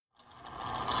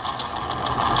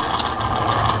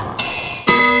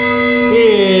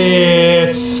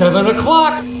7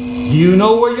 o'clock. You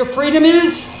know where your freedom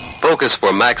is? Focus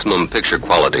for maximum picture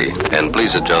quality, and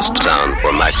please adjust sound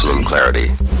for maximum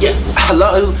clarity. Yeah,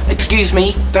 hello, excuse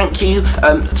me, thank you.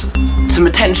 Some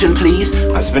attention, please.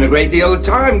 I've spent a great deal of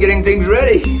time getting things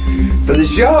ready for the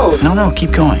show. No,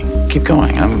 keep going. Keep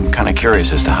going. I'm kind of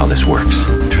curious as to how this works.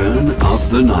 Turn Up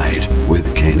the Night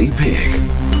with Kenny Pick.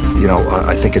 You know,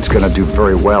 I think it's going to do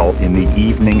very well in the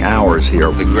evening hours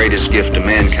here. The greatest gift to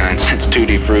mankind since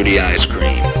Tutti Frutti ice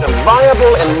cream. A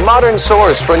viable and modern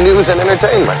source for news and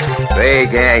entertainment. Hey,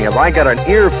 gang, have I got an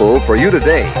earful for you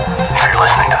today? If you're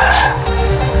listening to this,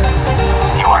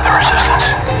 you are the resistance.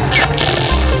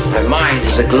 My mind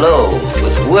is aglow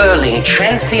with whirling,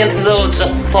 transient loads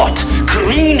of thought,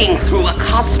 careening through a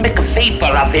cosmic vapor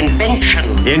of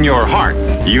invention. In your heart,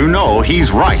 you know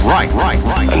he's right.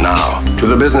 And now, to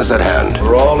the business at hand.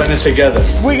 We're all in this together.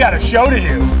 We got a show to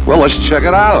do. Well, let's check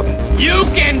it out. You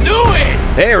can do it!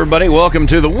 Hey everybody, welcome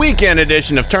to the weekend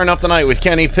edition of Turn Up the Night with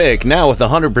Kenny Pick, now with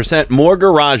 100% more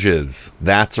garages.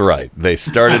 That's right, they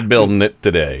started building it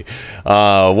today.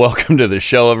 Welcome to the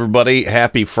show, everybody.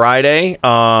 Happy Friday.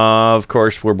 Of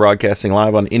course, we're broadcasting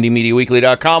live on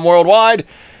IndieMediaWeekly.com worldwide.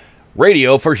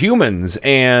 Radio for humans,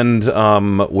 and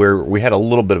we had a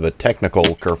little bit of a technical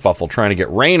kerfuffle trying to get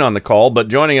Rain on the call, but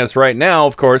joining us right now,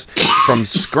 of course, from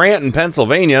Scranton,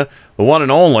 Pennsylvania, the one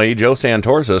and only Joe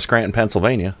Santorsa, Scranton,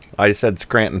 Pennsylvania. I said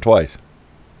Scranton twice.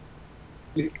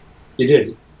 You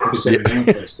did. You said your name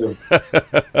twice, too.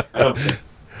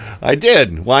 I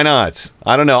did. Why not?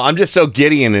 I don't know. I'm just so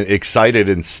giddy and excited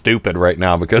and stupid right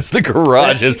now because the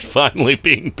garage is finally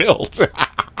being built.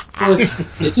 Well,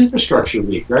 it's infrastructure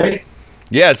week, right?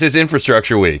 Yeah, it's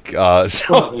infrastructure week.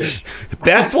 So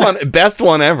best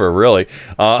one ever, really.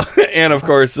 And of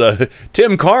course,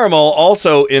 Tim Carmel,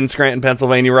 also in Scranton,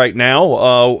 Pennsylvania, right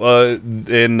now.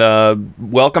 And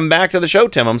welcome back to the show,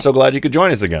 Tim. I'm so glad you could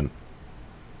join us again.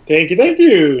 Thank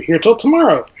you. Here till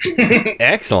tomorrow.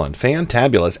 Excellent.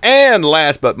 Fantabulous. And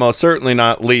last but most certainly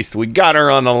not least, we got her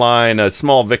on the line. A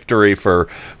small victory for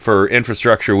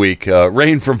Infrastructure Week.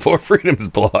 Rain from Four Freedoms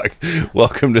blog.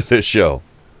 Welcome to this show.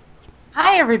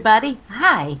 Hi, everybody.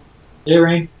 Hi. Hey,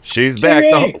 Rain. She's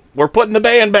back. We're putting the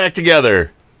band back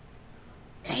together.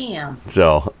 Damn.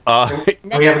 So,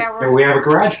 we have a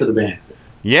garage for the band.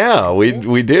 Yeah, we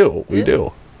do. We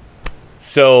do.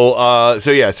 So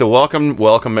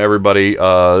welcome everybody.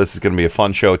 This is going to be a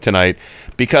fun show tonight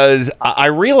because I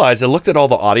realized I looked at all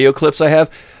the audio clips I have.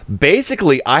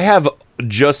 Basically, I have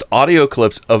just audio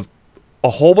clips of a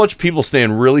whole bunch of people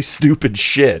saying really stupid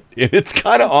shit, and it's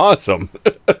kind of awesome.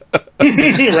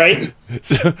 Right?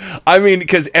 So, I mean,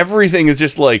 because everything is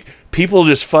just like people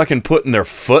just fucking putting their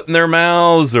foot in their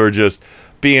mouths or just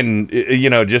being,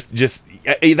 just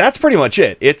that's pretty much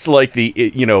it. It's like the,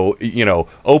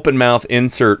 open mouth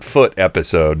insert foot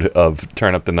episode of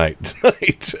Turn Up the Night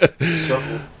tonight.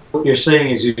 So what you're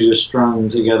saying is you just strung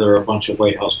together a bunch of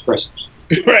White House presses.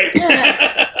 Right.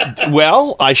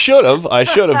 Well, I should have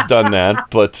done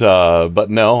that, but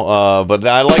no. But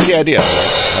I like the idea.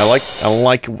 I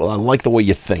like the way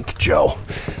you think, Joe.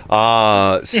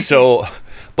 So.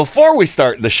 Before we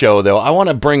start the show, though, I want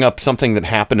to bring up something that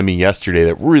happened to me yesterday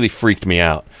that really freaked me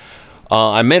out.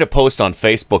 I made a post on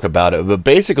Facebook about it, but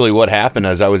basically what happened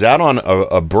is I was out on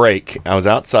a break. I was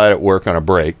outside at work on a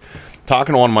break,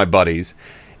 talking to one of my buddies,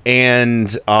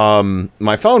 and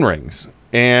my phone rings,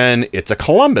 and it's a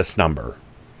Columbus number.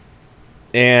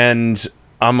 And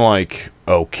I'm like,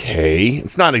 okay.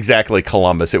 It's not exactly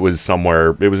Columbus. It was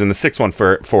somewhere. It was in the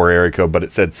 614 area code, but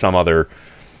it said some other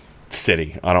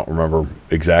city. I don't remember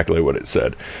exactly what it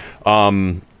said.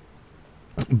 And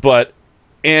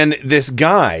this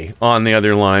guy on the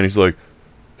other line, he's like,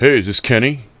 hey, is this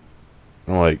Kenny?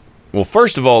 I'm like, well,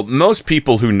 first of all, most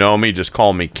people who know me just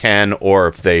call me Ken, or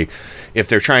if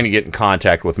they're trying to get in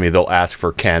contact with me, they'll ask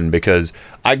for Ken because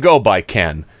I go by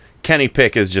Ken. Kenny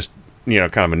Pick is just,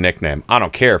 kind of a nickname. I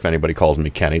don't care if anybody calls me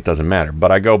Kenny, it doesn't matter,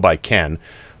 but I go by Ken.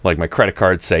 Like my credit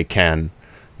cards say Ken,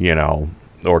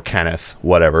 or Kenneth,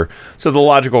 whatever. So the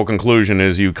logical conclusion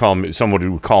is somebody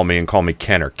would call me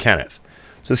Ken or Kenneth.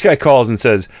 So this guy calls and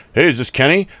says, hey, is this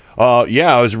Kenny?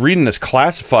 Yeah, I was reading this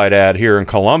classified ad here in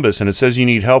Columbus, and it says you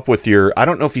need help with your, I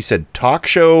don't know if he said talk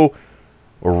show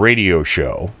or radio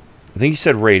show. I think he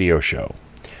said radio show.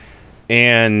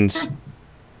 And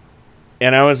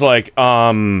I was like,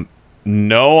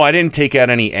 no, I didn't take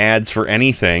out any ads for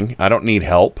anything. I don't need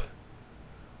help.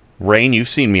 Rain, you've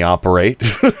seen me operate.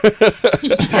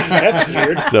 That's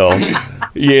weird. So,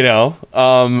 wait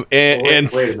a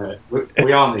minute.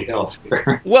 We all need help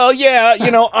here. Well, yeah,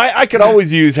 I could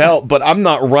always use help, but I'm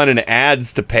not running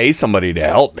ads to pay somebody to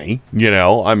help me.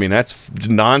 I mean, that's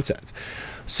nonsense.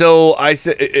 So I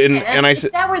said, and I said,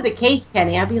 if that were the case,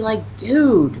 Kenny, I'd be like,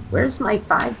 dude, where's my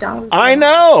 $5? I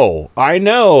know.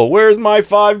 Where's my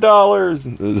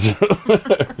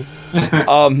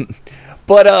 $5?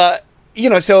 But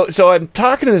so I'm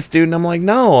talking to this dude, and I'm like,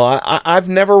 no, I've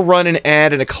never run an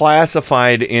ad in a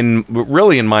classified in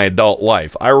my adult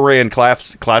life. I ran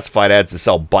classified ads to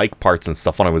sell bike parts and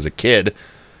stuff when I was a kid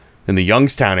in the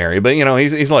Youngstown area. But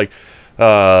he's like,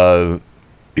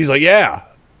 yeah.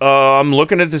 I'm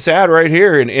looking at this ad right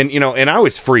here, and I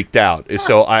was freaked out.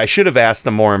 So I should have asked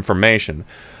them more information,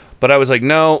 but I was like,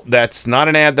 no, that's not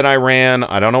an ad that I ran.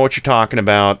 I don't know what you're talking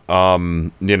about.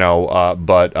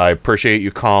 But I appreciate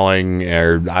you calling,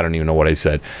 or I don't even know what I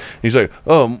said. He's like,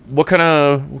 oh, what kind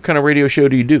of radio show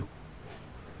do you do?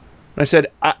 And I said,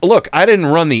 look, I didn't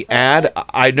run the ad.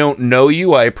 I don't know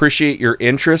you. I appreciate your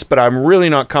interest, but I'm really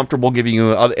not comfortable giving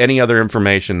you any other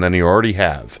information than you already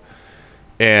have.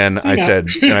 And I said,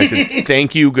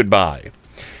 thank you, goodbye.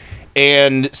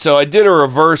 And so I did a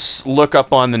reverse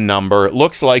lookup on the number. It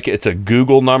looks like it's a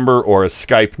Google number or a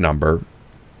Skype number.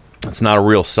 It's not a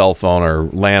real cell phone or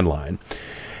landline.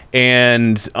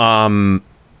 And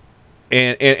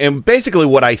basically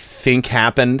what I think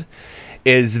happened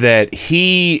is that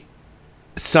there's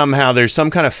some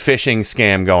kind of phishing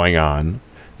scam going on.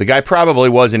 The guy probably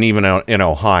wasn't even in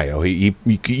Ohio.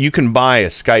 You can buy a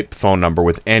Skype phone number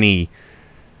with any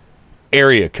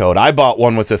area code. I bought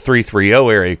one with a 330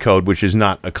 area code, which is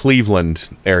not a Cleveland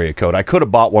area code. I could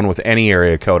have bought one with any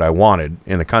area code I wanted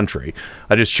in the country.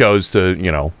 I just chose to,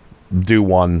 do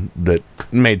one that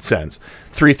made sense.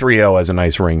 330 has a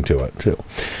nice ring to it too.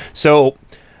 So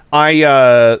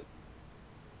I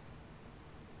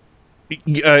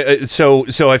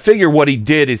figure what he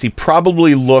did is he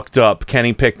probably looked up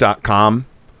kennypick.com.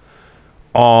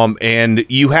 And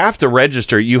you have to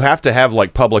register. You have to have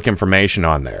like public information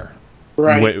on there.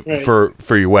 Right. For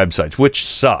your websites, which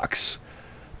sucks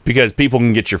because people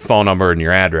can get your phone number and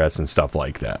your address and stuff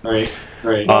like that. Right.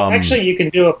 Well, actually, you can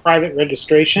do a private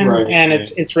registration, and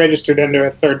it's registered under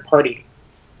a third party.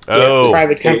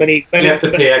 Private company. But you have to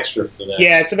pay extra for that.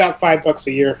 Yeah, it's about $5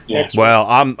 a year. Yeah. Extra. Well,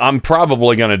 I'm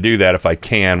probably going to do that if I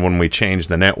can when we change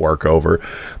the network over.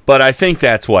 But I think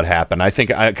that's what happened. I think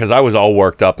because I was all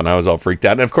worked up and I was all freaked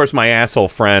out. And of course, my asshole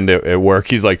friend at work,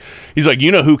 he's like,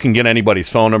 who can get anybody's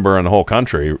phone number in the whole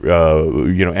country,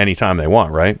 anytime they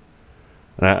want, right?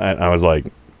 And I was like,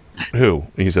 who?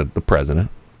 He said, the president.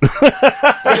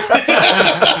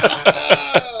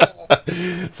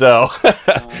 So.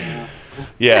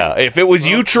 Yeah, if it was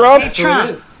you, Trump,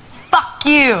 fuck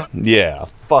you. Yeah,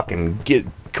 fucking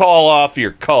call off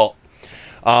your cult.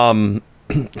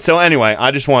 So anyway, I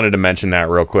just wanted to mention that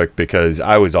real quick because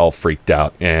I was all freaked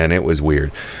out and it was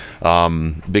weird.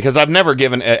 Because I've never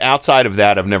outside of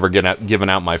that, I've never given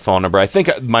out my phone number. I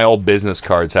think my old business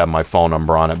cards have my phone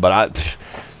number on it, but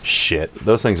shit,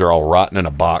 those things are all rotten in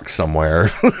a box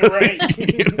somewhere. Right.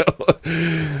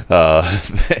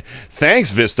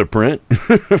 Thanks, Vistaprint,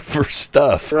 for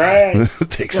stuff. Right.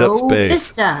 Takes up space.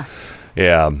 Vista.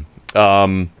 Yeah.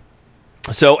 So,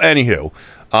 anywho,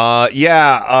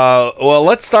 well,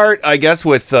 let's start, I guess,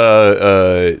 with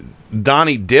Donnie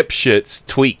Dipshit's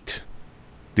tweet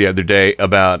the other day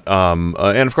about,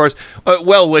 and of course,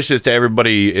 well wishes to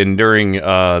everybody enduring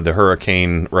the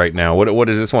hurricane right now. What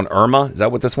is this one? Irma? Is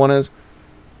that what this one is?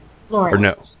 Florence. Or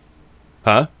no?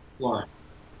 Huh? Florence.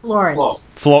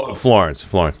 Florence.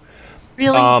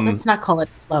 Really? Let's not call it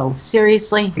Flo.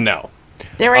 Seriously? No.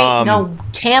 There ain't no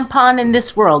tampon in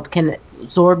this world can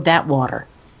absorb that water.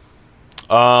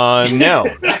 No.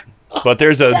 But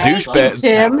there's a douchebag.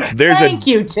 Thank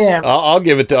you, Tim. I'll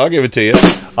give it to you.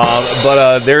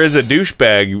 But there is a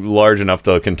douchebag large enough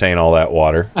to contain all that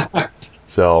water.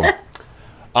 So,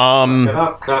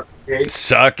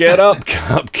 suck it up,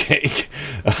 cupcake.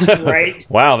 Right.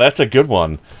 Wow, that's a good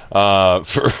one. Oh,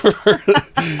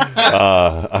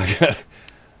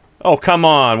 come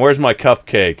on. Where's my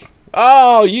cupcake?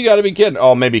 Oh, you got to be kidding.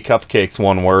 Oh, maybe cupcake's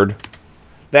one word.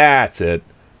 That's it.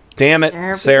 Damn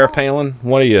it, Sarah Palin.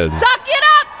 What are you? Suck it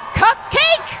up,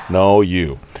 cupcake. No,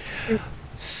 you.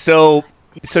 So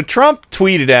Trump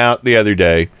tweeted out the other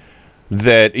day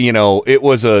that, it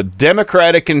was a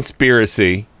Democratic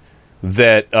conspiracy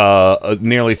that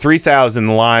nearly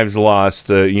 3,000 lives lost.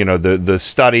 The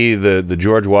study, the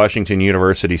George Washington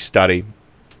University study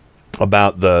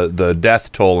about the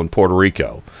death toll in Puerto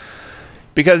Rico.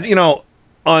 Because,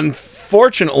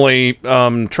 unfortunately,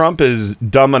 Trump is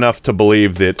dumb enough to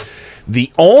believe that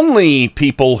the only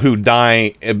people who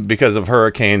die because of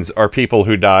hurricanes are people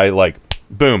who die like,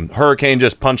 boom, hurricane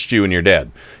just punched you and you're dead.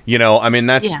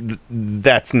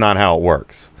 That's not how it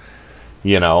works.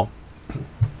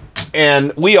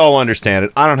 And we all understand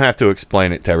it. I don't have to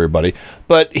explain it to everybody.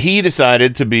 But he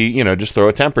decided to be, just throw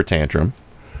a temper tantrum.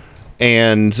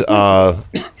 And, Because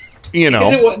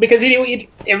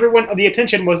everyone, the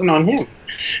attention wasn't on him.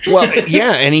 Well,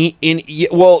 yeah,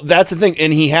 well, that's the thing.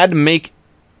 And he had to make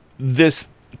this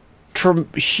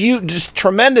huge,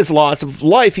 tremendous loss of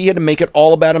life. He had to make it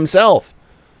all about himself.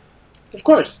 Of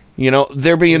course.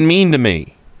 They're being mean to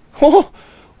me.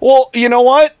 Well, you know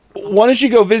what? Why don't you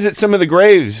go visit some of the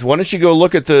graves? Why don't you go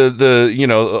look at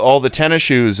the all the tennis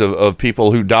shoes of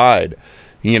people who died?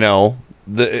 He can't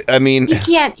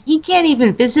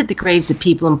even visit the graves of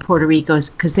people in Puerto Rico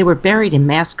because they were buried in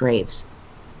mass graves.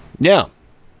 Yeah.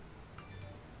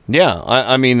 Yeah,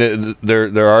 I mean,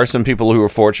 there are some people who are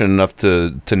fortunate enough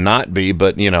to not be,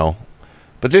 but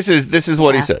this is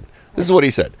what he said. This is what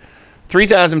he said.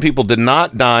 3,000 people did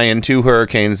not die in 2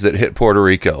 hurricanes that hit Puerto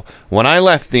Rico. When I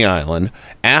left the island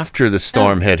after the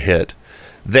storm had hit,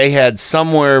 they had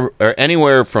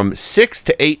anywhere from 6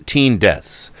 to 18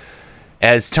 deaths.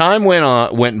 As time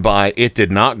went by, it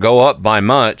did not go up by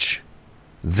much.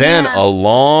 Then a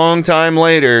long time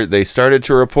later, they started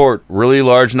to report really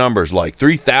large numbers, like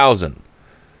 3,000.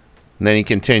 And then he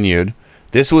continued,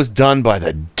 "This was done by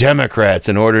the Democrats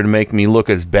in order to make me look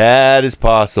as bad as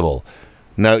possible."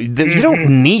 Now, you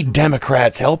don't need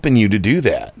Democrats helping you to do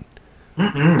that.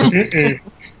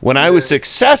 When I was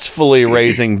successfully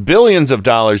raising billions of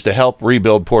dollars to help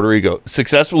rebuild Puerto Rico,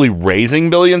 successfully raising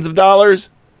billions of dollars?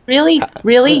 Really?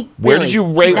 Where did you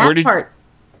raise?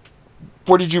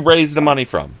 Where did you raise the money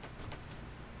from?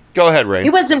 Go ahead, Ray. He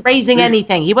wasn't raising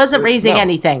anything. He wasn't raising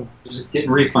anything. He was getting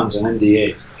refunds and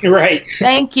NDAs. Right.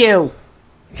 Thank you.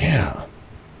 Yeah.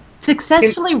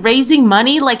 Successfully raising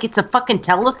money like it's a fucking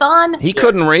telethon? He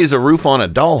couldn't raise a roof on a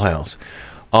dollhouse.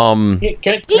 He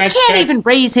can't even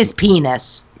raise his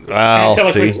penis. I'll tell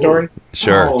a quick story?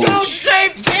 Sure. Don't say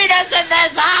penis in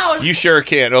this house! You sure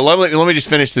can. Let me just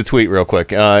finish the tweet real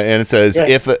quick. And it says,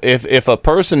 if a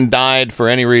person died for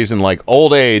any reason like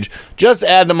old age, just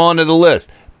add them onto the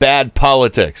list. Bad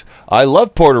politics. I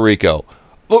love Puerto Rico.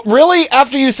 But really?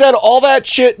 After you said all that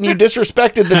shit and you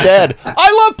disrespected the dead,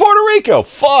 I love Puerto Rico.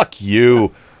 Fuck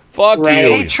you. Fuck you.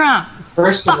 Hey, Trump.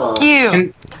 First of all, fuck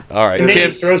you. All right,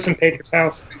 Tim. Throw some paper's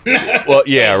house. Well,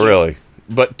 yeah, really.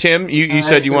 But Tim, you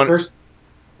said you want.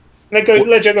 Let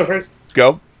Joe go first.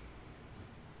 Go.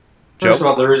 First of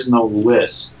all, there is no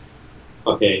list.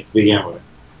 Okay, to begin with,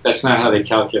 that's not how they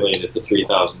calculated the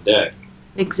 3,000 dead.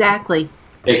 Exactly.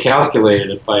 They calculated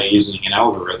it by using an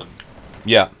algorithm.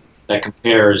 Yeah. That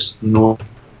compares You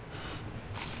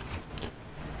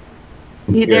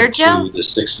there, Joe? to the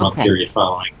 6-month period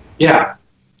following. Yeah,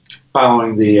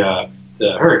 following the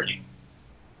hurricane,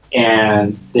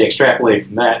 and they extrapolate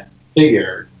from that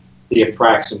figure the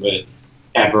approximate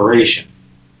aberration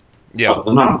of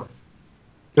the number.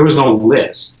 There was no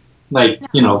list, like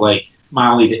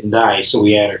Molly didn't die, so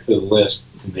we add her to the list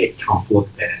to make Trump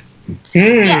look bad.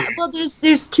 Yeah, well,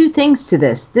 there's 2 things to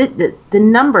this. The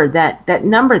number that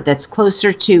number that's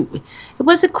closer to, it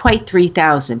wasn't quite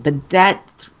 3,000, but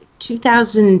that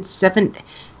 2007.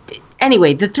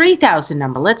 Anyway, the 3,000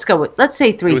 number. Let's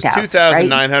say 3,000. It was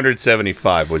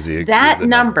 2,975 was the that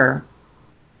number.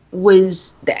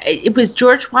 Was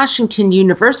George Washington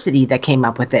University that came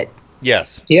up with it.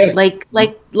 Yes.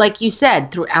 Like you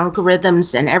said, through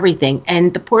algorithms and everything,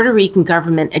 and the Puerto Rican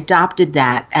government adopted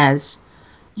that as,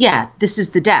 this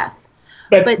is the death.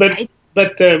 But Rain,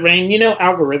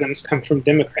 algorithms come from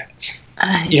Democrats.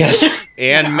 Yes.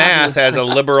 And math has a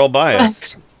liberal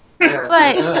bias.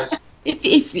 But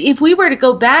if we were to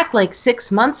go back like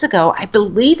 6 months ago, I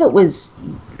believe it was.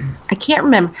 I can't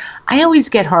remember. I always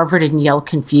get Harvard and Yale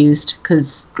confused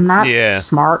because I'm not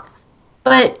smart.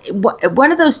 But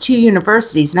one of those 2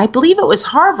 universities, and I believe it was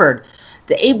Harvard,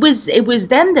 it was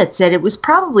them that said it was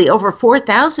probably over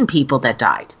 4,000 people that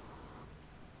died.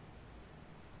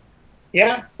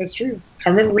 Yeah, that's true. I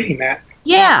remember reading that.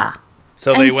 Yeah.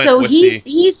 So they went with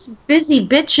he's busy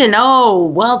bitching. Oh,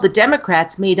 well, the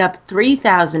Democrats made up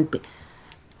 3,000.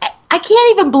 I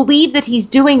can't even believe that he's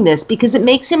doing this because it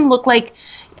makes him look like.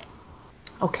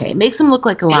 Okay, it makes him look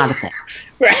like a lot of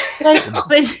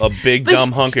things. A big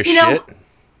dumb hunk of shit.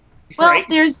 Well,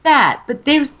 there's that, but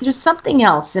there's something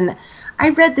else, and I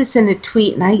read this in a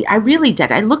tweet, and I really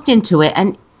did. I looked into it,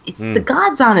 and it's the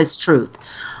God's honest truth.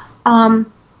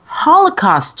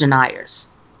 Holocaust deniers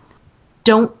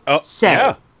don't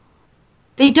say.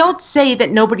 They don't say that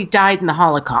nobody died in the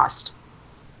Holocaust.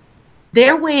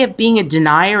 Their way of being a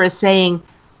denier is saying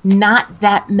not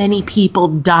that many people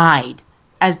died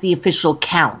as the official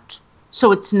count.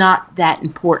 So it's not that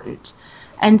important.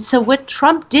 And so what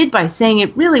Trump did by saying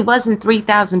it really wasn't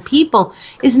 3,000 people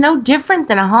is no different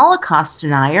than a Holocaust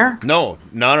denier. No,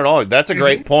 not at all. That's a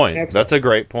great point. That's a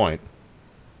great point.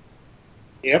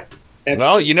 Yep.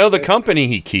 Well, you know the company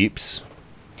he keeps.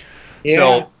 Yeah.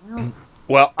 So,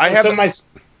 well, I have.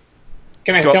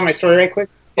 Can I tell my story right quick?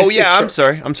 I'm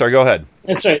sorry. Go ahead.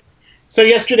 That's right. So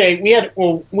yesterday we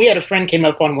had a friend came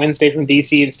up on Wednesday from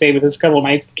DC and stayed with us a couple of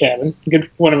nights at the cabin.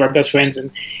 One of our best friends, and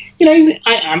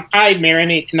I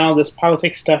marinate in all this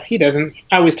politics stuff. He doesn't.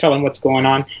 I always tell him what's going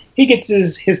on. He gets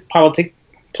his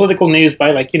political news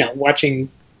by watching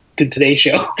the Today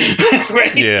Show,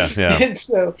 right? Yeah. And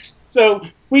so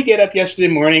we get up yesterday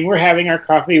morning. We're having our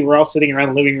coffee. We're all sitting around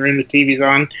the living room. The TV's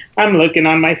on. I'm looking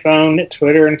on my phone at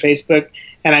Twitter and Facebook,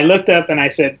 and I looked up and I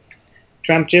said,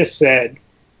 Trump just said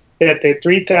that the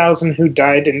 3,000 who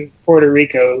died in Puerto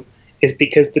Rico is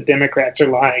because the Democrats are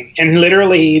lying. And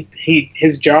literally,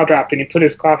 his jaw dropped and he put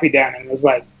his coffee down and was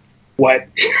like, what?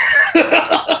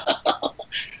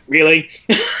 Really?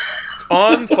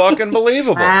 Unfucking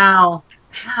believable. Wow.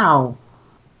 How?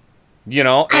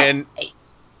 And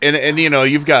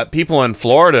you've got people in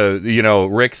Florida,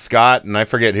 Rick Scott and I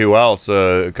forget who else,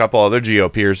 a couple other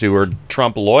GOPers who are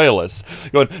Trump loyalists,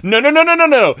 going,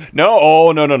 no,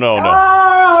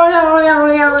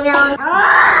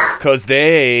 because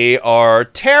they are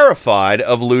terrified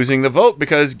of losing the vote.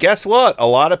 Because guess what? A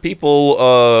lot of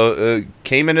people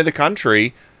came into the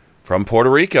country from Puerto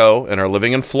Rico and are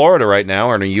living in Florida right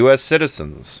now and are U.S.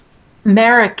 citizens.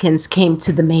 Americans came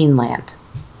to the mainland.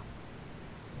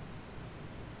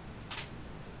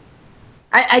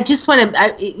 I just want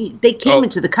to. They came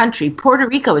into the country. Puerto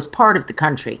Rico is part of the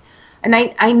country, and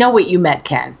I know what you meant,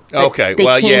 Ken. Okay,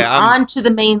 they came onto the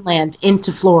mainland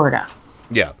into Florida.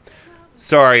 Yeah,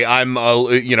 sorry, I'm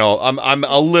I'm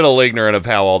a little ignorant of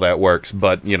how all that works,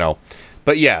 but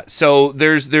yeah. So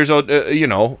there's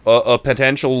a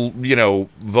potential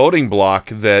voting block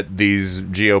that these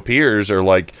GOPers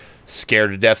are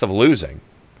scared to death of losing.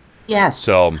 Yes.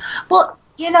 So well.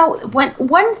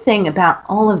 One thing about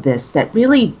all of this that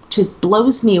really just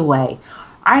blows me away,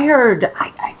 I heard,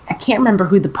 I can't remember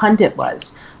who the pundit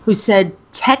was, who said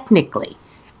technically,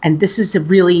 and this is a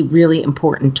really, really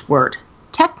important word,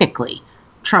 technically,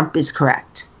 Trump is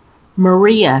correct.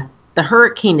 Maria, the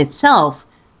hurricane itself,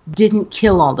 didn't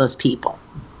kill all those people.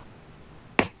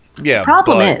 Yeah, the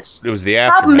problem is, it was the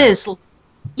aftermath. Problem is,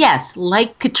 yes,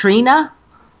 like Katrina,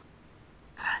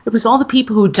 it was all the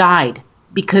people who died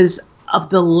because of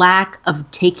the lack of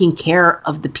taking care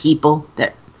of the people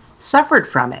that suffered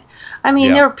from it. I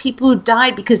mean, there were people who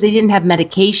died because they didn't have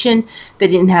medication, they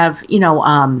didn't have,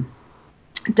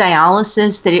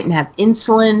 dialysis, they didn't have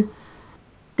insulin,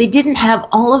 they didn't have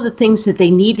all of the things that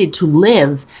they needed to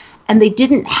live, and they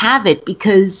didn't have it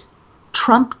because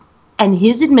Trump and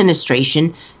his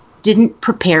administration didn't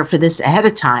prepare for this ahead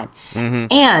of time. Mm-hmm.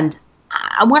 And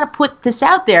I want to put this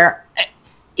out there.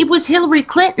 It was Hillary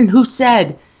Clinton who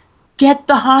said, get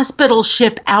the hospital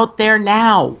ship out there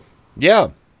now. Yeah.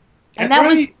 And that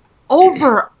was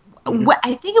over,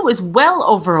 I think it was well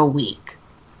over a week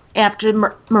after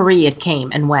Maria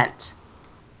came and went.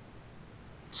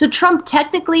 So Trump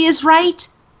technically is right,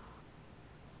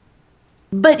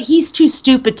 but he's too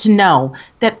stupid to know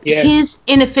that his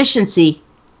inefficiency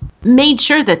made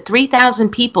sure that 3,000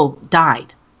 people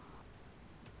died.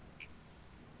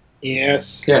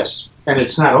 Yes. Yes. And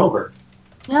it's not over.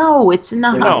 No, it's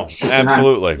not. No,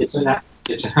 absolutely. It's an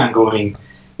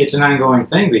ongoing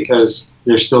thing because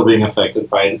they're still being affected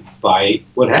by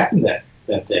what happened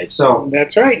that day. So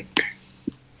that's right.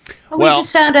 Well, we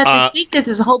just found out this week that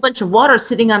there's a whole bunch of water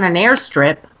sitting on an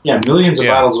airstrip. Yeah, millions of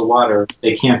bottles of water.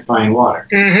 They can't find water.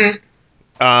 Mm-hmm.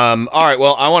 All right.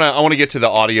 Well, I want to get to the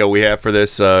audio we have for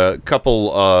this.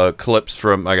 Couple clips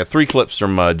from. I got 3 clips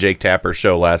from Jake Tapper's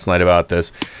show last night about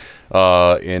this,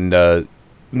 and.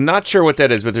 Not sure what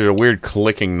that is, but there's a weird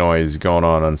clicking noise going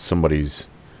on somebody's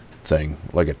thing,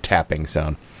 like a tapping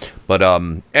sound. But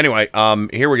anyway,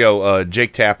 here we go.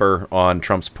 Jake Tapper on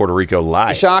Trump's Puerto Rico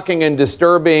Live. Shocking and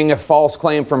disturbing false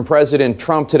claim from President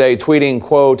Trump today, tweeting,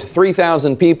 quote,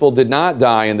 3,000 people did not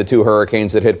die in the 2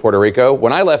 hurricanes that hit Puerto Rico.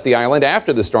 When I left the island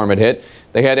after the storm had hit,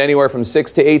 they had anywhere from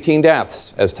 6 to 18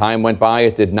 deaths. As time went by,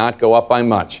 it did not go up by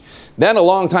much. Then a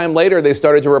long time later, they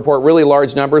started to report really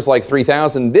large numbers like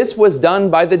 3,000. This was done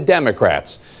by the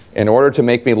Democrats in order to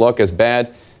make me look as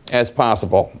bad as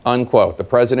possible, unquote. The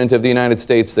president of the United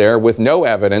States there with no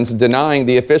evidence denying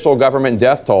the official government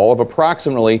death toll of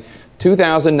approximately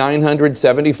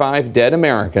 2,975 dead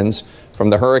Americans from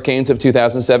the hurricanes of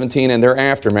 2017 and their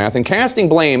aftermath, and casting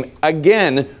blame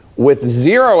again with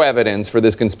zero evidence for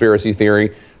this conspiracy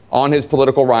theory on his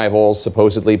political rivals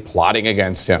supposedly plotting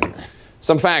against him.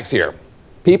 Some facts here.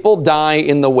 People die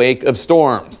in the wake of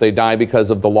storms. They die because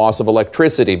of the loss of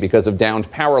electricity, because of downed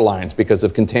power lines, because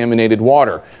of contaminated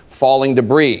water, falling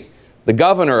debris. The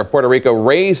governor of Puerto Rico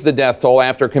raised the death toll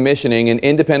after commissioning an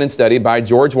independent study by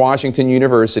George Washington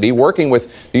University, working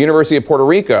with the University of Puerto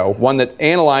Rico, one that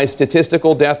analyzed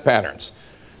statistical death patterns.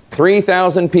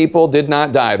 3,000 people did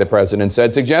not die, the president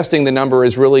said, suggesting the number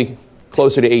is really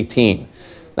closer to 18.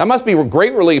 That must be a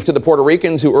great relief to the Puerto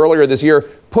Ricans who earlier this year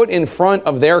put in front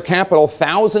of their capital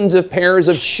thousands of pairs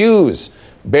of shoes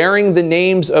bearing the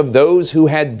names of those who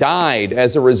had died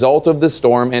as a result of the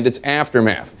storm and its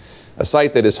aftermath. A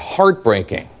sight that is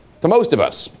heartbreaking to most of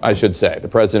us, I should say. The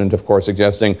president, of course,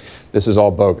 suggesting this is all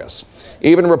bogus.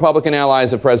 Even Republican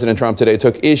allies of President Trump today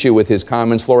took issue with his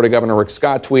comments. Florida Governor Rick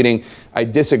Scott tweeting, "I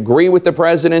disagree with the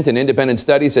president. An independent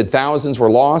study said thousands were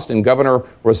lost," and Governor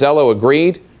Rosello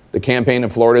agreed. The campaign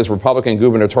of Florida's Republican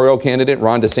gubernatorial candidate,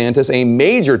 Ron DeSantis, a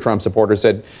major Trump supporter,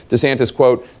 said DeSantis,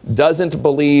 quote, "doesn't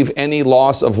believe any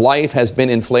loss of life has been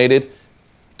inflated."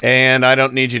 And I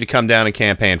don't need you to come down and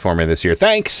campaign for me this year.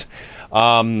 Thanks.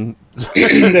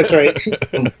 That's right.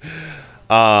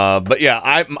 But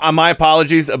yeah, my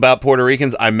apologies about Puerto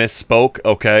Ricans. I misspoke.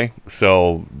 Okay.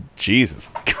 So,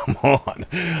 Jesus, come on.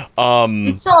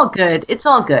 It's all good. It's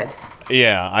all good.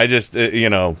 Yeah. I just,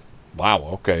 wow.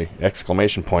 Okay.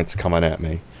 Exclamation points coming at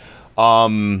me.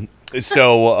 This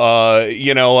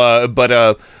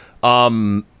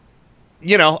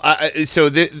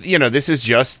is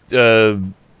just,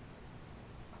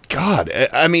 God,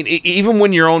 I mean, even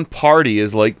when your own party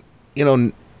is like,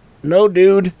 no,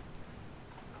 dude,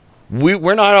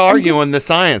 we're not arguing the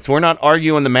science. We're not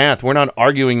arguing the math. We're not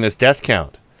arguing this death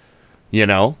count,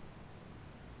 Insane.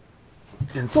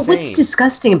 Well, what's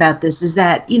disgusting about this is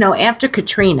that, after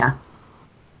Katrina,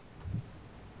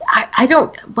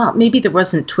 maybe there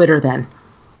wasn't Twitter then,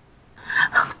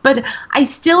 but I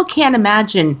still can't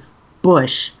imagine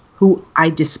Bush, who I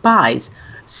despise,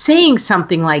 saying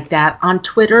something like that on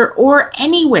Twitter or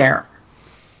anywhere.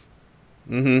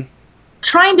 Mm-hmm.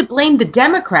 Trying to blame the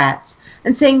Democrats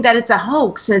and saying that it's a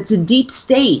hoax and it's a deep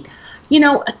state.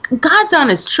 God's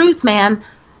honest truth, man.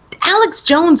 Alex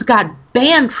Jones got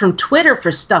banned from Twitter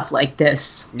for stuff like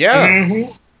this. Yeah.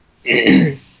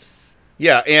 Mm-hmm.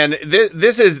 Yeah, and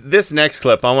this next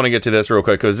clip, I want to get to this real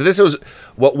quick, because this was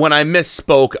when I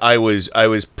misspoke, I was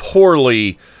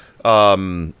poorly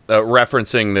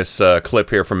referencing this clip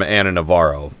here from Ana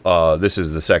Navarro. This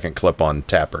is the second clip on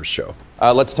Tapper's show.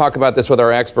 Let's talk about this with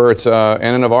our experts.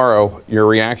 Ana Navarro, your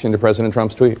reaction to President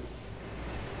Trump's tweet.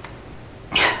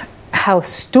 How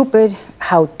stupid,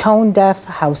 how tone deaf,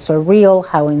 how surreal,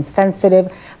 how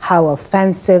insensitive, how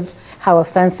offensive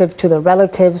to the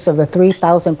relatives of the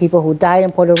 3,000 people who died in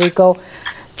Puerto Rico.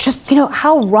 Just,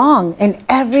 how wrong in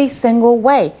every single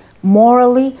way,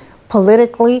 morally,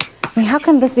 politically. I mean, how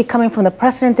can this be coming from the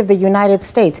President of the United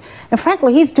States? And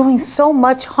frankly, he's doing so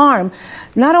much harm,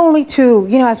 not only to,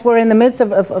 as we're in the midst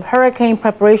of hurricane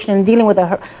preparation and dealing with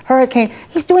a hurricane,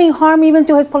 he's doing harm even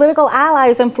to his political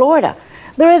allies in Florida.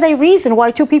 There is a reason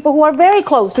why two people who are very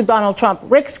close to Donald Trump,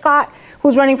 Rick Scott,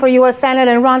 who's running for U.S. Senate,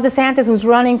 and Ron DeSantis, who's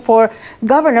running for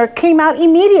governor, came out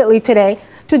immediately today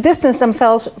to distance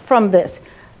themselves from this.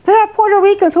 There are Puerto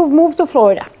Ricans who've moved to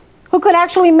Florida, who could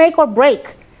actually make or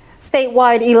break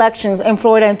statewide elections in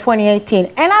Florida in 2018.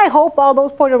 And I hope all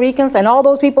those Puerto Ricans and all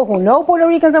those people who know Puerto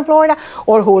Ricans in Florida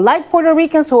or who like Puerto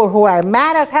Ricans or who are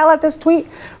mad as hell at this tweet,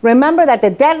 remember that the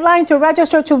deadline to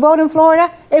register to vote in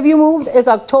Florida, if you moved, is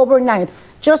October 9th.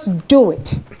 Just do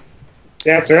it.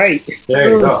 That's right.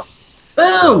 There you go.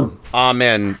 Boom.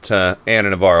 Amen to Ana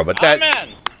Navarro, but that. Amen.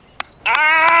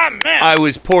 I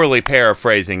was poorly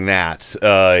paraphrasing that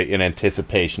in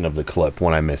anticipation of the clip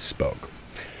when I misspoke.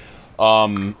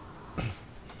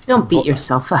 Don't beat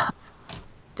yourself up.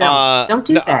 Don't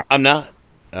do that. I'm not.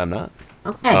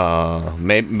 Okay.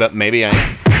 Maybe I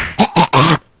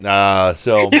am.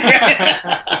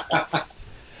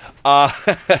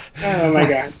 Oh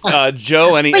my God.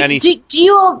 Joe, any? Do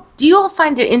you all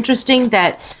find it interesting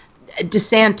that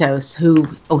DeSantis,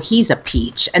 he's a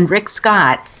peach, and Rick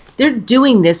Scott, they're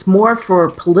doing this more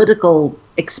for political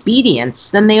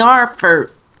expedience than they are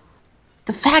for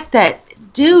the fact that,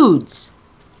 dudes,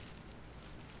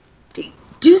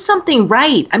 do something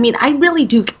right. I mean, I really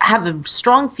do have a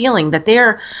strong feeling that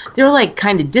they're like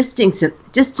kind of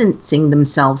distancing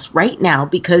themselves right now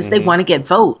because they want to get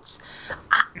votes.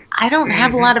 I don't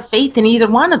have a lot of faith in either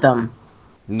one of them.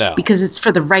 No. Because it's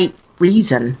for the right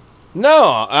reason.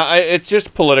 No, it's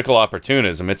just political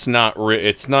opportunism. It's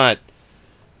not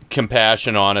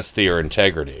compassion, honesty, or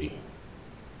integrity.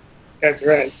 That's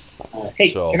right.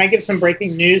 Hey, can I give some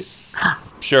breaking news?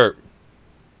 Sure.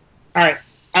 All right.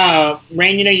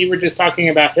 Rain, you were just talking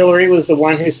about Hillary was the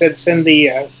one who said send the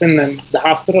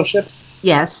hospital ships?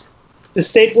 Yes. The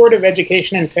State Board of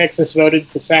Education in Texas voted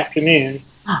this afternoon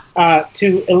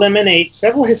to eliminate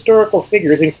several historical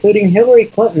figures, including Hillary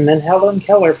Clinton and Helen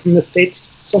Keller from the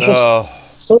state's social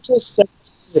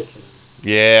studies curriculum.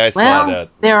 Yeah, I saw that.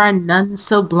 There are none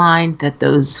so blind that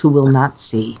those who will not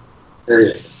see.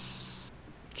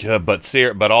 Yeah,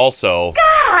 but also.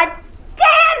 God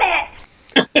damn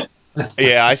it!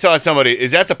 Yeah, I saw somebody.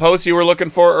 Is that the post you were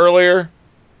looking for earlier?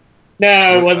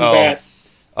 No, it wasn't that.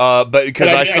 But because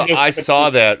I saw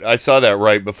that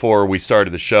right before we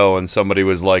started the show, and somebody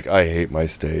was like, "I hate my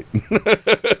state."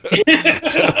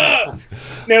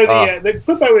 No, the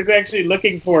clip I was actually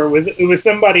looking for was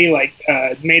somebody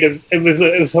it was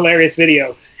a hilarious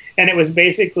video, and it was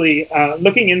basically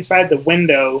looking inside the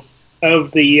window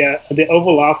of the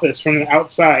Oval Office from the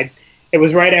outside. It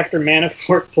was right after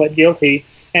Manafort pled guilty,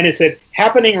 and it said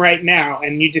 "happening right now,"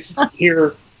 and you just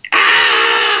hear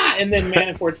 "ah!" and then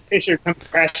Manafort's picture comes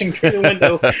crashing through the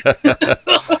window.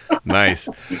 Nice.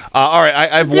 All right,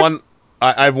 I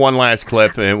have one last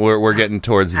clip, and we're getting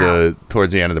towards the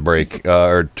end of the break,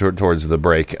 towards the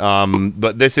break.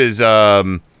 But this is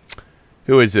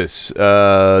who is this?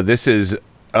 This is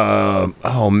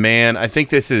oh man, I think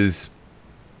this is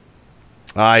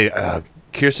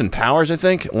Kirsten Powers, I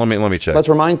think. Let me check. Let's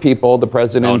remind people the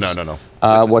president's no.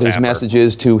 What his message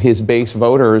is to his base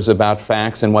voters about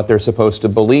facts and what they're supposed to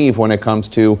believe when it comes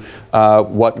to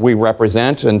what we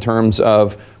represent in terms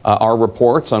of our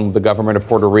reports on the government of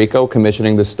Puerto Rico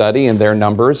commissioning the study and their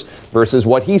numbers versus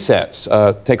what he says.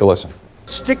 Take a listen.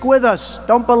 Stick with us.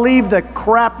 Don't believe the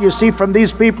crap you see from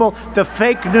these people, the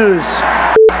fake news.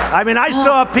 I mean, I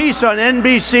saw a piece on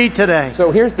NBC today.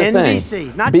 So here's the thing.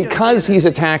 Because he's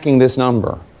attacking this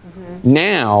number,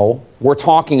 now we're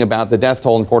talking about the death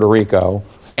toll in Puerto Rico,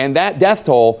 and that death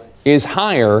toll is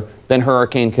higher than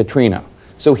Hurricane Katrina.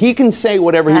 So he can say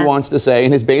whatever he wants to say,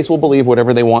 and his base will believe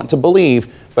whatever they want to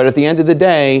believe. But at the end of the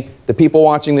day, the people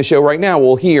watching the show right now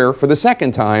will hear for the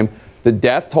second time the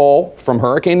death toll from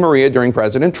Hurricane Maria during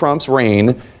President Trump's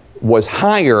reign was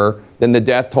higher than the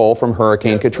death toll from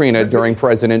Hurricane Katrina during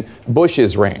President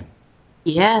Bush's reign.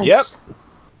 Yes. Yep.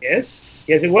 Yes,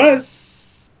 it was.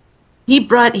 He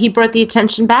brought the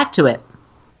attention back to it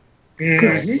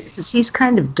because he's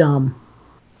kind of dumb.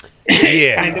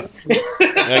 Yeah.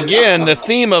 Again, the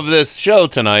theme of this show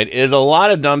tonight is a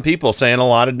lot of dumb people saying a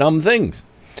lot of dumb things.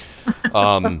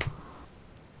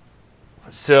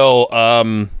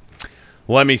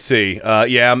 Let me see. I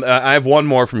have one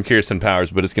more from Kirsten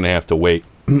Powers, but it's going to have to wait.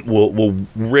 We'll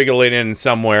wriggle it in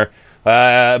somewhere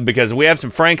because we have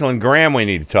some Franklin Graham we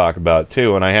need to talk about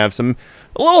too, and I have a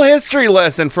little history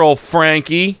lesson for old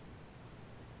Frankie.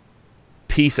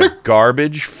 Piece of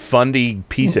garbage, fundy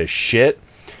piece of shit.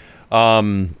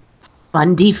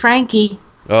 Fundy Frankie.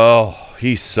 Oh,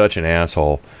 he's such an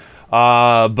asshole.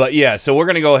 But yeah, so we're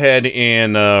going to go ahead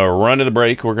and run to the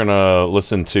break. We're going to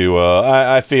listen to,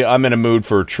 I feel I'm in a mood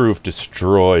for Truth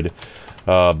Destroyed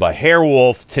by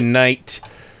Hairwolf tonight.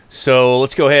 So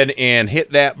let's go ahead and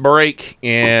hit that break.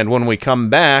 And when we come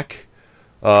back,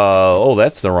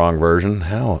 that's the wrong version.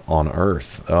 How on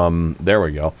earth? There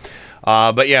we go.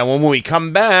 But yeah, when we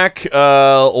come back,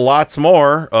 lots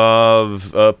more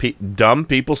of dumb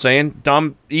people saying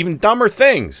even dumber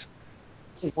things.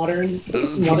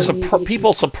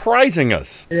 People surprising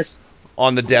us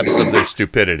on the depths of their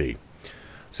stupidity.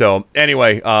 So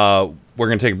anyway, we're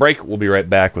going to take a break. We'll be right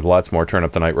back with lots more Turn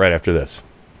Up the Night right after this.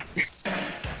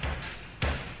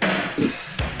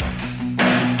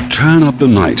 Turn Up the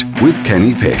Night with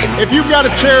Kenny Pick. If you've got a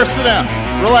chair, sit down.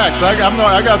 Relax. I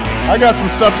got some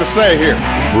stuff to say here.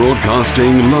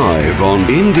 Broadcasting live on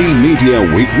Indie Media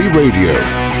Weekly Radio.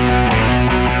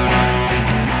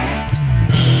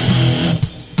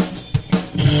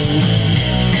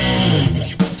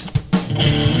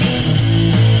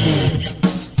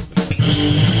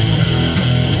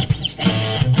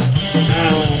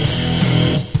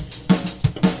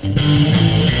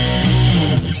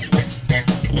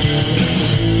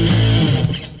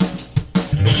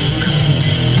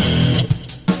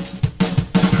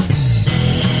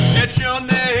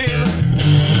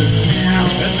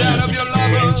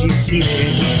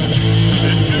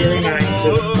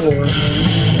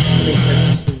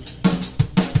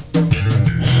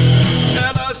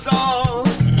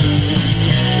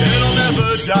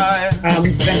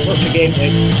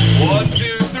 One,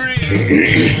 two, three,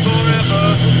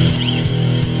 forever.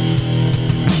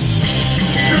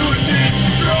 Truth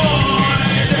destroyed.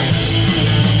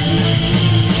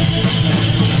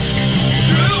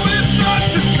 Truth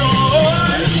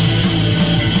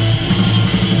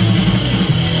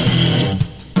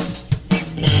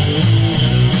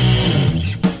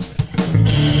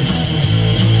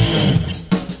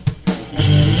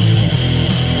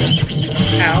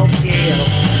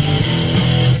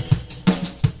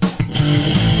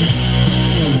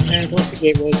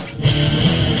it was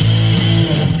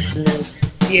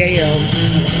DAO.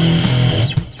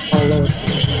 All over.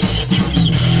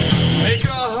 Make a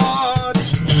heart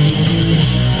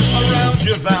around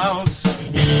your vows.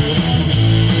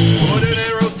 Put an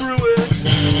arrow through it.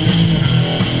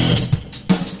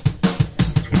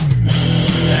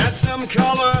 Add some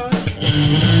color.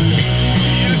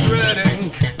 Use red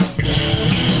ink.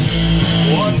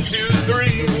 1, 2,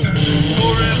 3,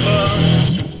 forever.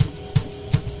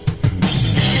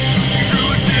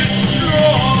 Truth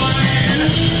destroyed.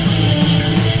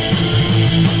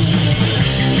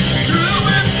 True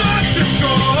is not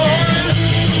destroyed.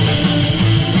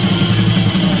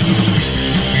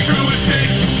 True is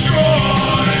destroyed.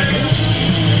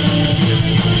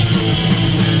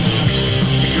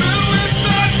 True is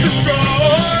not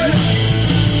destroyed.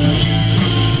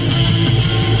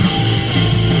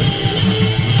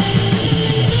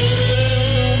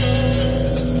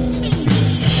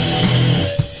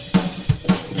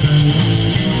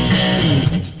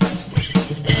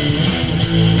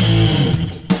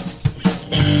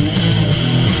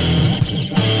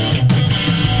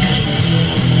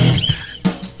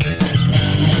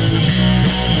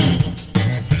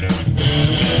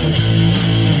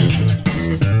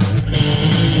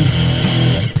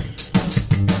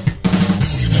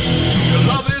 Your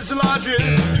love is logic.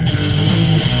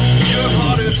 Your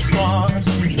heart is smart.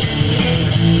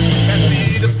 Can be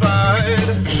defied.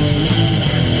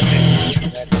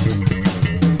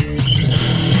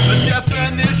 The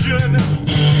definition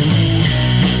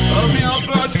of your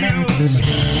virtues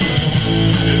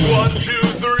is 1, 2,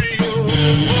 3,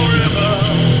 forever.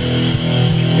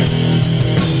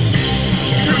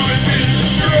 Truth is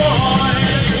destroyed.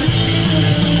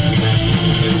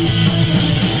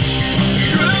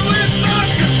 True is not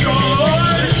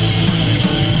destroyed.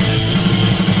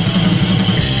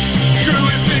 True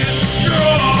is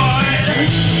destroyed.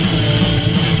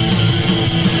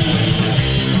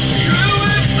 True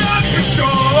is not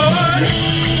destroyed.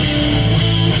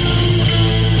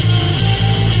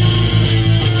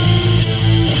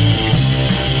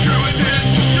 True is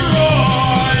destroyed.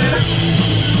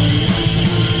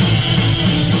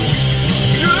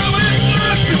 True is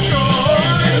not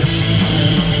destroyed.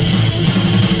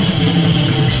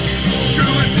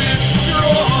 True is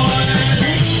destroyed.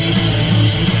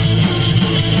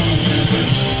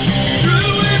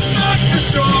 True is not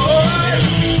destroyed.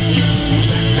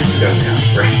 Let's go now.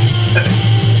 Right.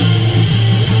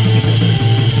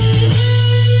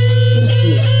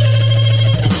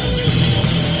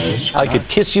 I could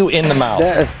kiss you in the mouth.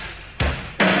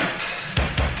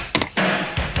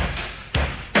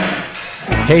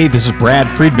 Hey, this is Brad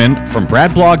Friedman from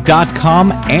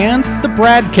BradBlog.com and the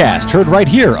Bradcast, heard right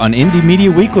here on Indie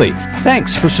Media Weekly.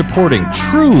 Thanks for supporting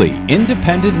truly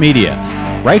independent media,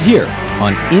 right here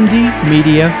on Indie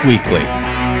Media Weekly.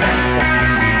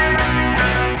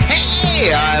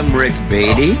 Hey, I'm Rick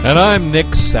Beatty. And I'm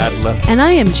Nick Sadler. And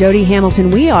I am Jody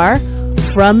Hamilton. We are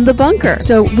From the Bunker.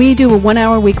 So we do a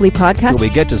 1-hour weekly podcast. We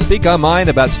get to speak our mind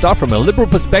about stuff from a liberal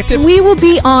perspective. We will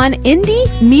be on Indie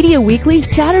Media Weekly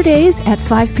Saturdays at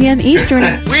 5 p.m. Eastern.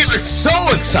 We are so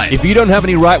excited. If you don't have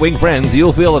any right-wing friends,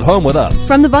 you'll feel at home with us.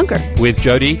 From the Bunker. With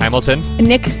Jody Hamilton.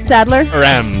 Nick Sadler.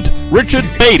 And Richard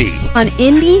Beatty. On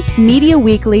Indie Media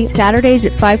Weekly Saturdays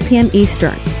at 5 p.m.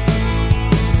 Eastern.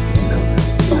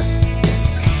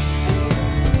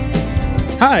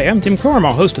 Hi, I'm Tim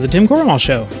Cormall, host of The Tim Cormall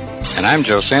Show. And I'm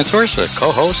Joe Santorsa,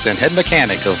 co-host and head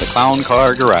mechanic of the Clown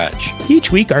Car Garage.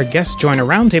 Each week, our guests join a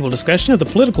roundtable discussion of the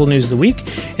political news of the week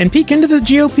and peek into the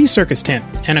GOP circus tent.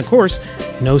 And of course,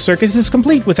 no circus is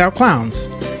complete without clowns.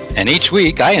 And each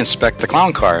week, I inspect the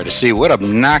clown car to see what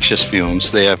obnoxious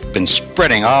fumes they have been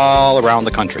spreading all around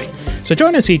the country. So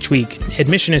join us each week.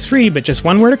 Admission is free, but just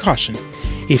one word of caution.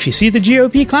 If you see the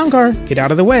GOP clown car, get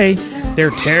out of the way.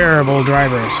 They're terrible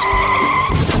drivers.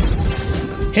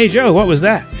 Hey, Joe, what was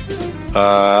that?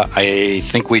 I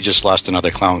think we just lost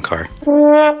another clown car.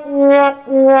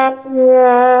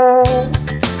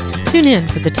 Tune in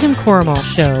for the Tim Cormall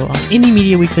Show on Indie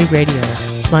Media Weekly Radio,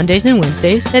 Mondays and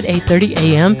Wednesdays at 8:30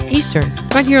 a.m. Eastern,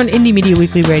 right here on Indie Media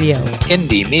Weekly Radio.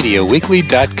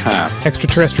 IndieMediaWeekly.com.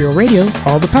 Extraterrestrial radio,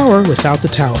 all the power without the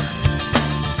tower.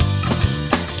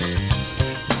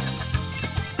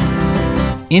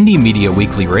 Indie Media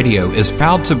Weekly Radio is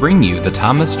proud to bring you the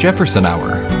Thomas Jefferson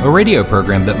Hour, a radio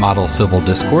program that models civil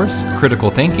discourse,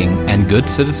 critical thinking, and good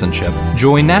citizenship.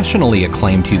 Join nationally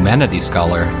acclaimed humanities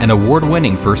scholar and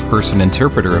award-winning first-person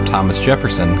interpreter of Thomas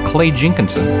Jefferson, Clay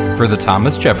Jenkinson, for the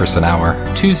Thomas Jefferson Hour,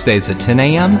 Tuesdays at 10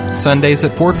 a.m., Sundays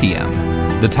at 4 p.m.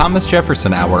 The Thomas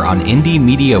Jefferson Hour on Indie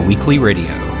Media Weekly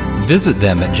Radio. Visit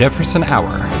them at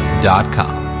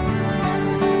jeffersonhour.com.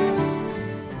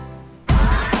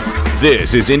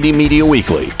 This is Indie Media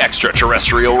Weekly,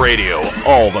 extraterrestrial radio,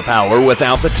 all the power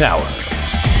without the tower.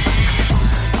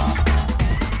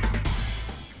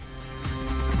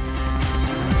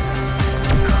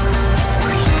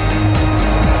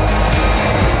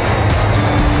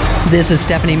 This is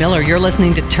Stephanie Miller. You're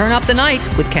listening to Turn Up the Night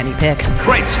with Kenny Pick.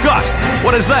 Great Scott!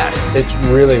 What is that? It's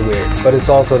really weird, but it's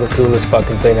also the coolest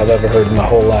fucking thing I've ever heard in my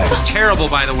whole life. It's terrible,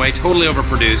 by the way, totally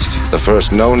overproduced. The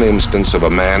first known instance of a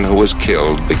man who was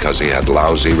killed because he had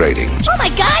lousy ratings. Oh my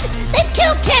God! They've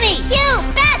killed Kenny! You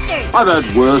bastard! I've had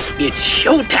worse. It's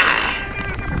showtime!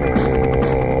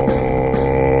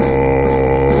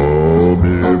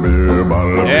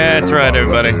 Yeah, that's right,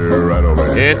 everybody.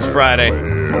 It's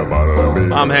Friday.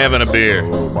 I'm having a beer.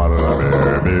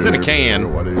 It's in a can.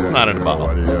 It's not in a bottle.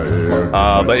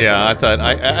 But yeah, I thought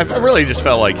I really just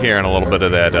felt like hearing a little bit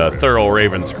of that Thurl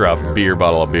Ravenscroft beer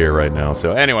bottle of beer right now.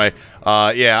 So anyway,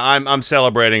 yeah, I'm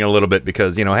celebrating a little bit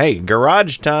because, you know, hey,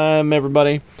 garage time,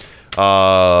 everybody.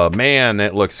 Man,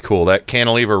 that looks cool. That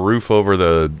cantilever roof over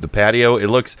the patio. It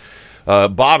looks.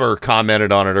 Bobber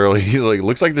commented on it earlier. He's like,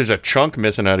 looks like there's a chunk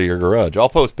missing out of your garage. I'll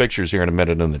post pictures here in a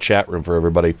minute in the chat room for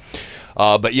everybody.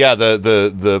 But yeah,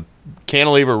 the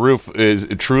cantilever roof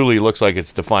it truly looks like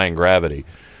it's defying gravity.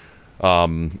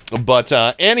 But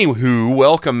anywho,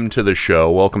 welcome to the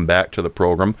show. Welcome back to the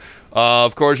program.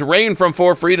 Of course, Rain from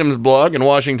Four Freedoms blog in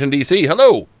Washington, D.C.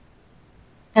 Hello.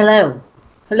 Hello.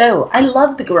 I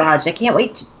love the garage. I can't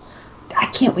wait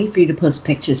for you to post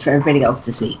pictures for everybody else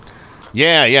to see.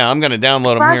 Yeah, I'm going to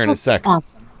download them here in a second.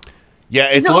 Awesome. Yeah,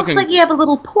 it looks like you have a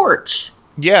little porch.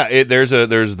 Yeah, there's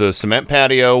the cement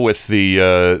patio with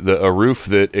a roof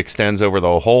that extends over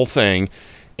the whole thing,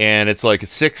 and it's like a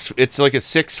 6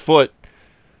 foot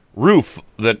roof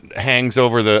that hangs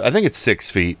over I think it's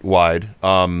 6 feet wide,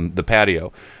 the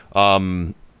patio,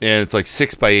 and it's like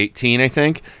 6 by 18, I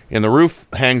think, and the roof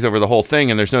hangs over the whole thing,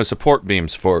 and there's no support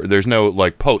beams there's no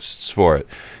like posts for it.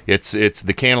 It's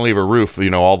the cantilever roof, you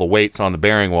know, all the weight's on the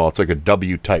bearing wall. It's like a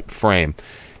W-type frame,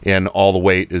 and all the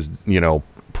weight is, you know,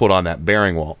 put on that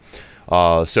bearing wall.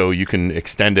 So you can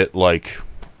extend it like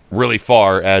really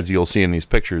far, as you'll see in these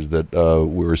pictures that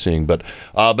we were seeing. But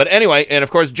anyway, and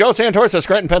of course, Joe Santorsa,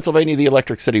 Scranton, Pennsylvania, the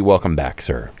Electric City. Welcome back,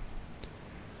 sir.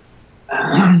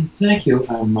 Thank you.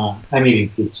 I'm eating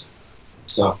pizza.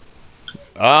 So.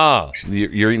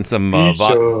 You're eating some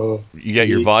vodka. You got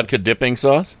your vodka dipping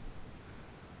sauce?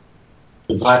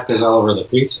 The vodka's all over the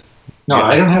pizza. No, yeah.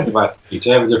 I don't have the vodka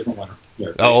pizza. I have a different one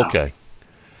here. Oh, okay.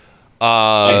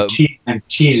 I'm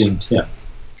cheesing Tim.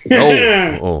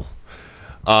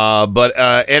 But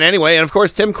anyway, and of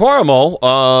course, Tim Corrimal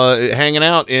hanging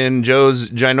out in Joe's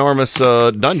ginormous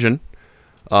dungeon.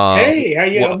 Hey, how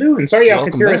you all doing? Sorry y'all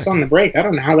could hear us on the break. I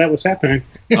don't know how that was happening.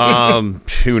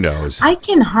 Who knows? I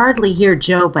can hardly hear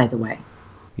Joe, by the way.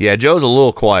 Yeah, Joe's a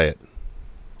little quiet.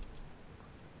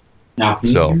 Now, can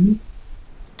you hear me?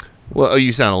 Well,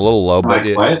 you sound a little low,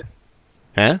 but quiet?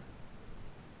 Huh?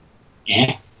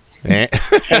 Yeah.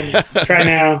 Try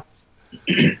now.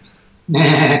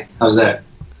 How's that?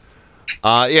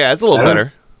 Yeah, it's a little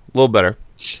better. A little better.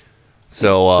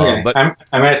 So, okay. But I'm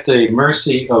at the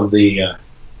mercy of the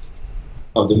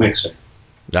mixer.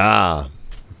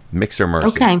 Mixer mercy.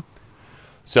 Okay.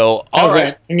 So, how's all right.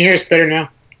 that? Can you hear us better now?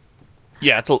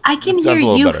 Yeah, I can hear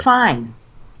you fine,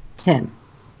 Tim.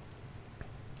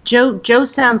 Joe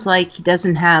sounds like he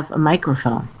doesn't have a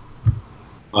microphone.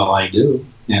 Well, I do,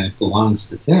 and it belongs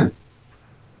to Tim.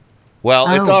 Well,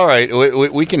 it's all right.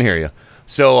 We can hear you.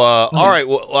 So, all right.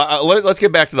 Well, let's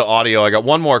get back to the audio. I got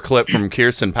one more clip from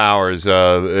Kirsten Powers,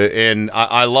 and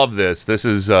I love this. This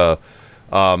is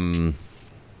from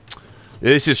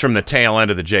the tail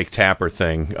end of the Jake Tapper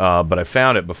thing, but I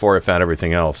found it before I found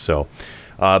everything else. So,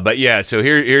 but yeah. So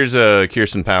here's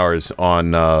Kirsten Powers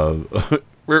on.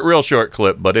 Real short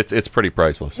clip, but it's pretty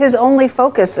priceless. His only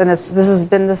focus, and this has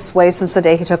been this way since the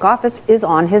day he took office, is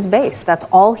on his base. That's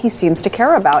all he seems to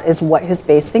care about, is what his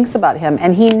base thinks about him.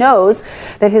 And he knows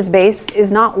that his base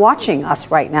is not watching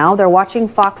us right now. They're watching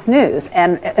Fox News.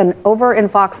 And over in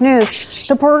Fox News,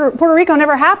 the Puerto Rico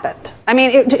never happened. I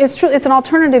mean, it's true. It's an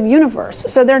alternative universe.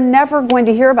 So they're never going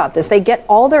to hear about this. They get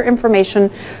all their information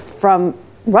from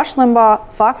Rush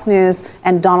Limbaugh, Fox News,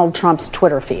 and Donald Trump's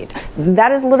Twitter feed.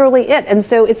 That is literally it. And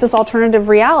so it's this alternative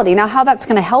reality. Now, how that's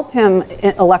going to help him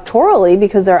electorally,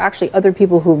 because there are actually other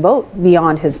people who vote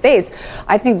beyond his base,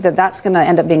 I think that that's going to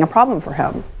end up being a problem for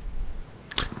him.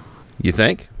 You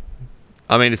think?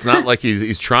 I mean, it's not like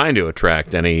he's trying to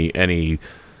attract anybody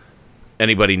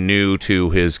new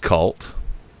to his cult.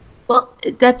 Well,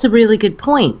 that's a really good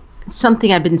point. It's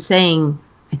something I've been saying.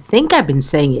 I think I've been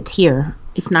saying it here.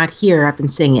 If not here, I've been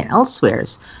saying it elsewhere.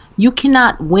 You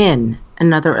cannot win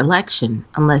another election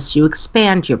unless you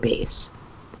expand your base.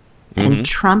 Mm-hmm. And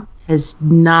Trump has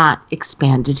not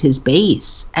expanded his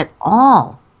base at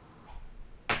all.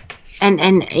 And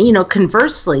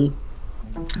conversely,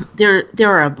 there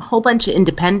are a whole bunch of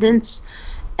independents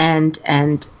and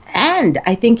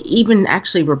I think even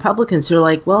actually Republicans who are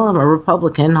like, well, I'm a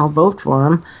Republican, I'll vote for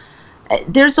him.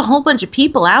 There's a whole bunch of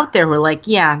people out there who are like,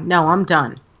 yeah, no, I'm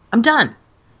done.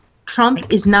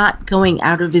 Trump is not going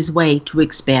out of his way to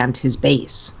expand his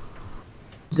base.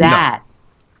 That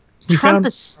no. Trump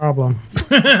is problem.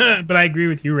 But I agree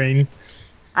with you, Rain.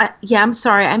 I'm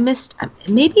sorry. I missed.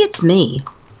 Maybe it's me.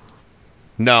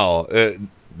 No,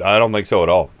 I don't think so at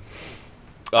all.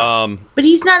 But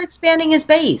he's not expanding his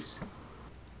base.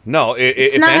 No,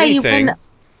 It's if not anything, how you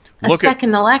win a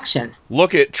second election.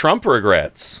 Look at Trump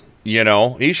regrets.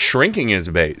 He's shrinking his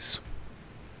base.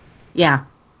 Yeah.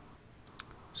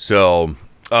 So,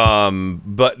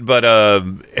 but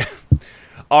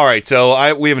all right.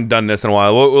 So we haven't done this in a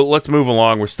while. Let's move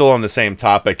along. We're still on the same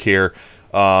topic here.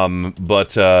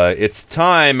 But it's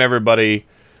time, everybody,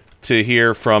 to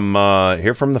hear from the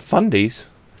fundies.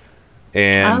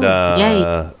 And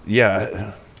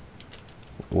yeah.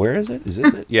 Where is it? Is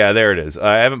this it? Yeah, there it is.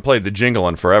 I haven't played the jingle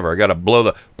in forever. I got to blow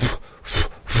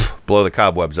the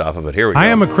cobwebs off of it. Here we go. I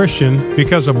am a Christian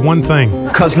because of one thing.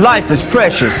 Because life is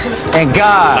precious, and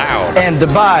God and the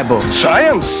Bible.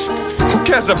 Science? Who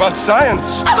cares about science?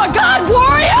 I'm a God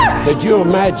warrior! Could you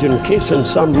imagine kissing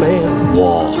some man?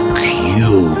 Walk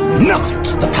you not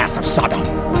the path of Sodom.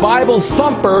 Bible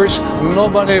thumpers.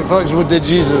 Nobody fucks with the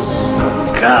Jesus.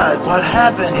 God, what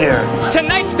happened here?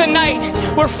 Tonight's the night.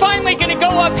 We're finally going to go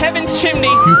up heaven's chimney.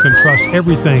 You can trust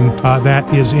everything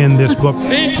that is in this book.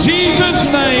 In Jesus'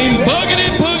 name, boogity,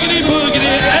 boogity,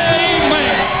 boogity,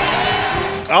 amen.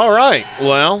 All right.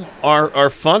 Well, our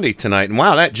fundy tonight, and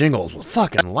wow, that jingle is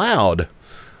fucking loud.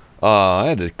 I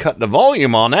had to cut the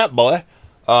volume on that, boy.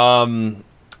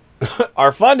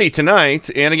 Our fundy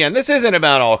tonight, and again, this isn't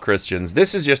about all Christians.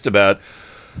 This is just about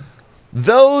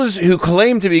those who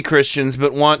claim to be Christians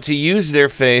but want to use their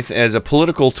faith as a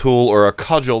political tool or a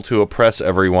cudgel to oppress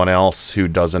everyone else who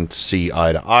doesn't see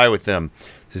eye to eye with them.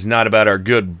 This is not about our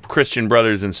good Christian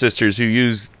brothers and sisters who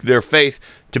use their faith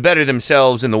to better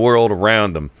themselves in the world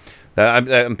around them.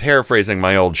 I'm paraphrasing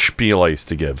my old spiel I used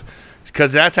to give,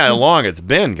 because that's how long it's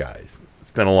been, guys.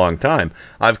 It's been a long time.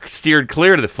 I've steered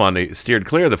clear of the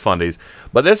fundies,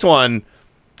 but this one,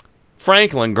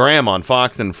 Franklin Graham on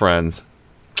Fox and Friends.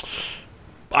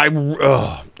 I'm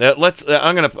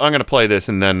gonna play this,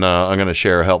 and then I'm gonna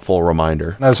share a helpful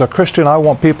reminder. As a Christian, I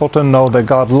want people to know that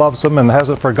God loves them and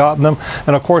hasn't forgotten them.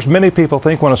 And of course, many people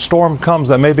think when a storm comes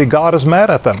that maybe God is mad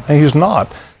at them, and He's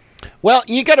not. Well,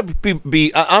 you got to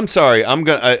be. I'm sorry.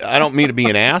 I don't mean to be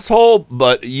an asshole,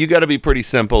 but you got to be pretty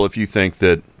simple if you think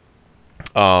that,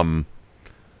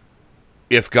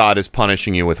 if God is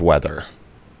punishing you with weather.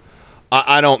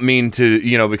 I don't mean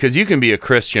to, because you can be a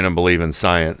Christian and believe in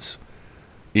science.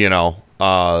 Yes,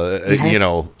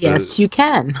 you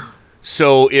can.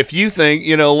 So if you think,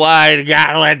 why did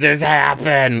God let this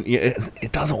happen?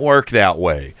 It doesn't work that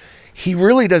way. He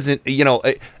really doesn't,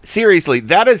 seriously,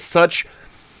 that is such,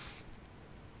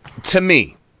 to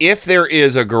me, if there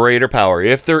is a greater power,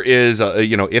 if there is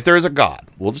if there is a God,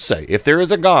 we'll just say, if there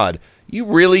is a God, you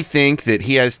really think that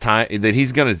he has time, that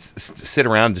he's going to sit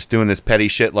around just doing this petty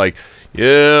shit like,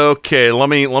 yeah, okay, let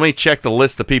me check the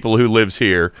list of people who lives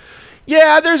here.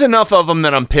 Yeah, there's enough of them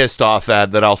that I'm pissed off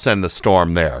at that I'll send the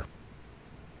storm there.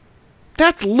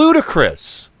 That's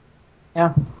ludicrous.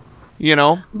 Yeah.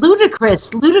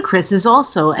 Ludicrous. Ludicrous is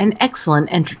also an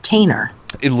excellent entertainer.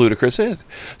 Ludicrous is.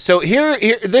 So here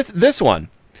this one.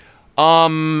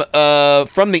 From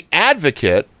The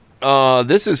Advocate,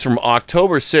 this is from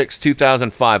October 6,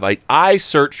 2005. I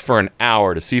searched for an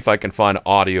hour to see if I can find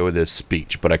audio of this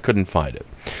speech, but I couldn't find it.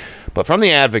 But from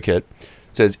The Advocate,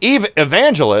 it says,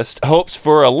 Evangelist hopes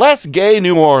for a less gay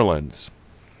New Orleans.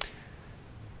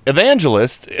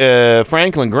 Evangelist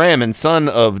Franklin Graham and son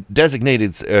and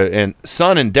designated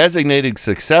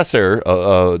successor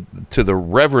to the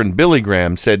Reverend Billy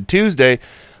Graham said Tuesday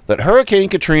that Hurricane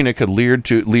Katrina could lead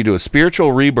to a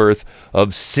spiritual rebirth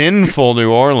of sinful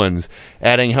New Orleans,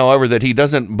 adding, however, that he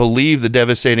doesn't believe the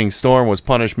devastating storm was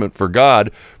punishment for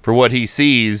God for what he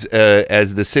sees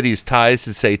as the city's ties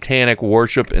to satanic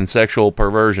worship and sexual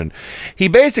perversion. He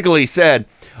basically said,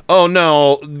 oh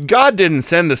no, God didn't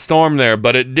send the storm there,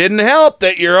 but it didn't help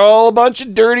that you're all a bunch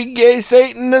of dirty gay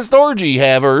Satanist orgy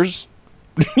havers.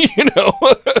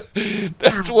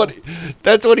 That's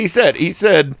what he said. He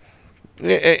said,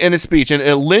 in a speech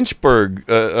in Lynchburg,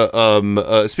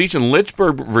 speech in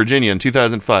Lynchburg, Virginia in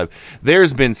 2005,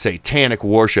 there's been satanic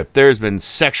worship. There's been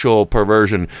sexual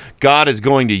perversion. God is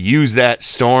going to use that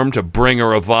storm to bring a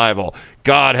revival.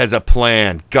 God has a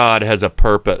plan. God has a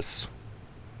purpose.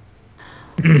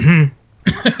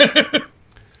 Mm-hmm.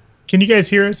 Can you guys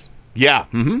hear us? Yeah.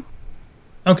 Mm-hmm.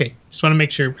 Okay. Just want to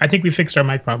make sure. I think we fixed our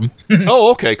mic problem.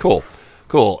 Oh, okay. Cool.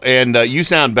 And you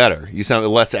sound better. You sound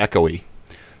less echoey.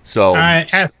 So I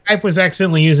was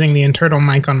accidentally using the internal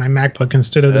mic on my MacBook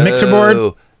instead of the mixer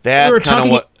board. That's kind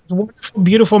of what. Wonderful,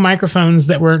 beautiful microphones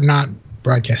that were not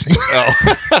broadcasting.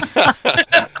 Oh.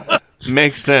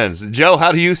 Makes sense. Joe,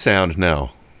 how do you sound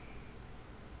now?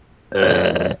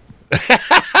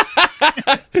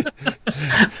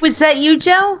 Was that you,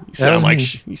 Joe? You sound like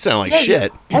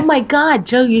shit. Oh my God,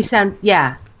 Joe, you sound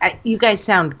you guys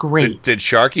sound great. Did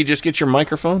Sharky just get your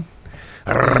microphone?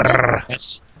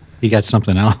 He got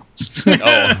something else.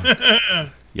 Oh,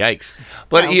 yikes!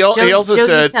 But he Joe, also Joe,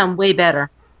 said you sound way better.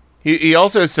 He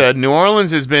also said New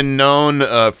Orleans has been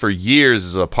known for years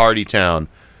as a party town.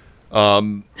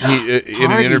 In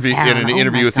an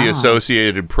interview with the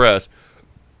Associated Press,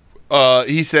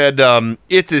 he said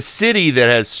it's a city that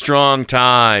has strong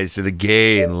ties to the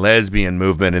gay and lesbian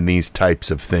movement and these types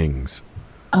of things.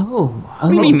 What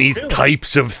do you mean these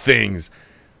types of things?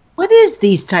 What is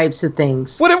these types of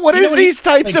things? What is these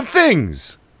types of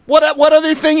things? What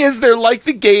other thing is there like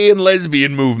the gay and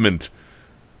lesbian movement?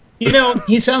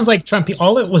 He sounds like Trump.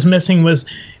 All it was missing was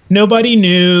nobody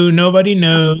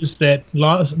knows that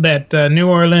New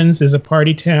Orleans is a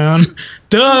party town.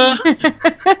 Duh.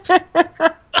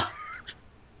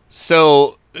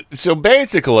 So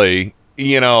basically,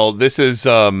 this is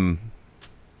the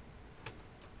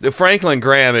Franklin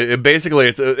Graham.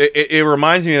 It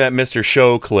reminds me of that Mr.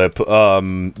 Show clip. Let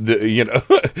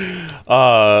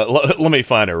me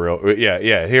find it real.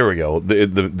 Yeah. Here we go.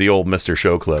 The old Mr.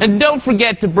 Show clip. And don't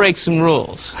forget to break some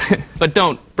rules, but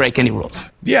don't break any rules.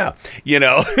 Yeah,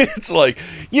 it's like,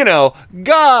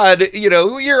 God,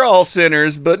 you're all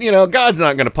sinners, but God's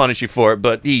not going to punish you for it,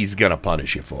 but He's going to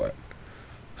punish you for it.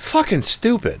 Fucking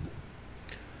stupid.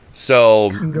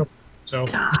 So.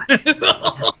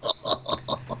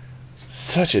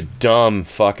 Such a dumb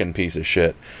fucking piece of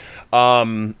shit.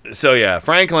 So yeah,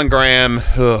 Franklin Graham.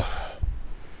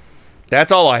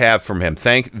 That's all I have from him.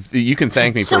 You can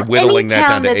thank me for whittling that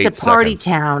down to 8 seconds. Any town that's a party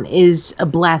town is a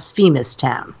blasphemous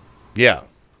town. Yeah.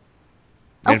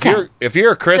 Okay. If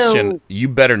you're a Christian, you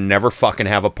better never fucking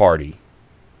have a party.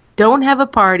 Don't have a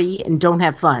party and don't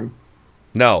have fun.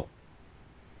 No.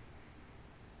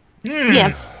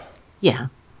 Yeah.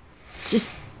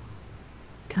 Just,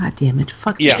 God damn it,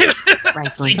 fuck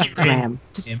Franklin Graham.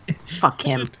 Just fuck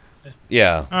him.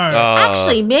 Yeah.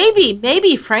 Actually,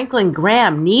 maybe Franklin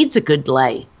Graham needs a good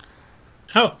lay.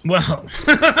 Oh well.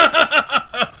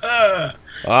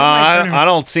 I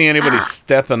don't see anybody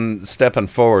stepping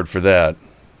forward for that.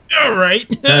 All right.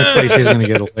 The only place he's going to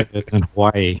get a lay is in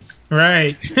Hawaii.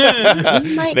 Right.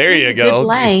 There you go.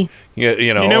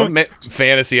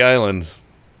 Fantasy Island.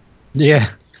 Yeah.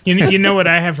 You know what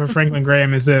I have for Franklin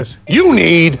Graham is this. You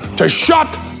need to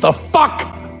shut the fuck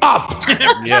up.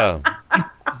 Yeah.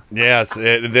 Yes.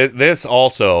 This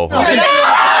also. Shut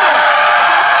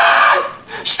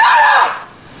up!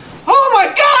 Oh my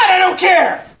God, I don't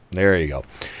care. There you go.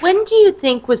 When do you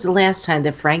think was the last time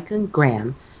that Franklin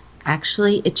Graham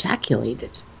actually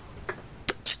ejaculated?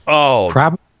 Oh.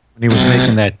 Probably when he was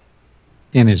making that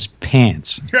in his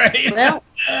pants. Right. Well.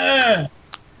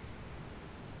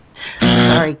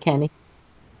 Sorry, Kenny.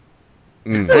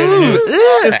 It's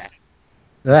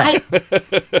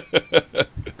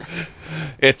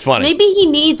funny. Maybe he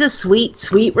needs a sweet,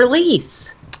 sweet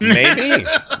release.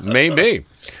 Maybe.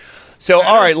 So,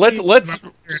 all right, let's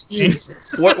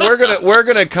we're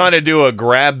gonna kind of do a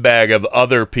grab bag of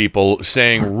other people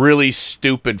saying really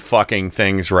stupid fucking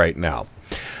things right now.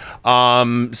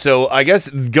 So I guess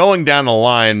going down the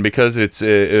line, because it's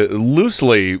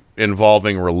loosely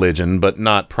involving religion, but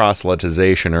not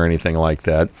proselytization or anything like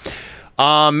that.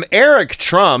 Eric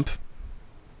Trump,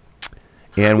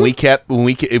 and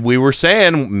we were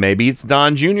saying maybe it's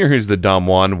Don Jr. who's the dumb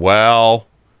one. Well,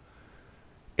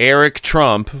 Eric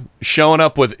Trump showing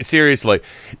up with, seriously,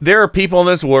 there are people in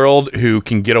this world who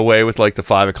can get away with like the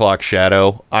 5 o'clock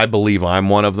shadow. I believe I'm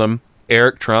one of them.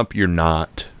 Eric Trump, you're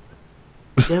not.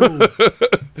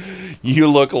 You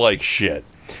look like shit.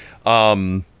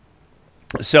 So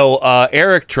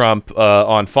Eric Trump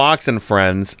on Fox and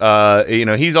Friends,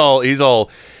 he's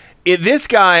all. This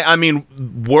guy, I mean,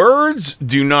 words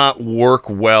do not work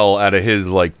well out of his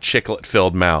like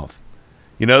chiclet-filled mouth.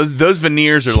 Those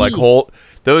veneers are like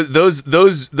those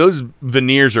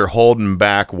veneers are holding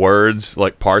back words,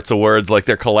 like parts of words, like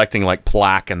they're collecting like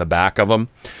plaque in the back of them.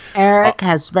 Eric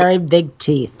has very big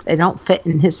teeth. They don't fit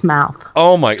in his mouth.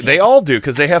 Oh my! They all do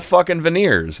because they have fucking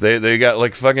veneers. They got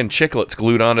like fucking chiclets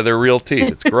glued onto their real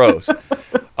teeth. It's gross.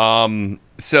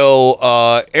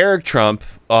 So Eric Trump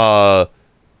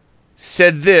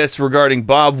said this regarding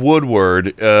Bob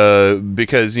Woodward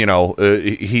because here,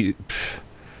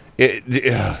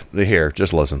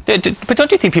 just listen. But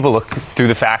don't you think people look through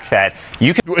the fact that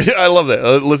you can... I love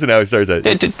that. Listen how he starts that.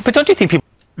 But don't you think people...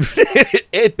 But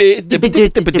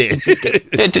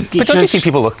don't you think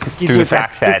people look through the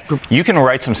fact that you can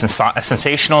write some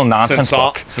sensational nonsense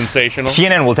book? Sensational.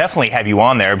 CNN will definitely have you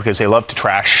on there because they love to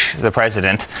trash the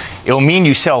president. It'll mean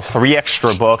you sell 3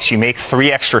 extra books, you make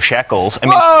 3 extra shekels. I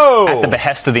mean, at the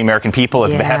behest of the American people,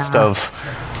 at the behest of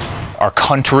our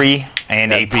country,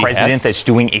 and a president that's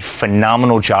doing a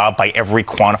phenomenal job by every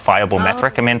quantifiable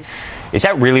metric. I mean, is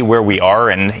that really where we are?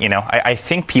 And, I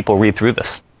think people read through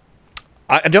this.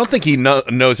 I don't think he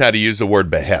knows how to use the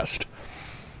word behest.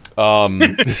 I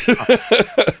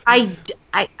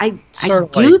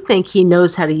do think he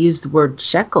knows how to use the word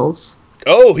shekels.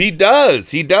 Oh, he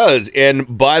does. He does.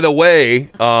 And by the way,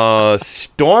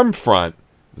 Stormfront,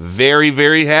 very,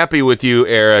 very happy with you,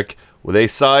 Eric. Well, they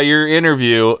saw your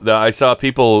interview. I saw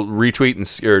people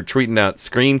retweeting or tweeting out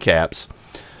screen caps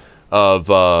of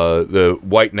the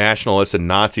white nationalists and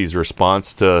Nazis'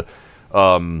 response to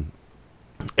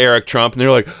Eric Trump, and they're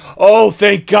like, "Oh,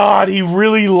 thank God, he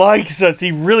really likes us.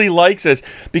 He really likes us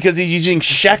because he's using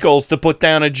shekels to put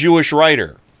down a Jewish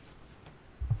writer."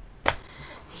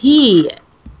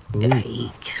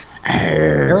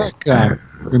 Eric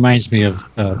reminds me of.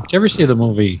 Did you ever see the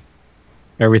movie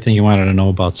Everything You Wanted to Know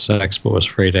About Sex but Was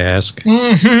Afraid to Ask?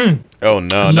 Mm-hmm. Oh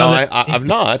no, I've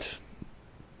not.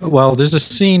 Well, there's a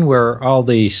scene where all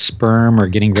the sperm are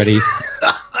getting ready.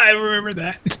 I remember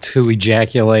that. To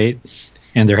ejaculate,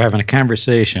 and they're having a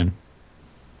conversation,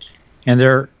 and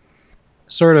they're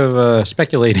sort of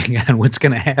speculating on what's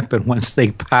going to happen once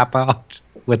they pop out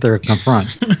what they're confront.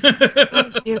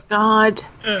 Dear God.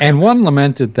 And one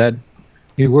lamented that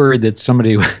he worried that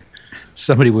somebody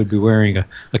would be wearing a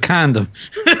condom,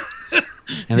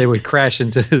 and they would crash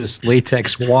into this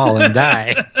latex wall and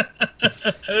die.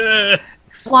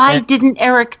 Why didn't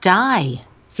Eric die?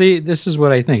 See, this is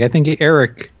what I think. I think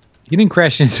Eric, he didn't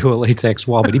crash into a latex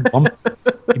wall, but he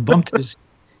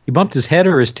bumped his head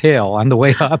or his tail on the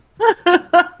way up,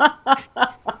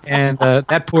 and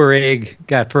that poor egg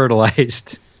got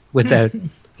fertilized with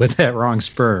that wrong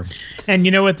sperm. And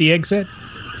you know what the egg said?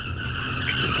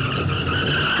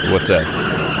 What's that?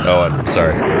 Oh, I'm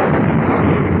sorry.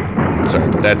 Sorry,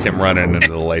 that's him running into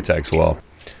the latex wall.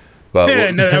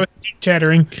 But no, that was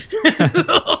chattering.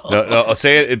 no,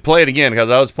 say it. Play it again because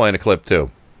I was playing a clip too.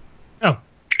 Oh.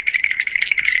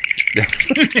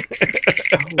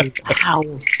 Wow.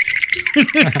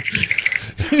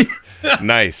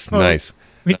 Nice.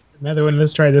 Another one.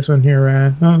 Let's try this one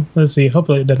here. Let's see.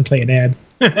 Hopefully it doesn't play an ad.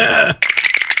 There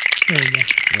we go.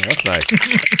 Oh, that's nice.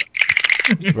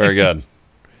 Very good.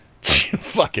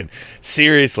 Fucking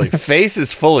seriously,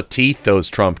 faces full of teeth those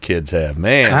Trump kids have,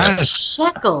 man.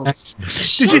 Shekels.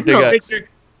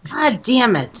 God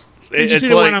damn it!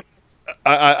 It's like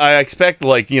I expect,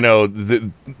 like they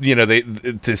to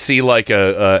see like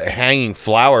a hanging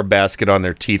flower basket on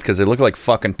their teeth because they look like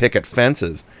fucking picket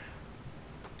fences.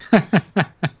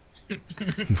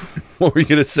 What were you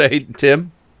gonna say,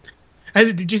 Tim?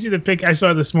 Did you see the pic I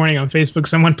saw this morning on Facebook?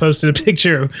 Someone posted a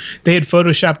picture. They had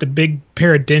photoshopped a big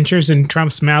pair of dentures in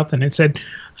Trump's mouth, and it said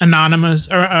anonymous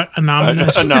or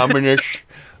anonymous. Anonymous.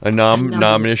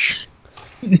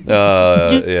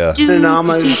 Yeah.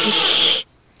 Anonymous.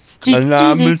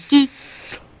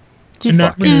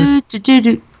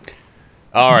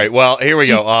 All right. Well, here we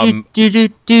go.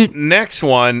 Next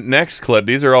clip.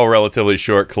 These are all relatively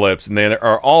short clips, and they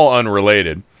are all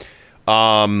unrelated.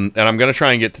 And I'm going to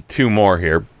try and get to 2 more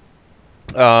here.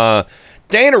 Dana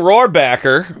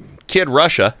Rohrabacher, Kid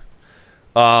Russia,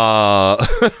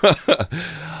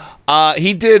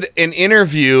 he did an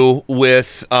interview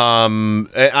with,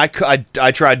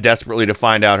 I tried desperately to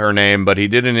find out her name, but he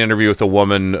did an interview with a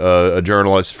woman, a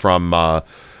journalist from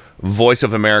Voice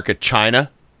of America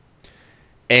China.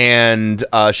 And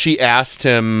she asked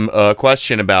him a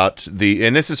question about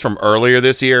and this is from earlier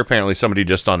this year, apparently somebody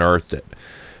just unearthed it.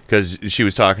 Because she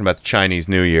was talking about the Chinese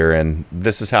New Year, and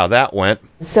this is how that went.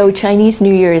 So Chinese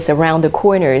New Year is around the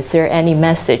corner. Is there any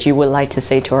message you would like to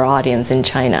say to our audience in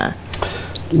China?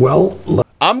 Well,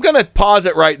 I'm going to pause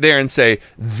it right there and say,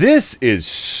 this is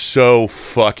so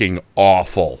fucking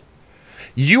awful.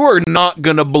 You are not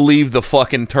going to believe the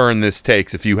fucking turn this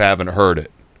takes if you haven't heard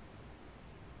it.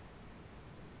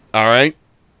 All right?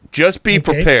 Just be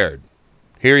prepared.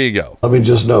 Here you go. Let me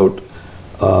just note,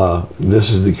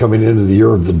 this is coming into the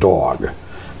year of the dog.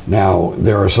 Now,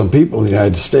 there are some people in the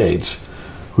United States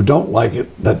who don't like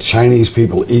it that Chinese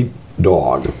people eat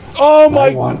dog. Oh and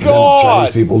I want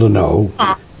Chinese people to know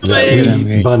that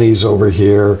we eat bunnies over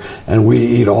here and we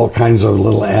eat all kinds of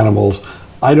little animals.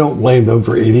 I don't blame them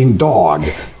for eating dog.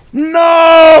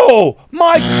 No!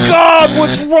 My God,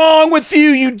 what's wrong with you,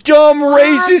 you dumb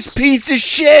racist piece of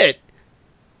shit?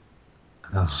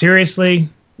 Seriously?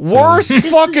 Worst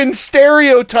fucking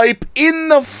stereotype in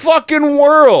the fucking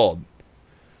world.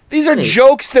 These are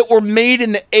jokes that were made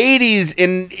in the 80s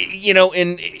in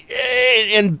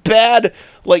bad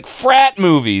like frat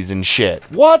movies and shit.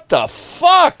 What the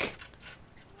fuck?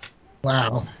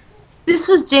 Wow. This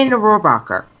was Dana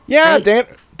Rohrabacher. Yeah, right?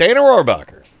 Dana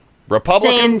Rohrabacher.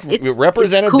 Republican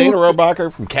represented it's cool Dana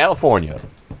Rohrabacher from California.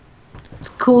 It's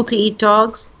cool to eat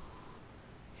dogs.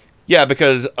 Yeah,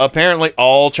 because apparently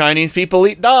all Chinese people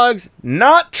eat dogs.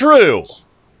 Not true.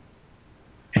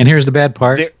 And here's the bad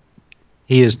part.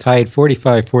 He is tied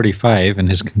 45-45 in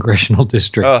his congressional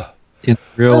district in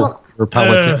real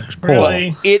Republican poll.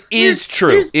 Really? It is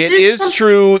true. It is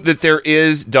true that there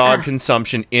is dog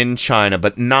consumption in China,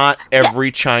 but not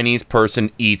every Chinese person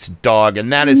eats dog,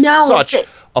 and that is such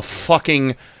a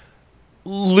fucking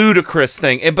ludicrous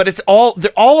thing. But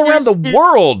they're all around the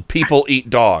world. People eat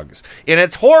dogs, and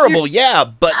it's horrible. Yeah,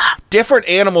 but different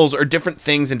animals are different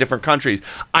things in different countries.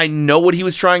 I know what he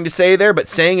was trying to say there, but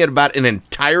saying it about an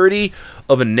entirety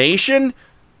of a nation,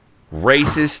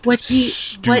 racist,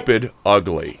 stupid,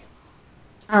 ugly.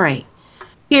 All right.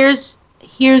 Here's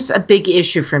a big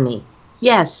issue for me.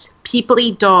 Yes, people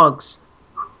eat dogs.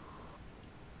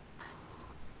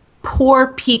 Poor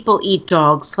people eat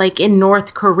dogs, like in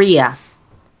North Korea.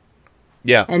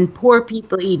 Yeah. And poor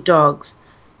people eat dogs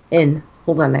in...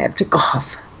 Hold on, I have to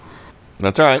cough.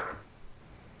 That's all right.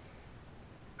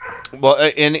 Well,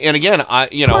 and again,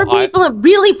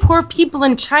 really poor people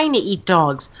in China eat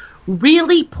dogs.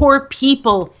 Really poor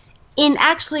people in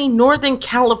actually Northern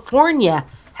California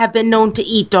have been known to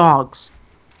eat dogs.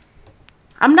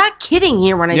 I'm not kidding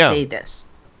here when I say this.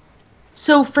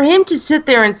 So for him to sit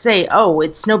there and say, "Oh,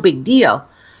 it's no big deal,"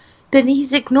 then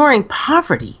he's ignoring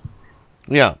poverty.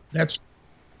 Yeah. That's.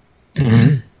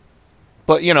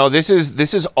 But this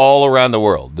is all around the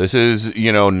world. This is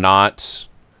not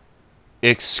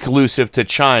exclusive to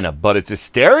China, but it's a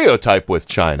stereotype with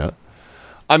China.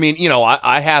 I mean,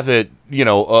 I have it.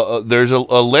 There's a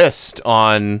list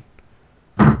on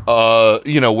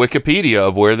Wikipedia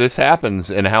of where this happens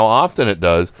and how often it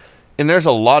does, and there's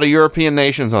a lot of European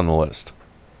nations on the list.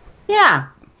 Yeah.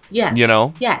 Yes.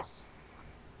 Yes.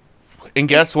 And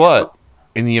guess what?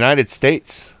 In the United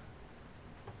States.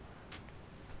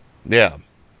 Yeah.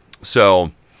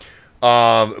 So,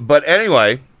 but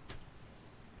anyway,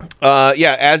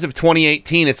 as of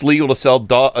 2018, it's legal to sell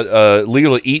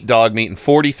legal to eat dog meat in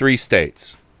 43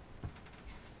 states.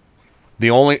 The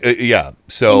only,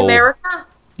 so. In America?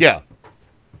 Yeah.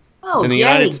 Oh, in the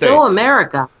United States. Go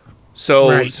America.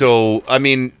 So I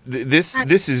mean, this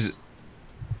is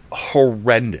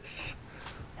horrendous.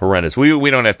 Horrendous. We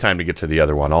don't have time to get to the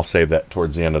other one. I'll save that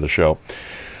towards the end of the show.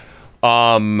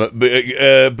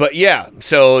 But yeah,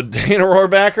 so Dana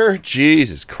Rohrabacher,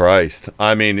 Jesus Christ.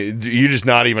 I mean, you're just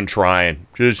not even trying.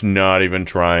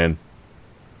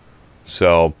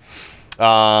 So,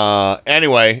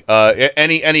 anyway,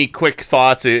 any quick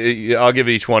thoughts? I'll give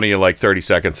each one of you like 30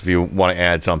 seconds if you want to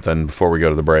add something before we go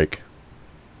to the break.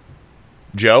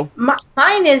 Joe?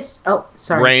 Mine is... Oh,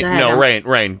 sorry.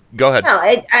 Rain. Go ahead. No,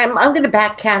 I'm going to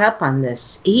back Cat up on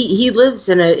this. He lives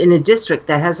in a district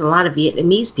that has a lot of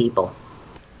Vietnamese people.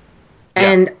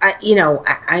 Yeah. And,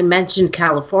 I mentioned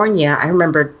California. I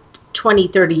remember 20,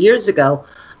 30 years ago,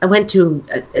 I went to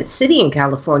a city in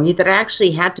California that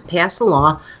actually had to pass a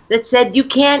law that said you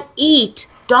can't eat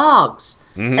dogs.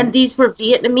 Mm-hmm. And these were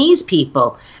Vietnamese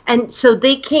people. And so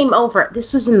they came over.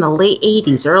 This was in the late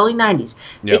 80s, early 90s.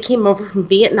 Yep. They came over from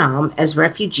Vietnam as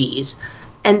refugees.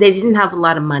 And they didn't have a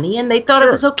lot of money. And they thought it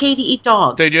was okay to eat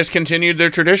dogs. They just continued their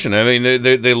tradition. I mean,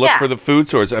 they look for the food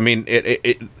source. I mean,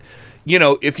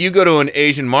 if you go to an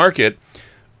Asian market,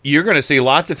 you're going to see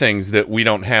lots of things that we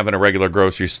don't have in a regular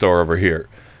grocery store over here.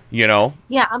 Yeah,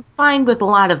 I'm fine with a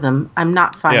lot of them. I'm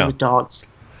not fine with dogs.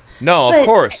 No,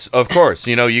 of course.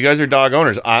 You guys are dog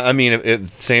owners. I mean,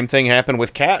 if same thing happened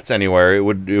with cats anywhere, it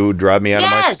would drive me out of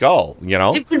my skull.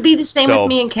 It would be the same with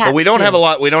me and cats. But we don't have a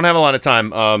lot. We don't have a lot of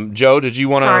time. Joe, did you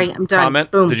want to comment?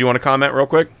 Boom. Did you want to comment real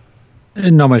quick?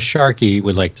 Noma Sharkey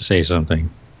would like to say something.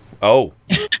 Oh.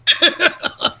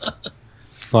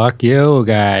 Fuck you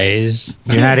guys.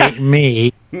 You're not eating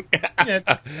me.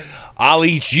 I'll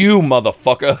eat you,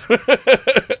 motherfucker.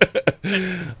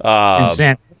 In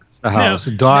Santa's house.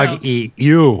 Dog eat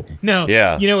you. No.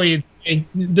 Yeah. You know what?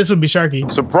 This would be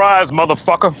Sharky. Surprise,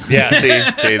 motherfucker. Yeah,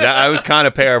 see that I was kind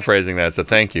of paraphrasing that, so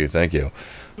thank you.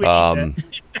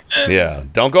 Yeah,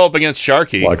 don't go up against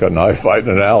Sharky. Like a knife fight in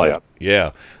an alley.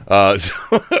 Yeah.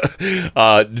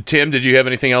 Tim, did you have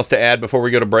anything else to add before we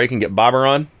go to break and get Bobber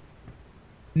on?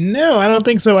 No, I don't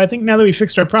think so. I think now that we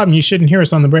fixed our problem, you shouldn't hear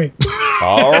us on the break.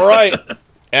 All right.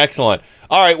 Excellent.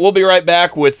 All right, we'll be right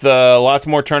back with lots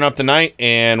more Turn Up the Night,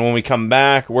 and when we come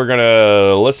back, we're going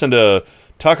to listen to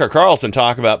Tucker Carlson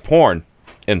talk about porn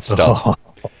and stuff.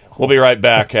 We'll be right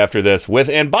back after this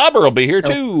and Bobber will be here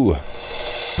too.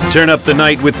 Turn Up the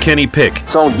Night with Kenny Pick.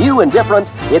 So new and different,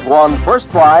 it won first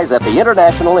prize at the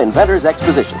International Inventors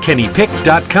Exposition.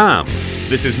 KennyPick.com.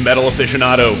 This is Metal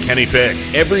Aficionado Kenny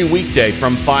Pick. Every weekday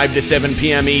from 5 to 7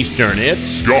 p.m. Eastern,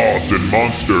 it's Gods and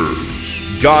Monsters.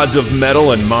 Gods of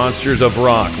Metal and Monsters of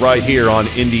Rock, right here on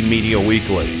Indie Media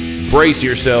Weekly. Brace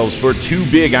yourselves for 2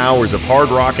 big hours of hard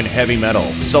rock and heavy metal,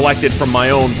 selected from my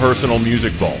own personal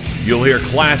music vault. You'll hear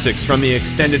classics from the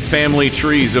extended family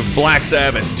trees of Black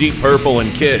Sabbath, Deep Purple,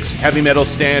 and Kiss, heavy metal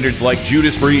standards like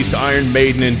Judas Priest, Iron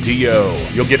Maiden, and Dio.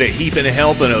 You'll get a heap and a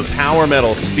helping of power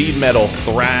metal, speed metal,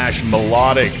 thrash,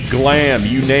 melodic, glam,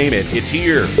 you name it, it's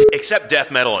here. Except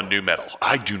death metal and nu metal.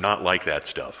 I do not like that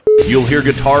stuff. You'll hear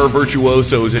guitar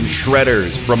virtuosos and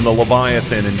shredders from the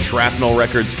Leviathan and Shrapnel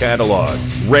Records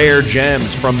catalogs. Rare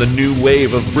gems from the new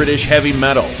wave of British heavy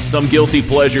metal. Some guilty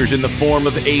pleasures in the form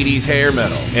of 80s hair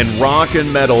metal. And rock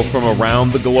and metal from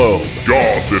around the globe.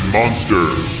 Gods and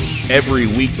Monsters. Every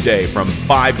weekday from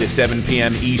 5 to 7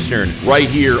 p.m. Eastern, right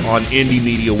here on Indie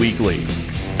Media Weekly.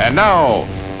 And now,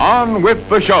 on with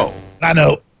the show. I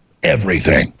know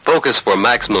everything. Focus for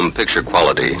maximum picture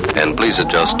quality, and please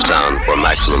adjust sound for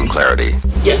maximum clarity.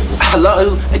 Yeah,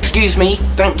 hello, excuse me,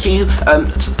 thank you.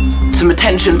 Some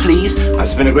attention, please. I've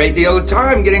spent a great deal of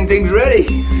time getting things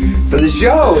ready for the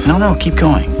show. No, keep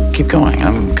going. Keep going.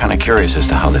 I'm kind of curious as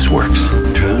to how this works.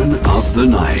 Turn Up the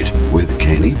Night with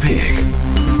Kenny Pick.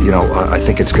 You know, I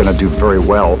think it's going to do very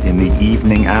well in the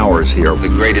evening hours here. The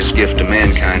greatest gift to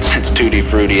mankind since Tutti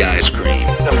Frutti ice cream.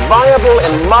 A viable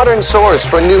and modern source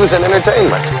for news and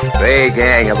entertainment. Hey,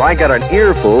 gang, have I got an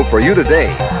earful for you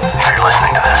today? If you're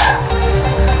listening to this,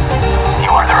 you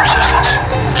are the resistance.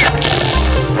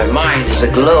 My mind is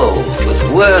aglow with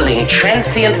whirling,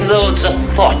 transient loads of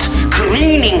thought,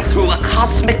 careening through a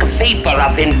cosmic vapor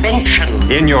of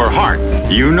invention. In your heart,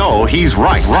 you know he's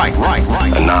right.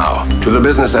 And now, to the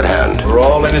business at hand. We're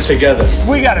all in this together.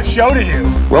 We got a show to do.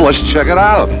 Well, let's check it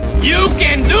out. You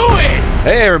can do it!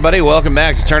 Hey everybody, welcome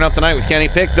back to Turn Up the Night with Kenny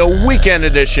Pick, the weekend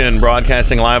edition,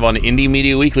 broadcasting live on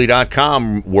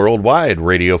IndieMediaWeekly.com, worldwide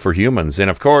radio for humans. And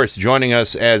of course, joining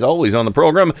us as always on the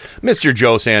program, Mr.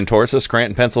 Joe Santorsa,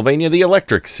 Scranton, Pennsylvania, the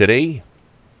Electric City.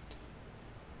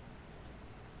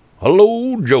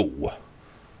 Hello, Joe.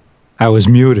 I was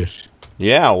muted.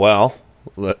 Yeah, well,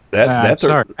 that's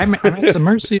sorry. I'm at the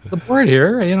mercy of the board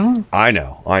here, you know. I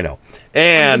know.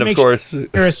 And of course, and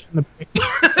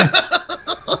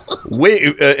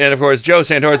of course, Joe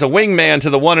Santor is a wingman to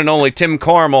the one and only Tim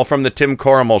Carmel from the Tim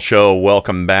Carmel Show.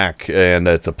 Welcome back, and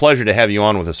it's a pleasure to have you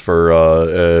on with us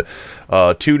for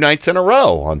 2 nights in a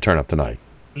row on Turn Up the Night.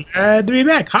 To be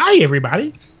back. Hi,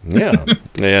 everybody. Yeah,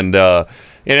 and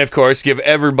of course, give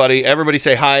everybody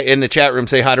say hi in the chat room.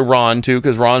 Say hi to Ron too,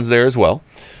 because Ron's there as well.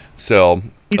 So,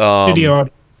 studio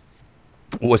audience.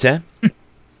 What's that?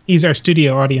 He's our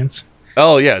studio audience.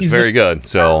 Oh, yeah, it's very good.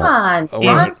 So, Come on,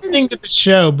 he's listening to the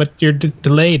show, but you're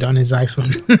delayed on his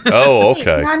iPhone. Oh,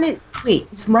 okay. Wait,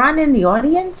 is Ron in the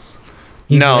audience?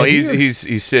 No,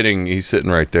 he's sitting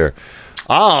right there.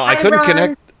 Oh, I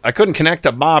couldn't connect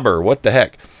to Bobber. What the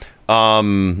heck?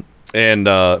 And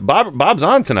Bob's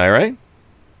on tonight, right?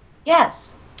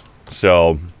 Yes.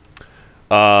 So,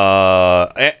 there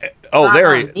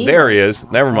he is.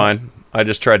 Never mind. I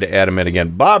just tried to add him in again.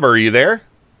 Bob, are you there?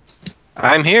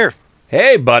 I'm here.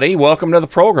 Hey, buddy. Welcome to the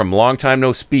program. Long time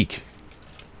no speak.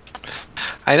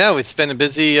 I know it's been a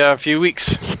busy few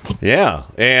weeks. Yeah,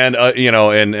 and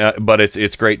but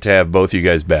it's great to have both you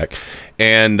guys back.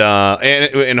 And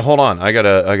hold on, I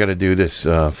gotta do this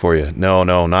for you. No,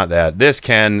 not that. This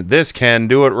can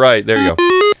do it right. There you go.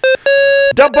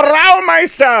 Der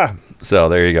Braumeister. So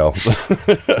there you go.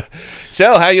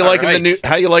 So how you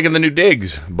liking the new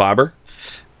digs, Bobber?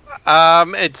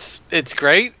 It's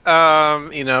great.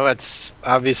 It's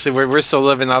obviously we're still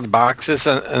living out of boxes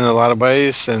in a lot of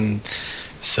ways, and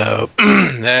so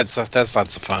that's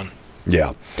lots of fun.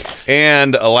 Yeah.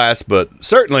 And last but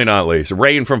certainly not least,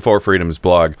 Rain from For Freedom's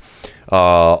blog.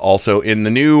 Also in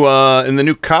the new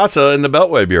Casa in the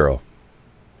Beltway Bureau.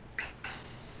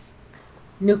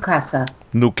 New Casa.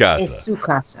 Es su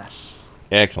casa.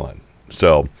 Excellent.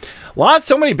 So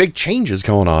many big changes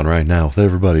going on right now with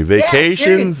everybody.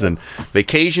 Vacations and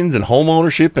home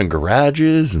ownership and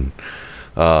garages and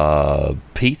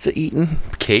pizza eating,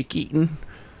 cake eating.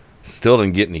 Still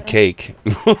didn't get any cake.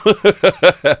 We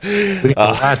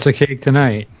got lots of cake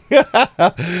tonight.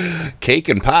 Cake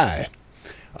and pie.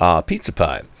 Pizza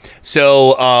pie.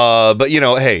 So, but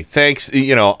hey, thanks.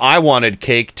 I wanted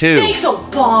cake too. Thanks,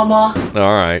 Obama.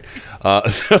 All right.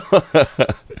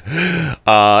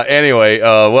 Anyway,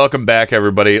 welcome back,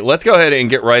 everybody. Let's go ahead and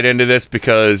get right into this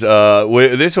because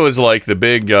this was like the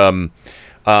big.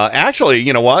 Actually,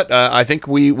 you know what? I think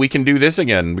we can do this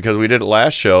again because we did it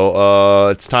last show.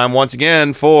 It's time once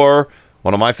again for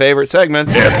one of my favorite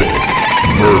segments. Epic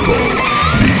Verbal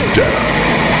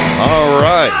Beatdown. All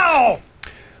right. Ow!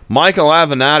 Michael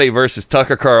Avenatti versus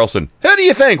Tucker Carlson. Who do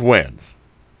you think wins?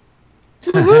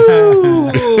 Smart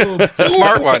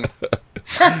one.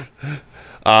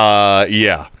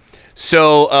 Yeah.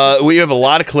 So we have a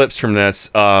lot of clips from this.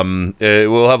 We'll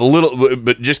have a little,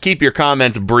 but just keep your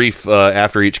comments brief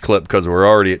after each clip because we're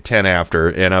already at 10 after,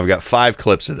 and I've got 5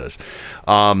 clips of this.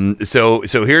 So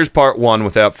here's part 1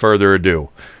 without further ado.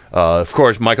 Of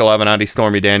course, Michael Avenatti,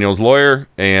 Stormy Daniels' lawyer,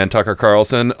 and Tucker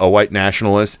Carlson, a white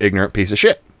nationalist, ignorant piece of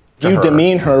shit. You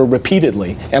demean her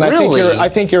repeatedly, and Really? I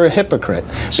think you're a hypocrite.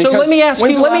 So let me ask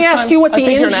you what the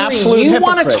injury. You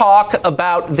want to talk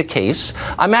about the case.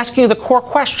 I'm asking you the core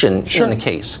question in the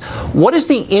case. What is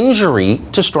the injury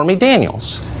to Stormy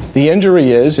Daniels? The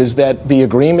injury is that the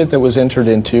agreement that was entered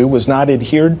into was not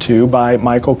adhered to by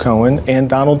Michael Cohen and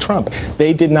Donald Trump.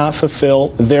 They did not fulfill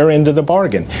their end of the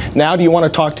bargain. Now, do you want to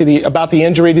talk about the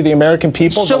injury to the American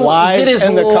people, the lies it is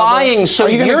and the lying. cover? So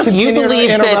you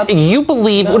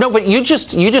believe no, but you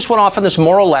just went off on this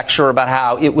moral lecture about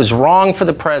how it was wrong for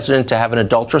the president to have an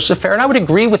adulterous affair, and I would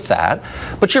agree with that.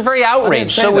 But you're very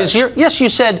outraged. So yes, you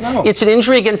said it's an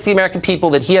injury against the American people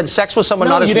that he had sex with someone,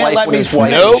 not his wife, when his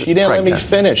wife. No, you didn't let me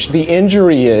finish. The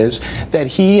injury is that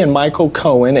he and Michael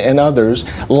Cohen and others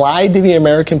lied to the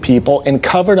American people and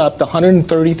covered up the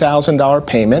 $130,000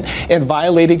 payment and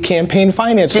violated campaign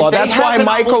finance law. That's why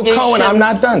Michael Cohen, I'm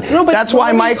not done. That's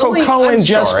why Michael Cohen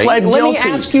just pled guilty. Let me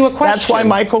ask you a question. That's why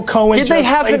Michael Cohen just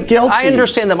pled guilty. I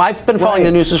understand them. I've been following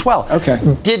the news as well. Okay.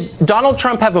 Did Donald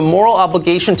Trump have a moral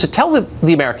obligation to tell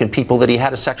the American people that he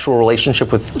had a sexual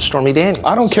relationship with Stormy Daniels?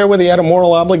 I don't care whether he had a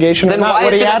moral obligation or not.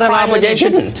 What he had an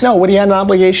obligation. No, what he had an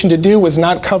obligation to do was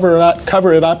not cover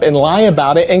it up and lie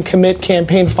about it and commit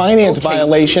campaign finance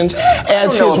violations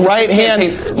as his right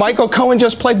hand. Michael Cohen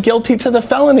just pled guilty to the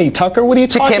felony. Tucker, what are you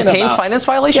talking about? To campaign finance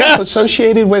violations? Yes,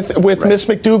 associated with Miss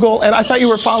McDougal. And I thought you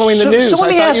were following the news. So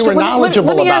I thought you were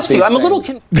knowledgeable about these I'm a little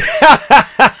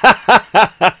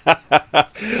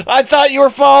I thought you were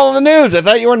following the news. I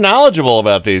thought you were knowledgeable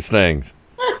about these things.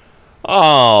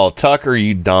 Oh, Tucker,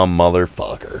 you dumb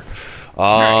motherfucker.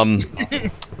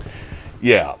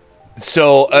 Yeah.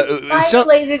 So,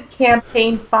 violated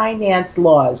campaign finance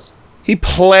laws. He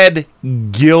pled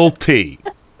guilty.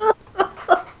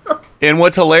 And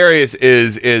what's hilarious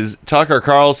is Tucker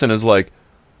Carlson is like,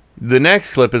 the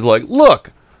next clip is like,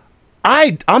 look,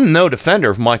 I'm no defender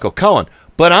of Michael Cohen,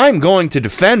 but I'm going to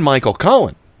defend Michael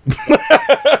Cohen.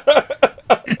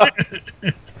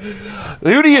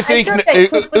 Who do you think? I thought that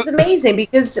clip was amazing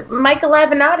because Michael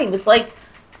Avenatti was like,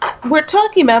 we're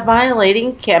talking about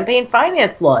violating campaign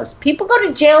finance laws. People go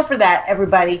to jail for that,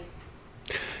 everybody.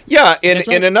 Yeah,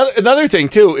 and another thing,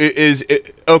 too, is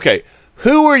okay,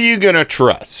 who are you going to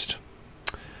trust?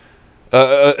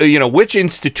 Which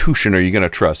institution are you going to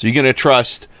trust? Are you going to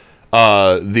trust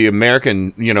the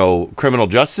American, criminal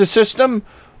justice system?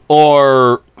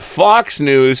 Or Fox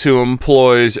News, who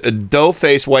employs a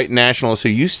dough-faced white nationalist who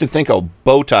used to think a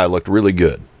bow tie looked really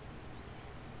good?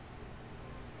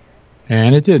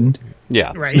 And it didn't.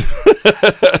 Yeah. Right.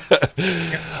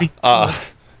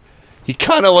 He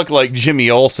kind of looked like Jimmy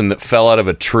Olsen that fell out of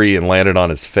a tree and landed on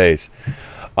his face.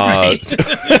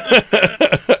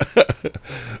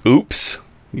 Oops.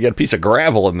 You got a piece of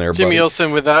gravel in there, Jimmy buddy.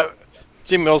 Olsen without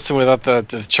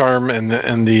the charm and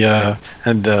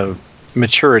the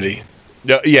maturity.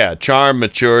 Yeah, charm,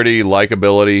 maturity,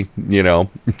 likability,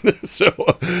 So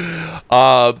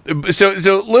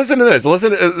listen to this.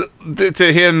 Listen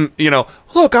to him,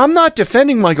 look, I'm not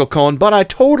defending Michael Cohen, but I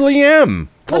totally am.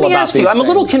 Let me ask you, I'm a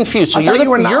little confused. So you're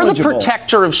the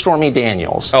protector of Stormy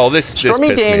Daniels. Oh,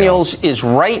 Stormy Daniels is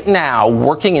right now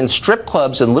working in strip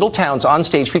clubs in little towns on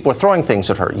stage. People are throwing things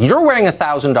at her. You're wearing a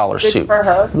 $1,000 suit. For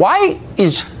her. Why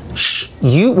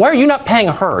are you not paying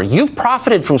her? You've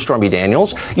profited from Stormy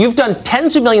Daniels. You've done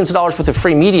tens of millions of dollars worth of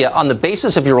free media on the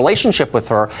basis of your relationship with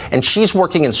her, and she's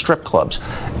working in strip clubs.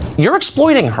 You're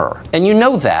exploiting her, and you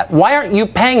know that. Why aren't you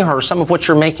paying her some of what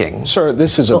you're making? Sir,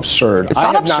 this is absurd. It's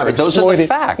not absurd. Those are the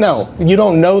facts. No, you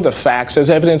don't know the facts, as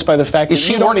evidenced by the fact that is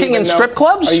she working in strip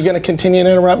clubs? Are you going to continue to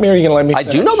interrupt me, or are you going to let me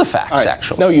finish? I do know the facts,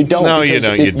 actually. No, you don't. No, you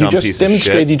don't. You dumb just piece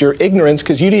demonstrated your ignorance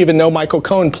because you didn't even know Michael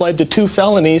Cohen pled to 2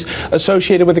 felonies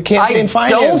associated with the campaign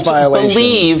finance violations. I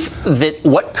believe that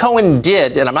what Cohen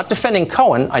did, and I'm not defending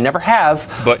Cohen, I never have,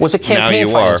 was a campaign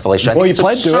finance violation. I think it's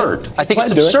absurd. I think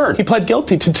it's absurd. He pled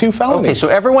guilty to 2 felonies. Okay, so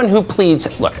everyone who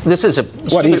pleads, look, this is a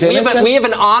what, he's innocent? We have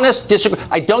an honest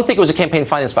disagreement. I don't think it was a campaign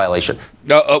finance violation.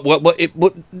 You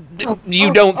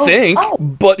don't think,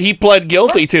 but he pled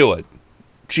guilty to it.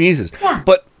 Jesus. Yeah.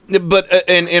 But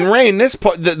Rain, this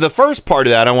part, the first part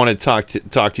of that I want to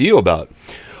talk to you about.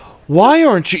 Why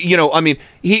aren't you, I mean,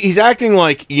 he's acting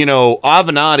like,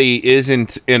 Avenatti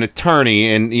isn't an attorney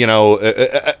and,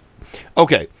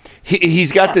 okay.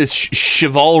 He's got this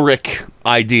chivalric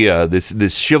idea,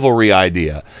 this chivalry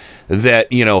idea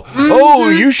that,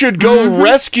 you should go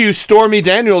rescue Stormy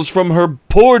Daniels from her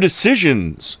poor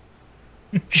decisions.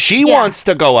 She wants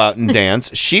to go out and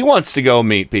dance. She wants to go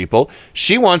meet people.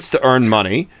 She wants to earn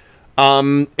money. I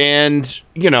am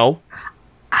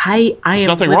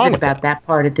livid about that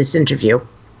part of this interview.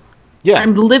 Yeah,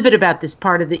 I'm livid about this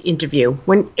part of the interview.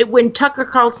 When Tucker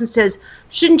Carlson says,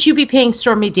 "Shouldn't you be paying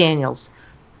Stormy Daniels?"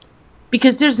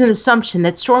 Because there's an assumption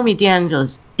that Stormy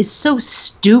Daniels is so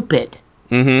stupid.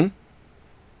 Mm-hmm.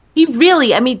 He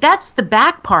really, that's the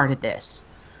back part of this.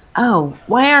 Oh,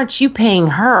 why aren't you paying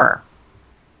her?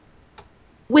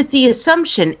 With the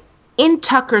assumption in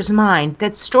Tucker's mind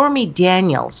that Stormy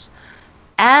Daniels,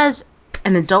 as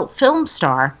an adult film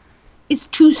star, is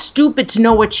too stupid to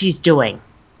know what she's doing.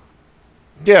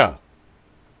 Yeah.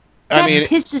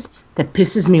 That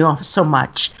pisses me off so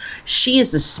much. She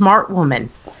is a smart woman.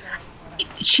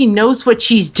 She knows what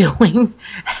she's doing,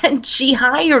 and she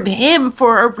hired him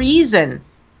for a reason.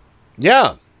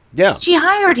 Yeah. Yeah. She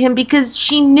hired him because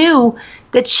she knew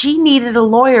that she needed a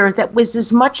lawyer that was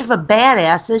as much of a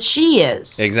badass as she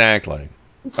is. Exactly.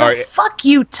 So fuck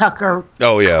you, Tucker.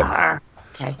 Oh, yeah.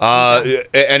 Okay.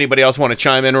 Anybody else want to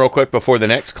chime in real quick before the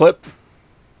next clip?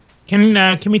 Can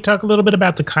we talk a little bit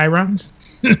about the chyrons?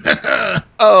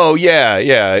 Oh,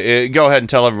 yeah. Go ahead and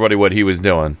tell everybody what he was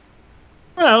doing.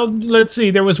 Well, let's see.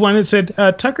 There was one that said,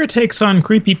 Tucker takes on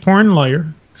creepy porn lawyer.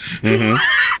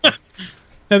 Mm-hmm.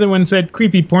 Another one said,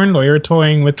 creepy porn lawyer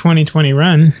toying with 2020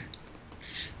 run.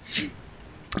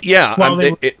 Yeah.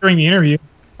 During the interview.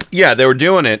 Yeah, they were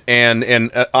doing it, and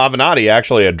Avenatti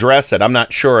actually addressed it. I'm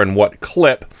not sure in what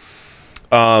clip.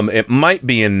 It might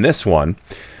be in this one.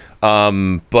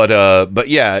 But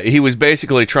yeah, he was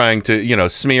basically trying to,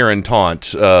 smear and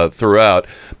taunt throughout,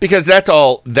 because that's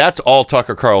all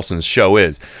Tucker Carlson's show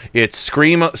is. It's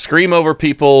scream over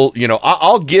people.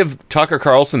 I'll give Tucker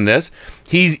Carlson this.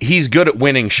 He's good at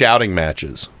winning shouting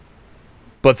matches,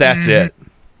 but that's it.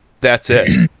 That's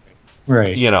it.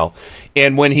 Right.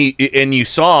 And when you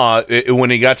saw when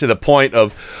he got to the point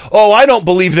of, I don't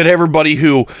believe that everybody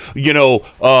who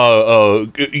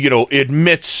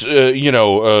admits I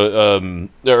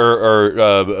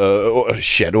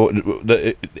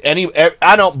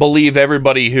don't believe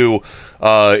everybody who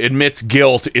admits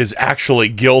guilt is actually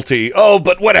guilty. Oh,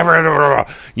 but whatever,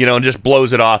 and just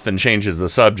blows it off and changes the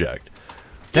subject.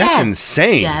 That's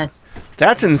insane. Yes.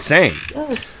 That's insane.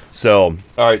 Yes. So,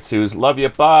 all right, Suze, love you.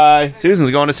 Bye. Susan's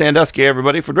going to Sandusky,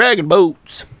 everybody, for Dragon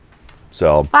Boats.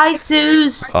 So, bye,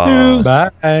 Suze.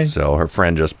 Bye. So her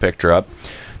friend just picked her up,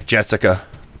 Jessica,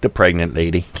 the pregnant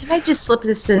lady. Can I just slip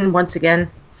this in once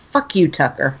again? Fuck you,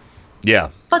 Tucker. Yeah.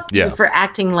 Fuck you for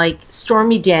acting like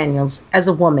Stormy Daniels, as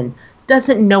a woman,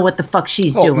 doesn't know what the fuck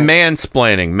she's doing.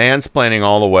 Mansplaining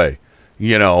all the way.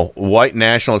 White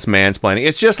nationalist mansplaining.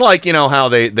 It's just like, how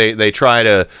they try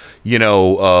to,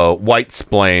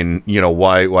 white-splain,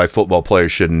 why football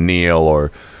players shouldn't kneel,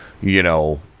 or,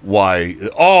 why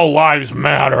all lives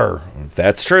matter. If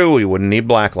that's true, we wouldn't need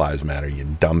Black Lives Matter, you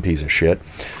dumb piece of shit.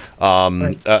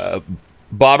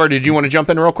 Bobber, did you want to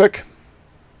jump in real quick?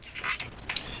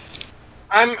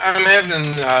 I'm having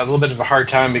a little bit of a hard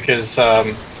time because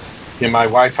my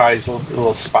Wi-Fi is a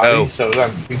little spotty, so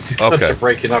these clips are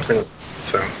breaking up.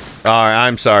 So. All right,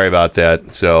 I'm sorry about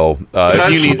that. So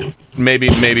if you need, maybe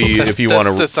if you want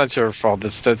to, that's not your fault.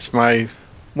 That's my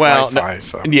Well, Wi-Fi,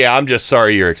 so. yeah, I'm just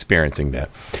sorry you're experiencing that.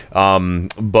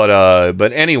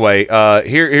 But anyway,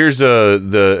 here's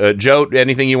the Joe.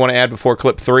 Anything you want to add before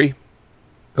clip 3?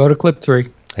 Go to clip 3.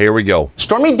 Here we go.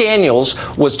 Stormy Daniels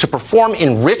was to perform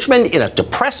in Richmond in a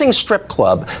depressing strip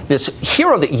club. This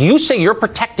hero that you say you're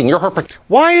protecting, you're her.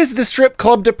 Why is the strip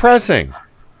club depressing?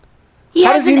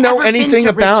 How does he know anything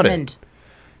about it?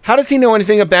 How does he know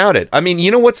anything about it? I mean,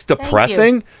 you know what's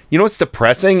depressing? You know what's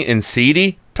depressing and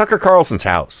seedy? Tucker Carlson's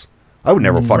house. I would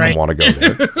never fucking want to go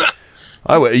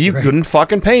there. You couldn't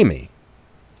fucking pay me.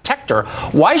 Protector.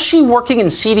 Why is she working in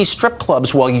seedy strip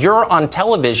clubs while you're on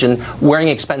television wearing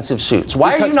expensive suits?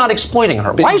 Why are you not exploiting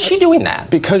her? Why is she doing that?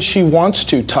 Because she wants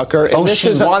to, Tucker. And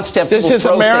she wants to. This is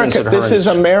America. This is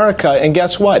America. And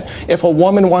guess what? If a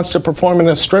woman wants to perform in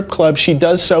a strip club, she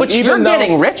does so. But you're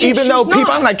getting rich. Even though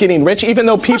people, I'm not getting rich. Even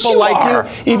though people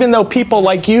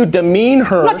like you, demean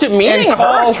her. I'm not demeaning and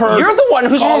call her. You're the one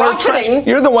who's marketing.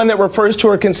 You're the one that refers to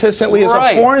her consistently as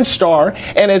a porn star,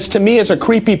 and as to me as a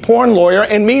creepy porn lawyer.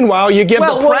 And meanwhile, you give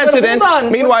the president.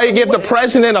 Meanwhile, you give the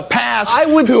president a pass.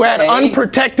 Who had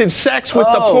unprotected sex with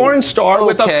the porn star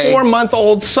with a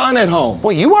 4-month-old son at home.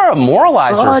 Well, you are a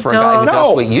moralizer for a guy who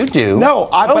does what you do. No,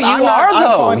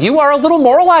 you are a little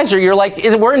moralizer. You're like,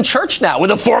 we're in church now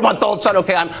with a 4-month-old son.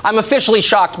 Okay, I'm officially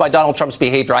shocked by Donald Trump's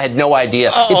behavior. I had no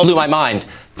idea. It blew my mind.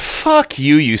 Fuck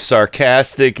you, you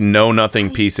sarcastic,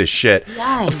 know-nothing piece of shit.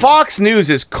 Yikes. Fox News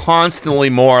is constantly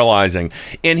moralizing,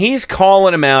 and he's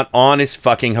calling him out on his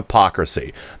fucking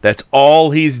hypocrisy. That's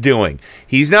all he's doing.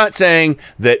 He's not saying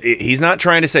that, he's not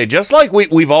trying to say, just like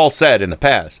we've all said in the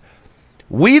past,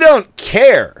 we don't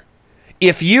care.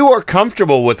 If you are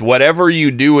comfortable with whatever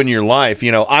you do in your life,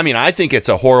 I mean, I think it's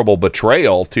a horrible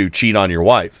betrayal to cheat on your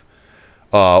wife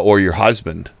or your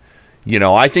husband.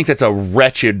 I think that's a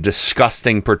wretched,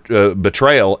 disgusting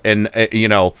betrayal. And,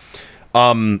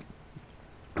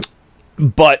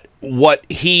 but what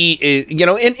he is,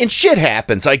 and shit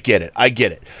happens. I get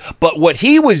it. But what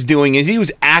he was doing is he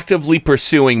was actively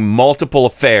pursuing multiple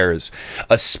affairs,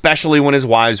 especially when his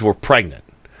wives were pregnant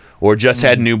or just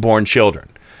had newborn children.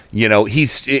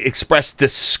 He's expressed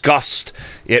disgust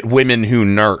at women who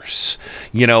nurse.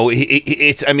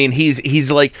 He's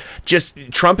like, just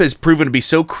Trump has proven to be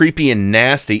so creepy and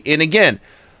nasty. And again,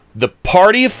 the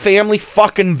party of family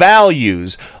fucking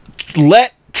values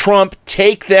let Trump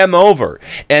take them over.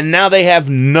 And now they have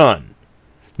none.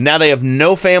 Now they have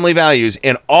no family values.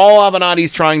 And all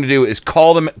Avenatti's trying to do is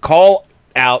call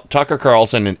out Tucker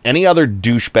Carlson and any other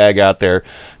douchebag out there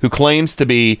who claims to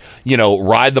be,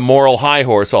 ride the moral high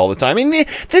horse all the time. I mean,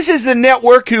 this is the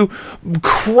network who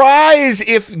cries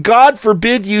if, God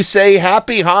forbid, you say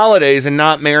Happy Holidays and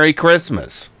not Merry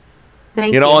Christmas.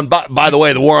 Thank you. And by the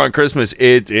way, the war on Christmas,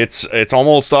 it's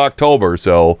almost October,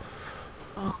 so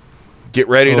get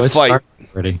ready to fight.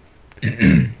 Ready.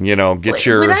 Get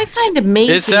your... What I find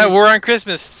amazing It's that war on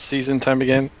Christmas season time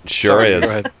again. Sure is. Go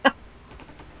ahead.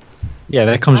 Yeah,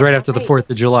 that comes right after the 4th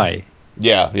of July.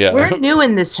 Yeah. We're new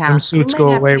in this house. Suits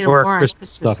go away. War on Christmas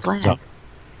stuff. Flag.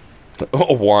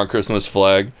 Oh, war on Christmas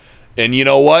flag. And you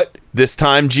know what? This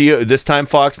time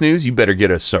Fox News, you better get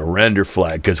a surrender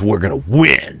flag because we're going to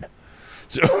win.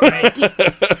 So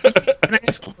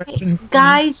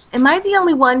Guys, am I the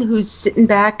only one who's sitting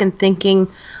back and thinking,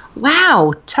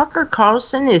 wow, Tucker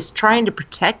Carlson is trying to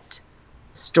protect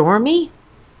Stormy?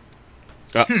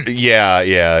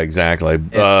 Yeah, exactly.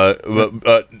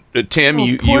 Tim,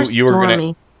 you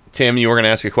were gonna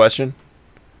ask a question.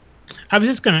 I was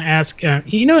just going to ask, do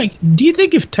you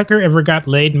think if Tucker ever got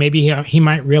laid, maybe he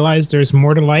might realize there's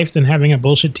more to life than having a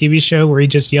bullshit TV show where he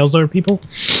just yells over people?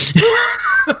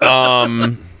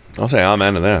 I'll say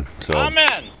amen to that. So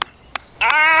Amen.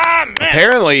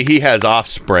 Apparently, he has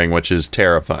offspring, which is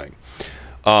terrifying.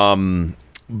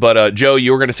 But Joe,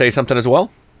 you were going to say something as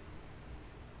well?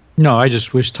 No, I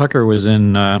just wish Tucker was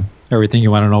in everything you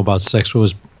want to know about sex. Who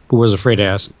was afraid to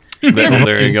ask?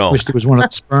 There you go. Wished it was one of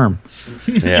the sperm.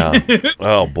 Yeah.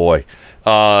 Oh boy.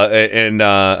 Bobber,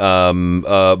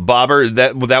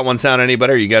 that one sound any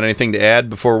better? You got anything to add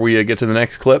before we get to the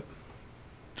next clip?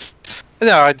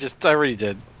 No, I already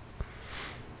did.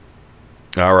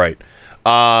 All right.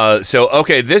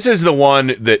 Okay, this is the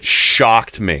one that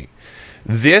shocked me.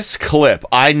 This clip,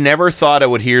 I never thought I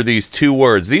would hear these two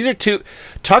words. These are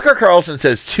Tucker Carlson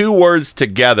says two words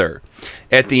together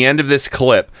at the end of this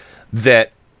clip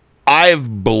that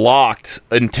I've blocked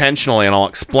intentionally, and I'll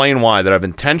explain why, that I've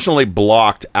intentionally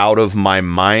blocked out of my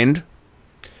mind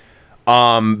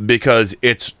because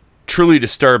it's truly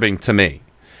disturbing to me.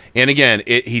 And again,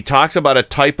 he talks about a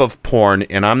type of porn,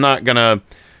 and I'm not gonna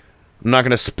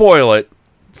spoil it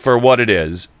for what it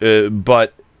is,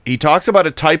 but he talks about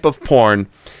a type of porn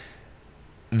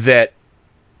that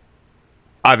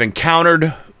I've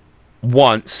encountered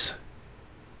once,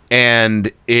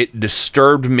 and it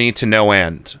disturbed me to no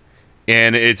end.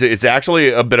 And it's actually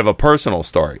a bit of a personal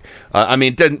story. I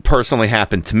mean, it didn't personally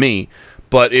happen to me,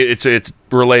 but it's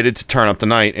related to Turn Up the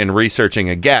Night and researching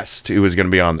a guest who was going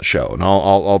to be on the show. And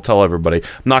I'll tell everybody.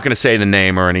 I'm not going to say the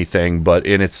name or anything, but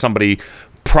it's somebody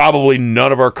probably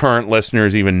none of our current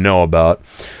listeners even know about.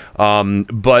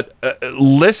 But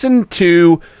listen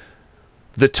to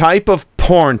the type of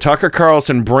porn Tucker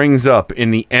Carlson brings up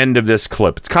in the end of this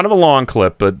clip. It's kind of a long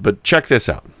clip, but check this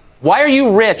out. Why are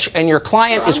you rich and your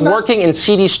client is working in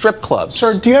seedy strip clubs?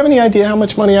 Sir, do you have any idea how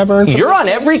much money I've earned? You're on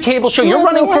every cable show. You're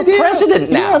running for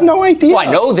president now. You have no idea. Well,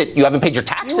 I know that you haven't paid your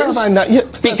taxes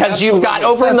because you've got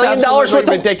over $1 million worth of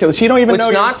ridiculous. You don't even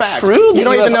know your facts. It's not true. You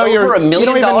don't even know your $1 million. You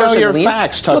don't even know your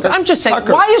facts, Tucker. Look, I'm just saying.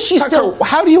 Why is she still?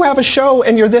 How do you have a show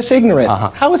and you're this ignorant?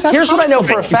 How is that? Here's what I know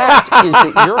for a fact is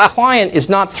that your client is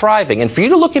not thriving, and for you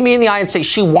to look at me in the eye and say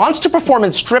she wants to perform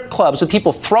in strip clubs with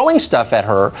people throwing stuff at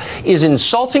her is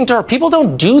insulting to her. People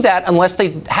don't do that unless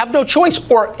they have no choice,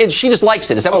 or she just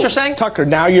likes it. Is that what you're saying? Tucker,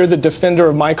 now you're the defender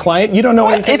of my client. You don't know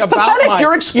anything it's about pathetic.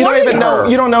 You're exploiting her.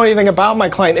 You don't know anything about my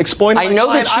client. Explain my I know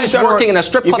client. that she's working in a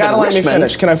strip club in You gotta let me Richmond.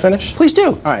 finish. Can I finish? Please do.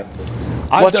 All right.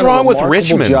 What's wrong with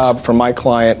Richmond? I've done a remarkable job for my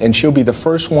client, and she'll be the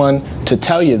first one to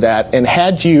tell you that. And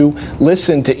had you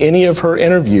listened to any of her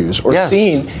interviews or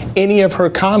seen any of her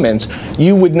comments,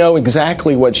 you would know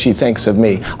exactly what she thinks of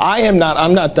me. I'm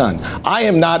not done. I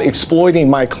am not exploiting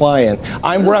my client.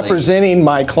 I'm representing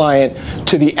my client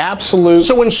to the absolute.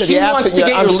 So when she wants to get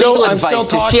your legal advice,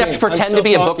 does she have to pretend to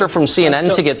be a booker from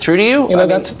CNN to get through to you? You know,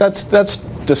 that's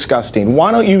disgusting.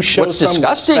 Why don't you show what's some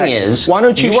disgusting respect? is Why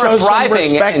don't you are show some thriving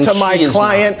respect and to my she is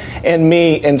client and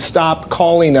me and stop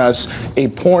calling us a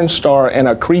porn star and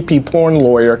a creepy porn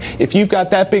lawyer? If you've got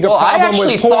that big a problem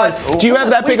with porn, do you have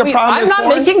that big a problem with porn? I'm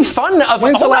not making fun of.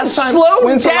 When's the last time?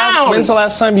 When's the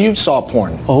last time you saw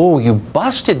porn? Oh, you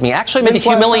busted me. Actually, I made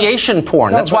humiliation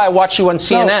porn. That's why I watch you on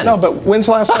CNN. No, but when's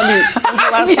the last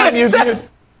time you viewed?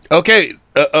 Okay,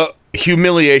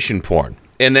 humiliation porn.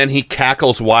 And then he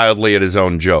cackles wildly at his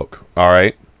own joke. All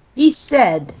right? He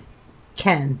said,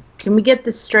 Ken, can we get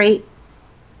this straight?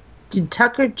 Did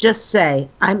Tucker just say,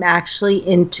 I'm actually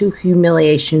into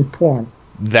humiliation porn?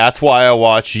 That's why I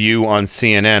watch you on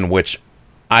CNN, which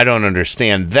I don't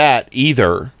understand that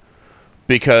either.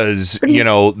 Because,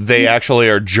 they actually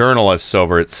are journalists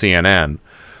over at CNN.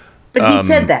 But he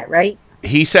said that, right?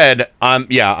 He said, I'm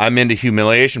into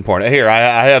humiliation porn. Here,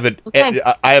 I have it. Okay.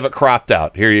 I have it cropped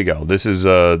out. Here you go. This is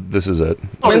it.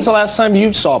 When's the last time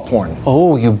you saw porn?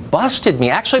 Oh, you busted me.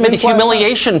 Actually, I made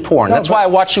humiliation porn. That's why I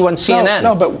watch you on CNN.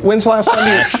 No, but when's the last time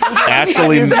you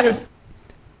actually?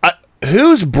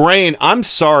 Whose brain? I'm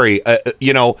sorry.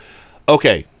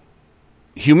 Okay.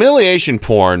 Humiliation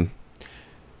porn,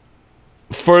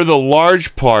 for the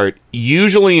large part,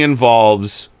 usually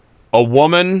involves a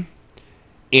woman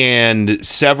and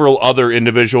several other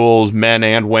individuals, men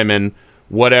and women,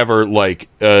 whatever,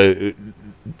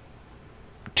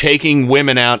 taking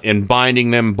women out and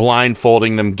binding them,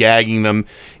 blindfolding them, gagging them,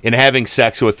 and having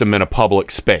sex with them in a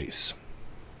public space.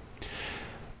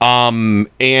 And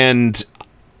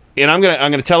I'm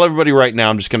gonna tell everybody right now.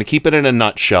 I'm just gonna keep it in a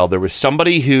nutshell. There was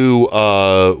somebody who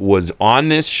was on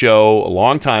this show a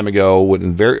long time ago, in the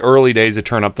very early days of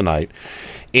Turn Up the Night,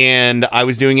 and I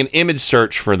was doing an image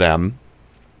search for them.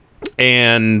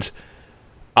 And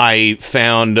I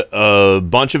found a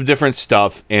bunch of different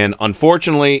stuff, and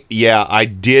unfortunately, I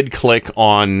did click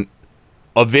on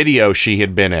a video she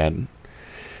had been in,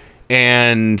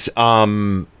 and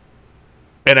I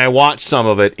watched some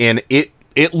of it, and it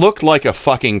looked like a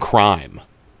fucking crime.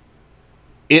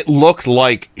 It looked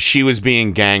like she was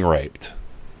being gang raped,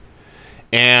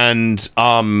 and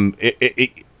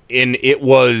it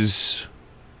was.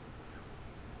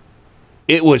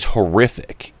 It was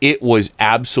horrific. It was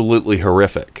absolutely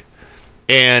horrific.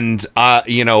 And, I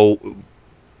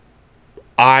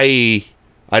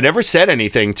never said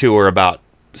anything to her about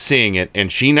seeing it,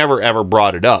 and she never ever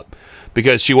brought it up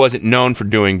because she wasn't known for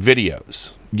doing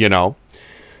videos,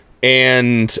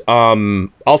 And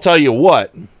I'll tell you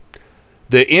what,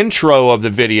 the intro of the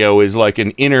video is like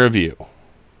an interview.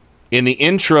 In the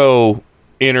intro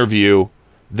interview,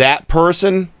 that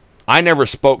person, I never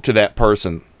spoke to that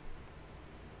person.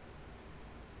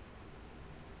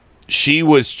 She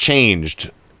was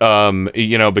changed,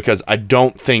 because I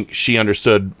don't think she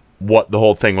understood what the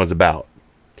whole thing was about.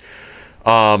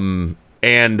 Because,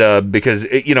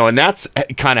 and that's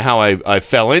kind of how I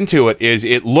fell into it, is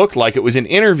it looked like it was an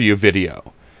interview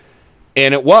video.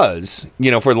 And it was,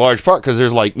 for the large part, because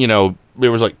there's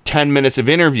there was 10 minutes of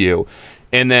interview.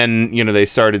 And then, they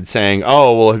started saying,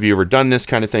 oh, well, have you ever done this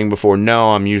kind of thing before?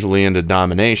 No, I'm usually into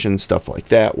domination, stuff like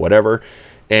that, whatever.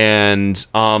 And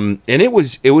it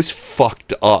was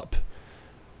fucked up.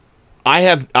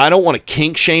 I don't want to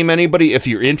kink shame anybody if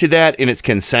you're into that and it's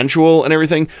consensual and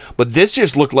everything, but this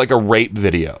just looked like a rape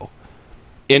video.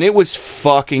 And it was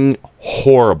fucking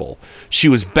horrible. She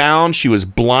was bound, she was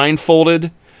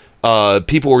blindfolded.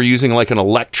 People were using an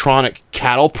electronic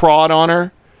cattle prod on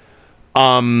her.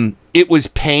 It was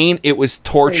pain, it was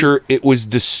torture, it was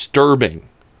disturbing.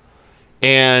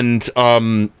 And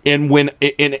when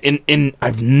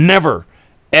I've never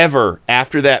ever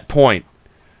after that point,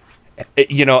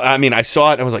 I saw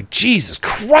it and I was like, Jesus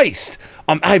Christ,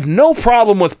 I have no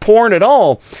problem with porn at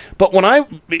all. But when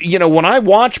I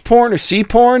watch porn or see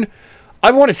porn,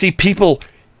 I want to see people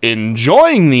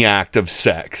enjoying the act of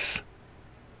sex,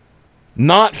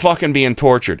 not fucking being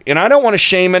tortured. And I don't want to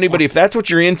shame anybody if that's what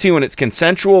you're into and it's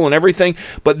consensual and everything,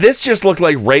 but this just looked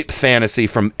like rape fantasy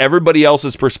from everybody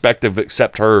else's perspective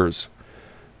except hers.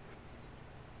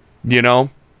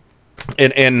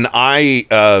 And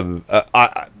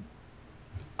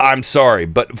I'm sorry,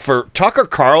 but for Tucker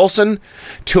Carlson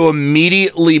to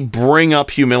immediately bring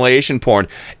up humiliation porn,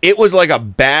 it was like a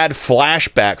bad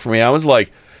flashback for me. I was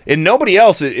like, and nobody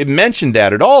else it mentioned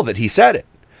that at all, that he said it.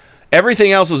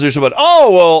 Everything else was just about, oh,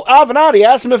 well, Avenatti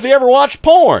asked him if he ever watched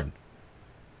porn.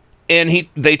 And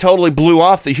they totally blew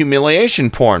off the humiliation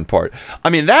porn part. I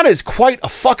mean, that is quite a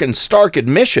fucking stark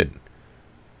admission,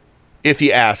 if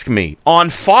you ask me. On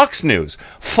Fox News.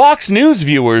 Fox News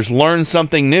viewers learned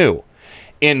something new.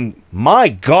 And my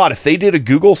God, if they did a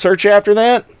Google search after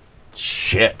that,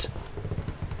 shit.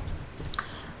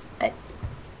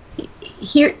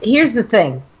 Here's the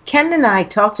thing. Ken and I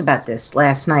talked about this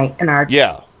last night in our...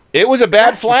 Yeah. It was a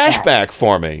bad flashback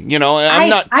for me.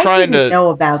 I didn't know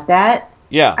about that.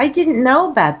 Yeah. I didn't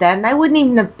know about that, and I wouldn't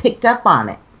even have picked up on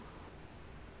it.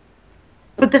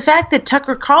 But the fact that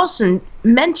Tucker Carlson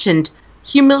mentioned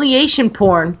humiliation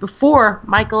porn before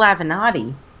Michael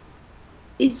Avenatti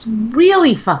is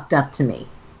really fucked up to me.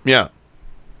 Yeah.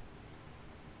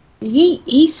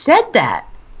 He said that.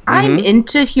 I'm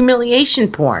into humiliation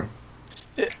porn.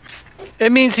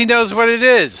 It means he knows what it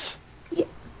is.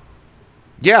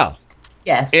 Yeah.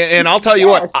 Yes. And I'll tell you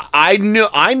what, I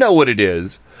know what it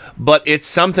is, but it's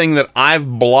something that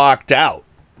I've blocked out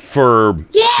for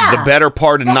the better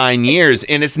part of 9 years,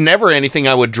 and it's never anything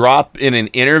I would drop in an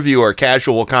interview or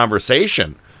casual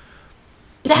conversation.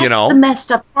 That's the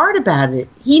messed up part about it.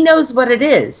 He knows what it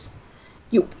is.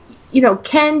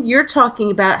 Ken, you're talking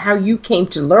about how you came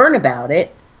to learn about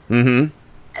it. Mm-hmm.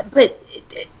 But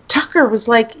Tucker was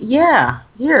like, yeah,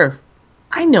 here,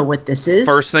 I know what this is.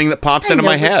 First thing that pops into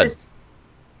my head.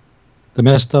 The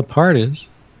messed up part is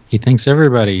he assumes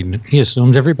everybody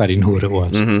knew what it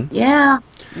was. Mm-hmm. Yeah,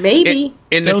 maybe.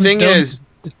 And the thing is,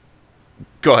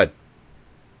 go ahead.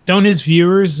 Don't his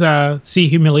viewers see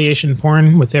humiliation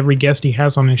porn with every guest he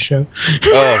has on his show?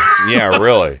 Oh, yeah,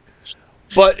 really.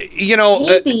 But,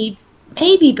 maybe,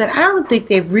 but I don't think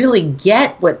they really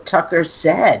get what Tucker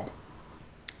said.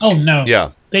 Oh, no.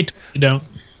 Yeah. They totally don't.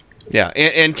 Yeah,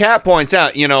 and Kat points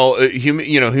out,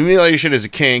 humiliation is a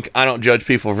kink. I don't judge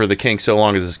people for the kink so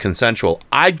long as it's consensual.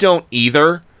 I don't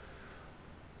either,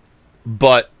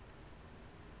 but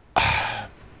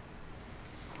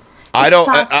I don't.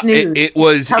 It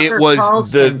was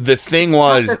the thing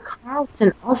was Tucker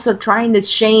Carlson also trying to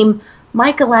shame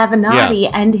Michael Avenatti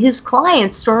and his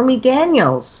client Stormy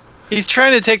Daniels. He's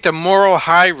trying to take the moral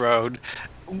high road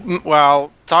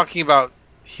while talking about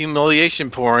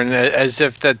humiliation porn as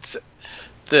if that's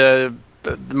the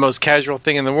most casual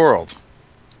thing in the world.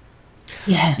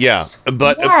 Yes. Yeah,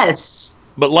 but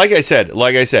but like I said,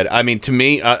 I mean, to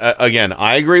me, again,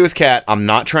 I agree with Kat. I'm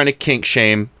not trying to kink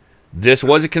shame. This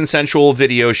was a consensual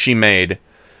video she made.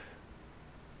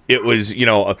 It was,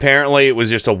 apparently it was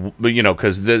just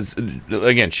because this,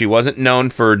 again, she wasn't known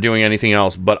for doing anything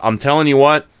else. But I'm telling you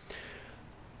what,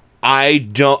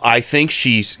 I think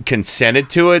she's consented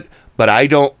to it, but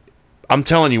I'm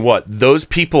telling you what, those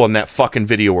people in that fucking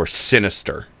video were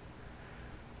sinister.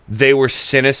 They were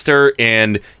sinister,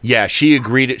 and yeah, she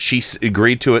agreed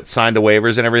to it, signed the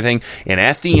waivers and everything, and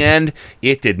at the end,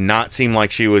 it did not seem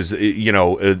like she was,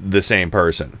 the same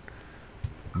person.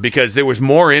 Because there was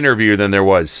more interview than there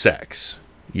was sex,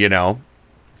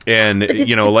 And,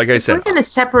 like I said... We're going to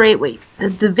separate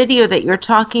the video that you're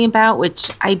talking about, which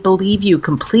I believe you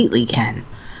completely can,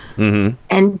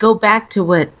 and go back to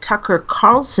what Tucker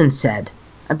Carlson said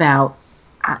about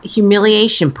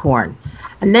humiliation porn.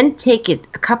 and then take it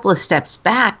a couple of steps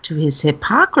back to his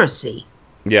hypocrisy.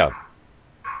 Yeah.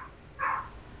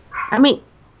 I mean,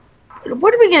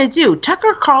 what are we going to do?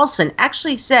 Tucker Carlson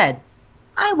actually said,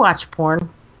 I watch porn.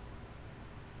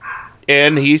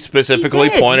 And he specifically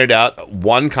pointed out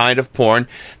one kind of porn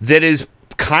that is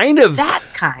kind of that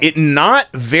kind. It not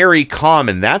very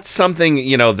common. That's something,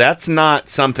 that's not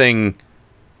something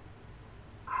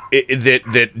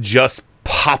that just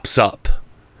pops up,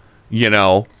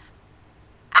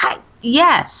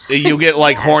 Yes. You get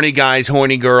like horny guys,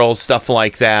 horny girls, stuff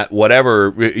like that,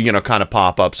 whatever, kind of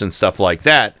pop-ups and stuff like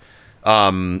that.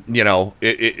 That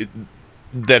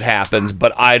happens,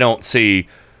 but I don't see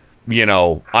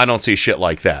shit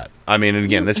like that. I mean,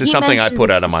 again, this is something I put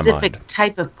out of my mind. Specific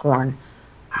type of porn.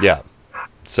 Yeah.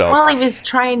 So. Well, he was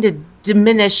trying to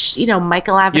diminish,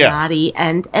 Michael Avenatti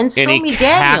and Stormy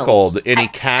Daniels. And he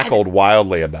cackled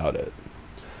wildly about it.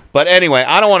 But anyway,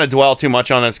 I don't want to dwell too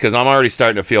much on this because I'm already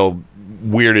starting to feel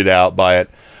weirded out by it.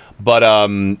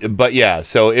 But yeah,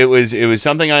 so it was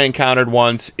something I encountered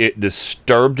once. It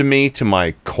disturbed me to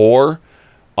my core.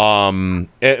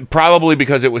 Probably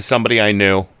because it was somebody I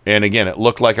knew, and again, it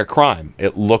looked like a crime.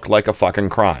 It looked like a fucking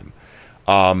crime.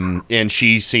 And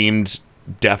she seemed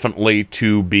definitely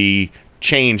to be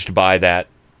changed by that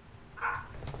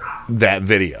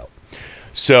video.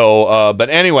 So, but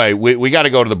anyway, we got to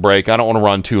go to the break. I don't want to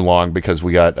run too long because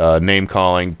we got name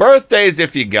calling, birthdays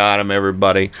if you got them,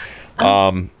 everybody.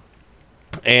 But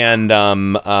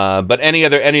any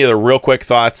other real quick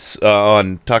thoughts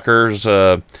on Tucker's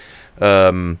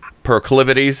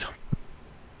proclivities?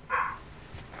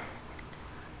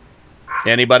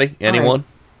 Anybody? Anyone?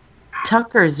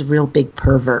 Tucker's a real big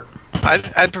pervert.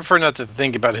 I'd prefer not to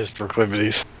think about his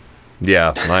proclivities.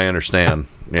 Yeah, I understand.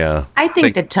 Yeah. I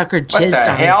think that Tucker jizzed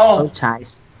on his bow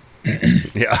ties.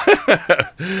 Yeah.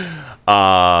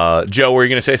 Joe, were you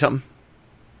going to say something?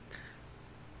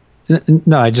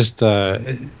 No, I just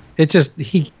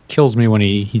he kills me when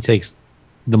he takes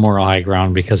the moral high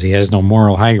ground because he has no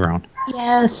moral high ground.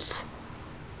 Yes.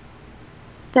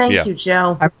 Thank you,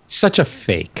 Joe. I'm such a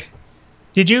fake.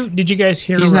 Did you guys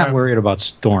hear? He's not worried about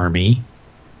Stormy.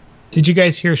 Did you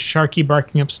guys hear Sharky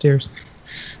barking upstairs?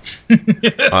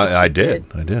 I did.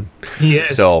 He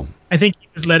is. So I think he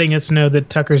was letting us know that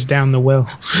Tucker's down the well.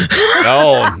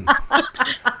 No.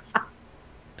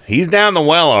 He's down the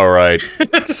well, all right.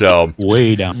 So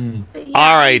way down. Yeah,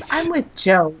 all right. I'm with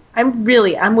Joe. I'm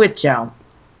with Joe.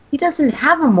 He doesn't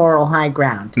have a moral high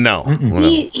ground. No.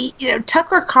 He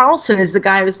Tucker Carlson is the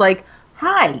guy who's like,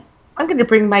 "Hi, I'm going to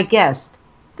bring my guest,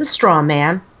 the straw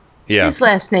man. Yeah. His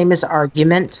last name is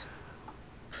Argument."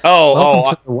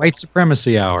 Welcome to the White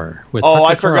Supremacy Hour. With Tucker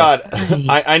I forgot.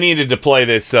 I needed to play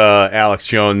this Alex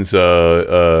Jones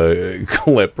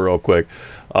clip real quick.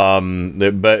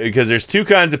 But because there's two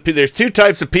types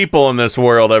of people in this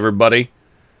world, everybody.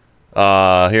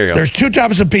 Here you go. There's two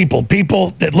types of people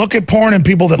that look at porn and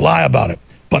people that lie about it.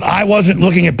 But I wasn't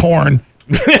looking at porn.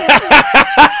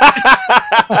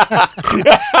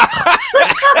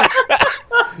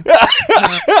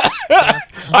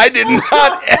 I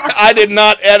did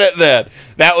not edit that.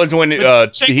 That was when he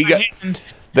got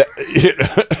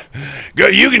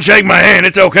you can shake my hand,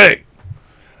 it's okay.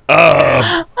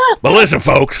 But listen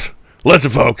folks.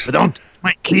 But don't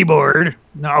my keyboard.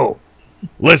 No.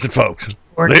 Listen folks.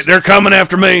 They're coming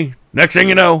after me. Next thing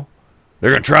you know,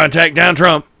 they're going to try and take down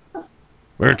Trump.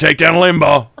 We're going to take down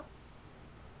Limbaugh.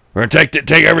 We're going to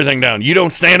take everything down. You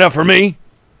don't stand up for me?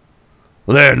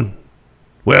 Then,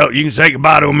 well, you can say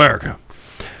goodbye to America.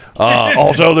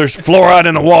 Also, there's fluoride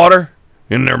in the water,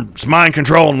 and there's mind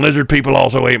control, and lizard people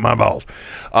also ate my balls.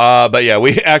 But yeah,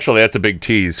 that's a big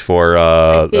tease for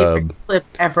favorite clip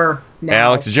ever.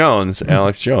 Now. Alex Jones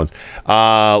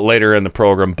later in the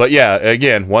program. But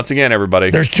yeah, once again, everybody.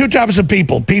 There's two types of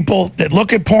people that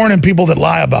look at porn and people that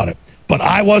lie about it. But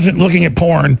I wasn't looking at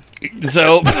porn.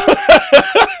 So,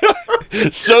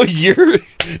 so you're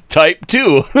type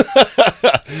 2.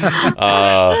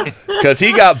 Because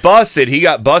he got busted. He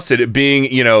got busted at being,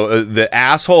 the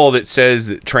asshole that says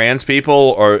that trans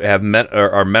people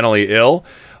are mentally ill.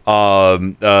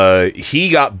 He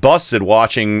got busted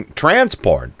watching trans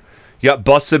porn. He got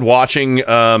busted watching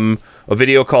a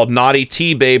video called "Naughty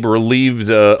T-Babe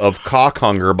Relieved of Cock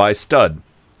Hunger" by Stud.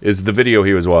 Is the video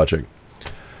he was watching.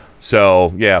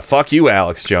 So yeah, fuck you,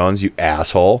 Alex Jones, you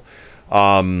asshole.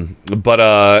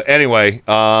 Anyway,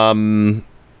 we're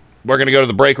gonna go to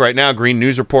the break right now. Green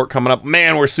News Report coming up.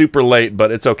 Man, we're super late,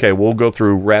 but it's okay. We'll go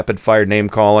through rapid fire name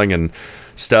calling and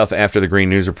stuff after the Green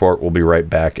News Report. We'll be right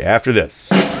back after this.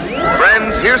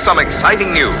 Friends, here's some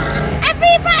exciting news.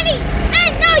 Everybody, I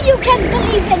know you can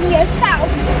believe in yourself.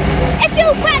 If you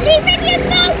believe in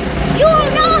yourself, you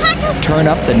will know how to turn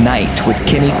up the night with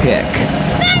Kenny Pick.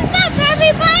 Thumbs up,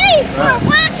 everybody, for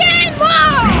rock and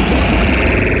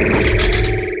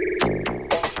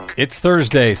roll! It's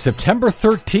Thursday, September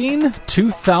 13,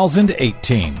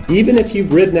 2018. Even if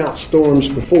you've ridden out storms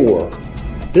before,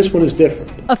 this one is different.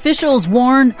 Officials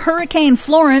warn Hurricane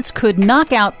Florence could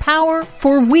knock out power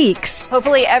for weeks.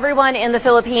 Hopefully everyone in the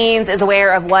Philippines is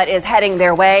aware of what is heading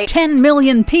their way. 10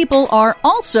 million people are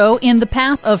also in the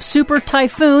path of Super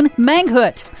Typhoon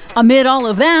Mangkhut. Amid all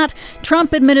of that,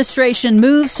 Trump administration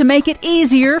moves to make it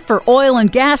easier for oil and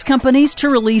gas companies to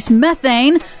release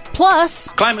methane. Plus,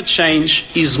 climate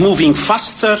change is moving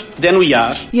faster than we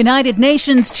are. United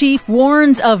Nations chief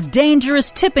warns of dangerous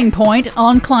tipping point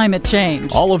on climate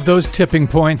change. All of those tipping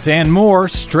points and more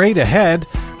straight ahead.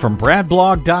 From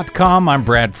BradBlog.com, I'm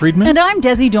Brad Friedman. And I'm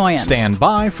Desi Doyen. Stand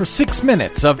by for 6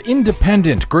 minutes of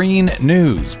independent green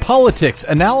news, politics,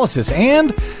 analysis,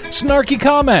 and snarky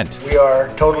comment. We are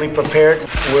totally prepared.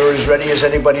 We're as ready as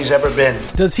anybody's ever been.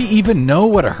 Does he even know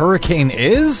what a hurricane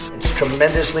is? It's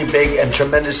tremendously big and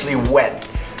tremendously wet.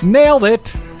 Nailed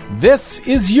it. This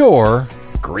is your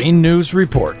Green News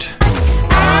Report.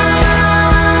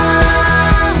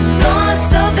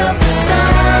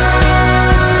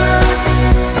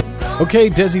 Okay,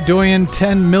 Desi Doyen,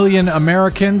 10 million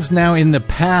Americans now in the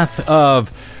path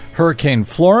of Hurricane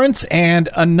Florence, and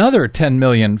another 10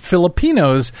 million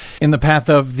Filipinos in the path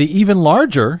of the even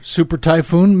larger Super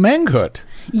Typhoon Mangkhut.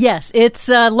 Yes, it's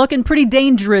looking pretty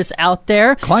dangerous out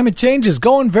there. Climate change is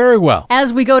going very well.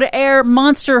 As we go to air,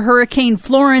 monster Hurricane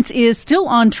Florence is still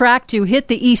on track to hit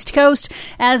the East Coast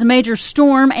as a major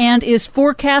storm and is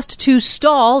forecast to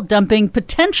stall, dumping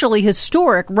potentially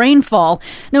historic rainfall.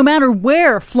 No matter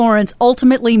where Florence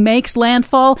ultimately makes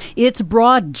landfall, its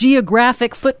broad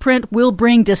geographic footprint will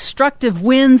bring destructive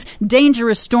winds,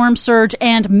 dangerous storm surge,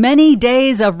 and many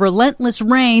days of relentless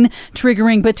rain,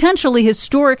 triggering potentially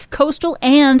historic coastal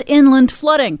and inland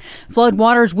flooding.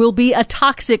 Floodwaters will be a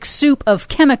toxic soup of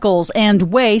chemicals and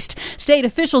waste. State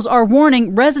officials are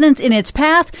warning residents in its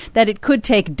path that it could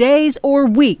take days or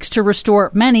weeks to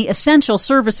restore many essential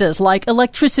services like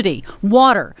electricity,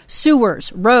 water,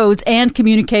 sewers, roads, and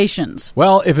communications.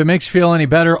 Well, if it makes you feel any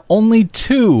better, only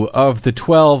 2 of the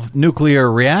 12 nuclear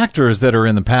reactors that are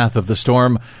in the path of the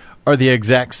storm are the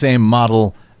exact same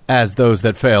model as those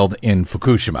that failed in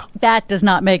Fukushima. That does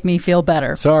not make me feel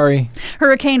better. Sorry.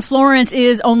 Hurricane Florence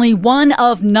is only one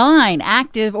of 9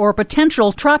 active or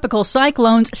potential tropical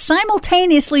cyclones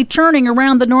simultaneously churning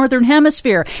around the northern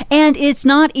hemisphere, and it's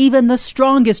not even the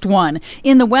strongest one.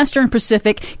 In the western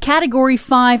Pacific, Category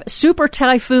 5 Super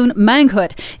Typhoon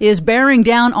Mangkhut is bearing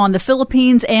down on the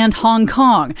Philippines and Hong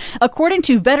Kong. According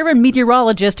to veteran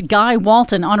meteorologist Guy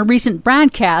Walton on a recent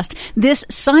broadcast, this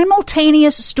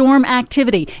simultaneous storm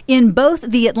activity in both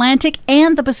the Atlantic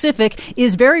and the Pacific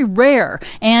is very rare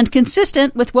and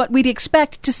consistent with what we'd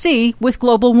expect to see with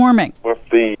global warming. With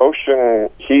the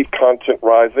ocean heat content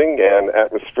rising and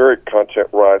atmospheric content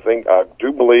rising, I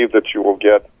do believe that you will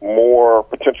get more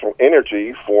potential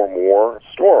energy for more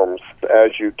storms.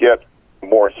 As you get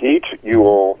more heat, you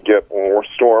will get more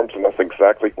storms, and that's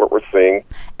exactly what we're seeing.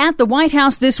 At the White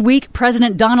House this week,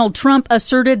 President Donald Trump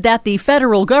asserted that the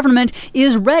federal government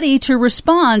is ready to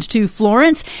respond to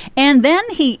Florence, and then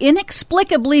he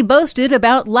inexplicably boasted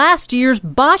about last year's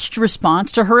botched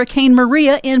response to Hurricane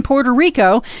Maria in Puerto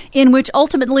Rico, in which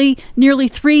ultimately nearly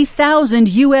 3,000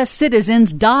 U.S.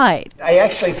 citizens died. I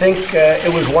actually think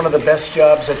it was one of the best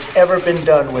jobs that's ever been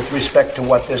done with respect to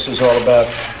what this is all about.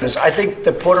 Because I think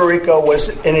that Puerto Rico was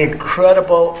an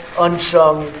incredible,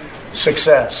 unsung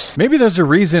success. Maybe there's a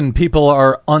reason people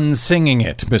are unsinging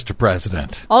it, Mr.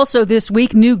 President. Also this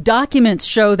week, new documents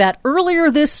show that earlier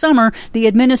this summer, the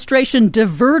administration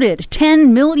diverted $10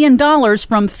 million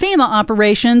from FEMA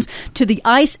operations to the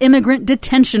ICE immigrant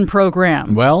detention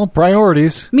program. Well,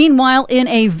 priorities. Meanwhile, in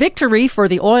a victory for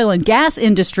the oil and gas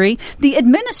industry, the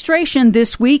administration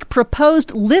this week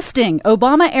proposed lifting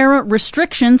Obama-era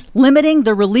restrictions limiting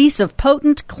the release of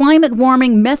potent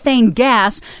climate-warming methane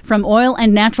gas from oil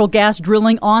and natural gas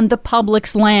drilling on the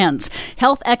public's lands.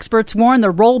 Health experts warn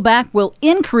the rollback will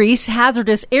increase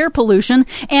hazardous air pollution,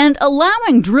 and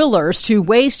allowing drillers to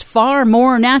waste far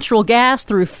more natural gas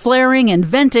through flaring and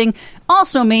venting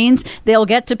also means they'll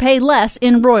get to pay less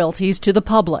in royalties to the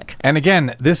public. And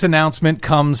again, this announcement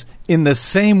comes in the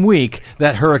same week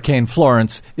that Hurricane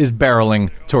Florence is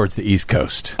barreling towards the East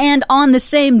Coast. And on the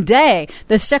same day,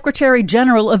 the Secretary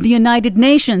General of the United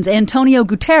Nations, Antonio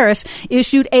Guterres,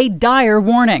 issued a dire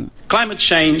warning. Climate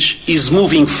change is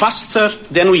moving faster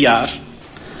than we are.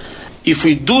 If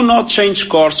we do not change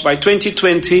course by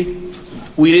 2020,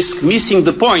 we risk missing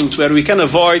the point where we can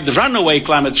avoid runaway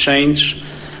climate change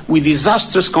with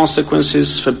disastrous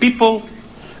consequences for people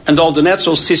and all the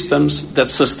natural systems that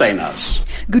sustain us.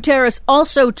 Guterres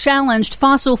also challenged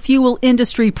fossil fuel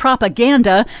industry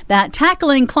propaganda that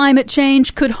tackling climate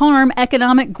change could harm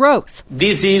economic growth.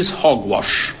 This is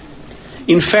hogwash.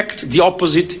 In fact, the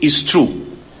opposite is true.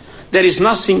 There is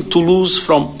nothing to lose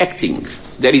from acting.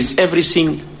 There is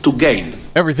everything to gain.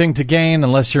 Everything to gain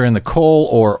unless you're in the coal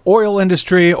or oil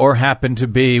industry or happen to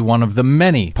be one of the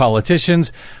many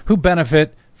politicians who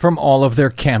benefit from all of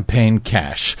their campaign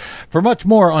cash. For much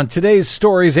more on today's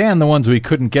stories and the ones we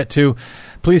couldn't get to,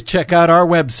 please check out our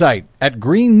website at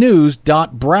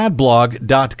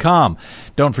greennews.bradblog.com.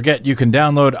 Don't forget you can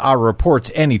download our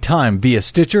reports anytime via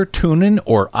Stitcher, TuneIn,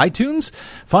 or iTunes.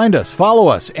 Find us, follow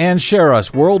us, and share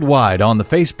us worldwide on the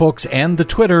Facebooks and the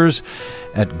Twitters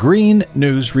at Green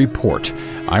News Report.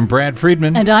 I'm Brad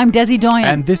Friedman. And I'm Desi Doyen.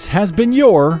 And this has been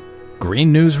your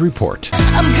Green News Report.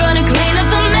 I'm gonna clean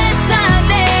up the mess I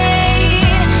made.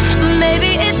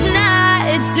 Maybe it's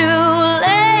not too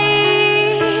late.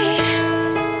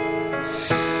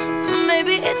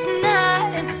 Maybe it's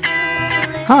not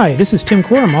too late. Hi, this is Tim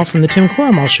Corrimal from The Tim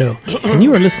Corrimal Show, and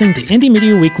you are listening to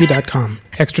IndieMediaWeekly.com.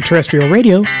 Extraterrestrial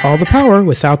radio, all the power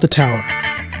without the tower.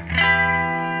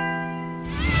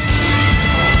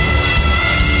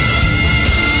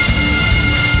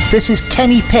 This is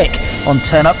Kenny Pick on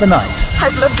Turn Up the Night.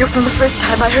 I've loved you from the first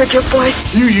time I heard your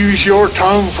voice. You use your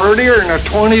tongue prettier than a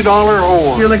 $20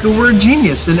 whore. You're like a word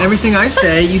genius, and everything I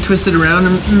say, you twist it around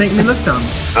and make me look dumb.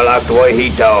 I like the way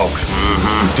he talks.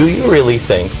 Mm-hmm. Do you really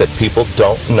think that people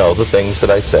don't know the things that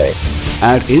I say?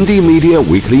 At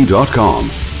IndieMediaWeekly.com.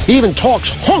 He even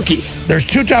talks honky. There's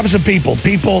two types of people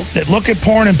that look at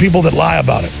porn and people that lie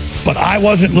about it. But I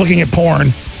wasn't looking at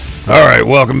porn. All right,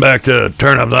 welcome back to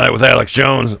Turn Up the Night with Alex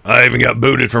Jones. I even got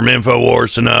booted from InfoWars,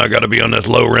 so now I got to be on this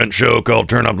low-rent show called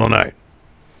Turn Up the Night.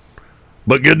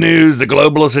 But good news, the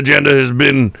globalist agenda has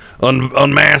been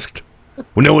unmasked.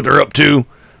 We know what they're up to.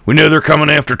 We know they're coming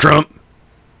after Trump,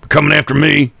 coming after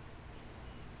me,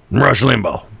 and Rush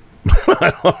Limbaugh.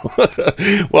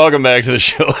 Welcome back to the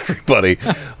show, everybody.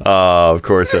 Of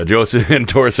course, Joseph in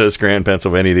Dorset, Scranton,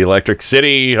 Pennsylvania, the Electric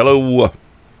City. Hello.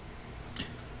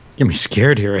 Get me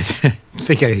scared here. I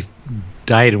think I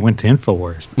died and went to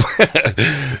InfoWars.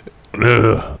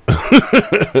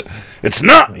 It's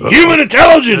not human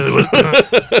intelligence.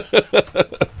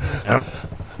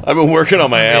 I've been working on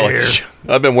my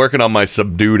I've been working on my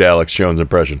subdued Alex Jones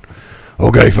impression.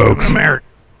 Okay, folks. I'm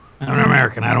an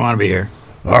American. I don't want to be here.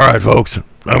 All right, folks.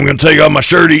 I'm going to take off my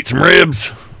shirt, eat some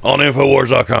ribs on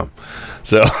Infowars.com.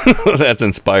 So that's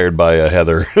inspired by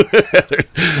Heather.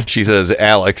 She says,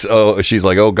 Alex, she's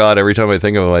like, oh, God, every time I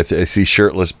think of him, I see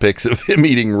shirtless pics of him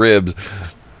eating ribs.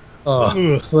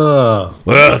 Well,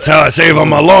 that's how I save on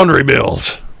my laundry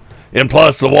bills. And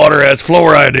plus, the water has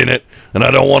fluoride in it, and I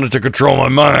don't want it to control my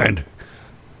mind.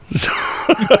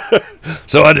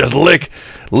 So I just lick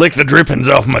the drippings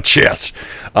off my chest.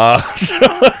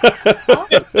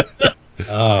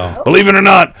 Believe it or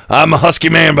not, I'm a husky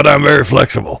man, but I'm very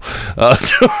flexible.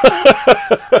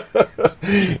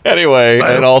 Anyway,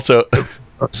 and also... You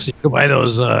can buy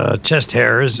those chest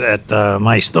hairs at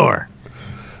my store.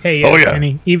 Hey, yeah.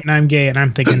 Kenny, even I'm gay, and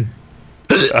I'm thinking...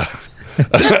 I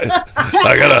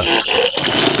gotta...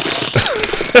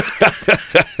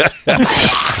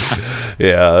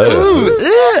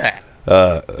 Yeah.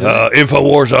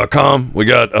 Infowars.com. We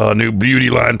got a new beauty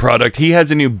line product. He has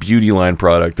a new beauty line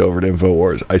product over at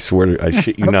Infowars. I swear to, I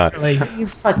shit you not. Are you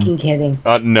fucking kidding?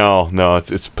 No,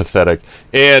 it's pathetic.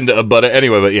 And but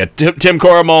yeah, Tim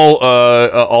Corrimal,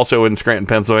 also in Scranton,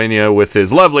 Pennsylvania, with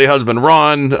his lovely husband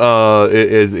Ron,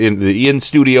 is in the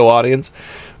in-studio audience.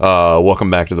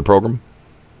 Welcome back to the program.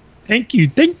 Thank you.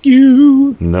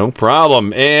 No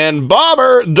problem. And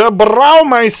Bobber, the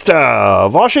Braumeister,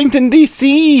 Washington,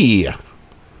 D.C.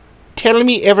 Tell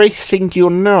me everything you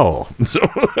know. So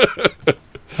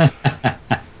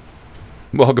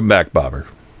welcome back, Bobber.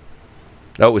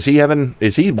 Oh, is he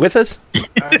with us?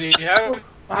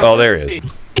 Oh, there he is.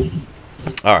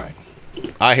 All right.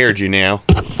 I heard you now.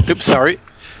 Oops, sorry.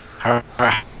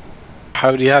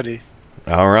 Howdy.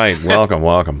 All right,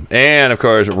 welcome. And, of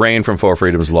course, Rain from Four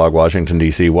Freedoms Blog, Washington,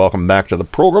 D.C. Welcome back to the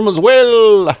program as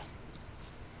well.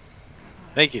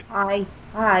 Thank you. Hi.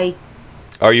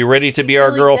 Are you ready to be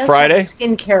our girl Friday?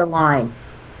 Skincare line.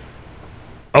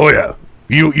 Oh, yeah.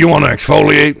 You want to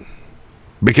exfoliate?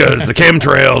 Because the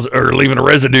chemtrails are leaving a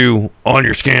residue on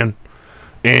your skin,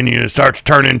 and you start to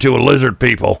turn into a lizard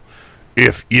people.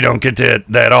 If you don't get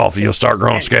that off, you'll start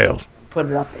growing scales. Put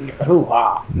it up in your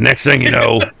hoo-ha. Next thing you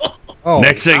know...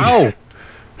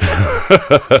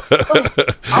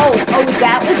 Oh,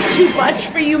 that was too much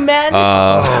for you men?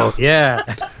 Yeah.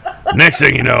 Next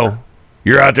thing you know,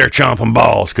 you're out there chomping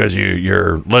balls because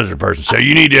you're a lizard person. So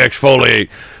you need to exfoliate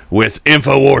with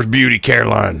InfoWars Beauty Care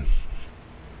line.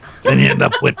 Then you end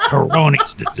up with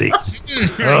Peyronie's disease.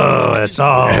 Oh, that's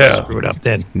all screwed up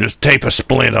then. Just tape a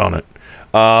splint on it.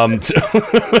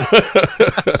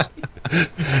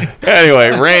 Anyway,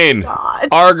 Rain,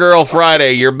 Our Girl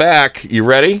Friday, you're back. You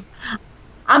ready?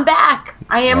 I'm back.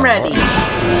 I am ready.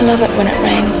 I love it when it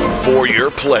rains. For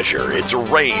your pleasure, it's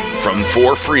Rain from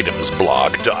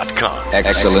ForFreedomsBlog.com.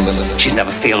 Excellent. She's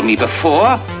never failed me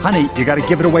before. Honey, you got to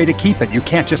give it away to keep it. You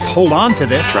can't just hold on to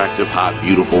this. Attractive, hot,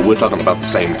 beautiful. We're talking about the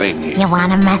same thing here. You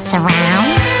wanna mess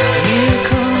around? Here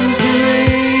comes the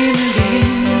rain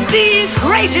again. The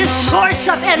greatest source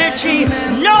of energy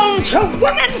known to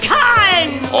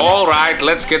womankind! All right,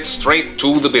 let's get straight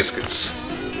to the biscuits.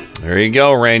 There you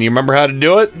go, Rain. You remember how to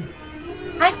do it?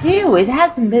 I do. It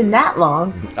hasn't been that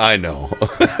long. I know.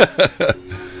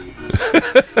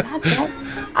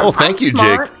 Oh, thank you,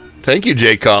 smart. Jake. Thank you,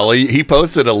 Jake Colley. He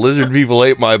posted a Lizard People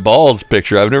Ate My Balls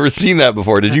picture. I've never seen that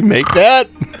before. Did you make that?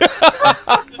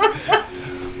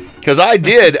 Because I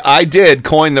did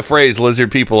coin the phrase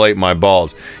 "Lizard People Ate My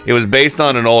Balls." It was based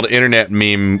on an old internet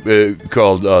meme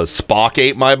called "Spock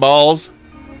Ate My Balls."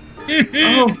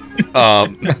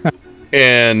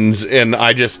 And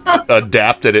I just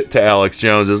adapted it to Alex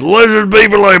Jones as "Lizard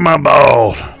people ate my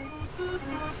balls."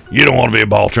 You don't want to be a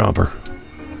ball trumper.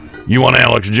 You want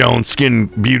Alex Jones skin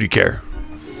beauty care.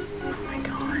 Oh my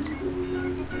God.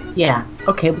 Yeah.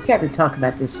 Okay, we got to talk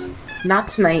about this. Not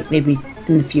tonight, maybe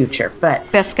in the future. But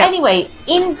anyway,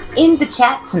 in the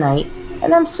chat tonight,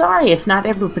 and I'm sorry if not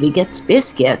everybody gets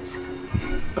biscuits,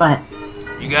 but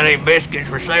You got any biscuits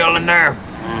for sale in there?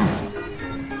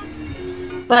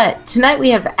 But tonight we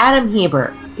have Adam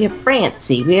Hebert, we have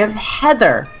Francie, we have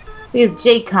Heather, we have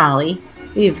Jay Colley,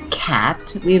 we have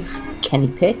Kat, we have Kenny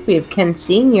Pick, we have Ken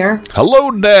Sr.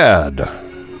 Hello, Dad.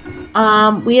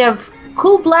 We have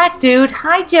Cool Black Dude.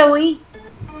 Hi, Joey.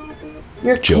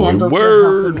 Your Joey candles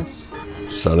are helping us.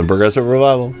 Southern Progressive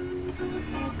Revival.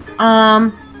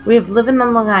 We have Living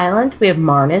on Long Island. We have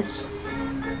Marnus.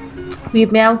 We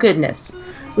have Meow Goodness.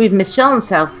 We have Michelle in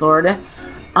South Florida.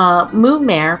 Moo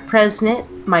Mare, President,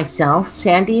 myself,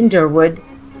 Sandy in Durwood,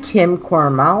 Tim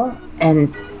Cornwell,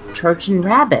 and Trojan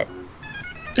Rabbit.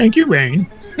 Thank you, Rain.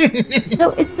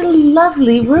 So it's a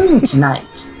lovely room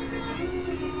tonight.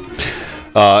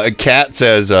 Kat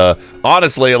says,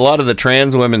 honestly, a lot of the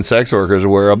trans women sex workers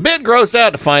were a bit grossed out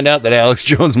to find out that Alex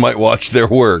Jones might watch their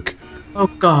work. Oh,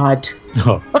 God.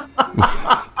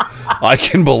 I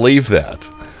can believe that.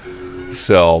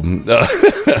 So,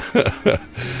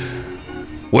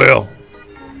 well,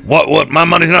 what? My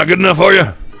money's not good enough for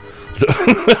you?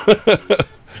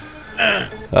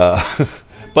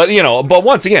 But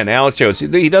once again, Alex Jones,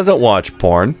 he doesn't watch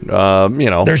porn.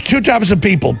 There's two types of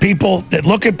people that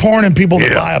look at porn and people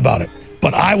that lie about it.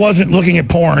 But I wasn't looking at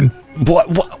porn.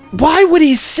 Why would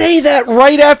he say that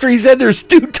right after he said there's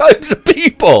two types of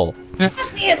people?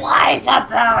 He lies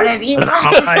about it. He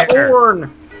lies porn.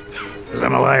 Because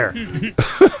I'm a liar.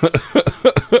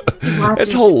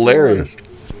 It's hilarious.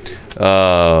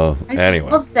 Anyway.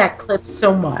 I love that clip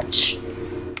so much.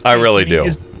 I really do.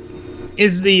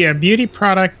 Is the beauty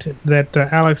product that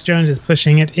Alex Jones is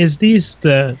pushing are these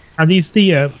the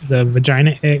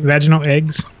vaginal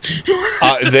eggs?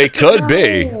 They could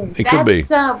be. They could be.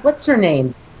 What's her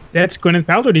name? That's Gwyneth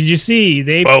Paltrow. Did you see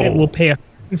they will pay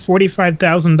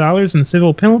 $45,000 in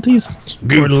civil penalties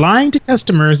for lying to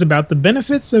customers about the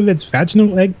benefits of its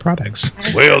vaginal egg products?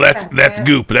 Well, that's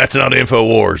Goop. That's not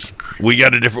InfoWars. We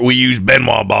got we use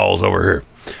Benoit balls over here.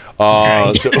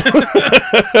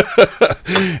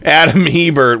 Adam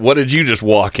Hebert, what did you just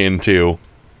walk into?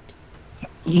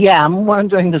 Yeah, I'm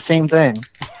wondering the same thing.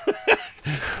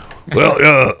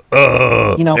 Well,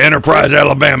 Enterprise,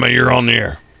 Alabama, you're on the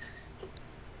air.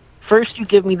 First, you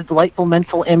give me the delightful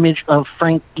mental image of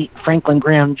Franklin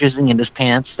Graham jizzing in his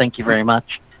pants. Thank you very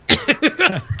much.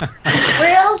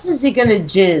 Where else is he going to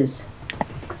jizz?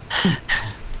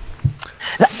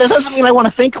 That doesn't mean I want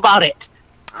to think about it.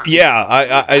 Yeah,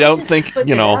 I don't think,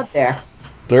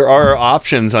 there are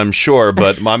options, I'm sure,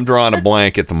 but I'm drawing a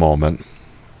blank at the moment.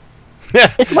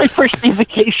 It's my first day of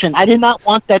vacation. I did not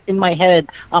want that in my head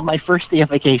on my first day of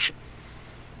vacation.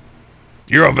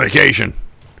 You're on vacation.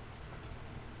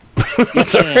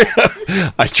 Sorry.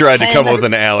 I tried to come up with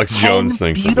an Alex Jones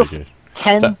thing.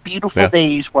 10 beautiful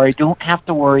days where I don't have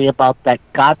to worry about that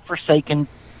godforsaken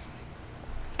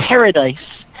paradise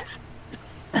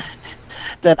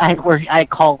that I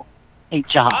call a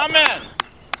job. Amen.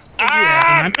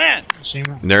 man.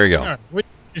 There you go.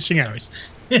 Fishing hours.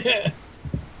 But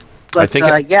I think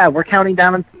we're counting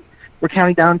down. We're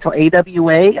counting down until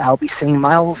AWA. I'll be seeing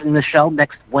Miles and Michelle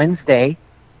next Wednesday.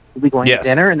 We'll be going to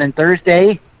dinner, and then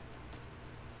Thursday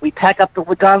we pack up the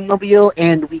Wagonmobile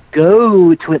and we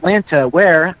go to Atlanta,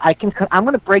 where I'm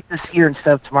going to break this here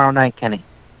instead of tomorrow night, Kenny.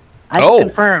 I can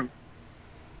confirm.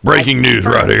 Breaking news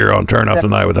right here on Turn Up the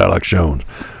Night with Alex Jones.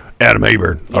 Adam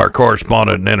Hebert, our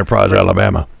correspondent in Enterprise,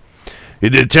 Alabama. He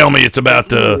did tell me it's about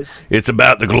the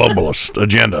globalist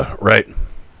agenda, right?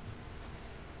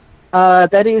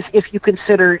 That is, if you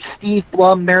consider Steve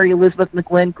Blum, Mary Elizabeth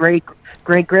McGlynn,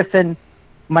 Greg Griffin,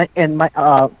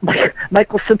 Michael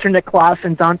Sinterniklaas,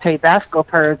 and Dante Basco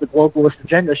part of the globalist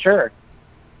agenda, sure.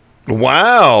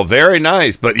 Wow, very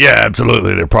nice. But yeah,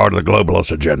 absolutely, they're part of the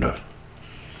globalist agenda.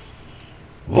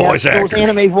 Voice actors. Those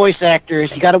anime voice actors,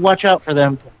 you got to watch out for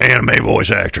them. Anime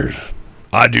voice actors.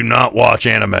 I do not watch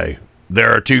anime.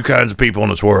 There are two kinds of people in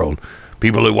this world.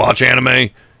 People who watch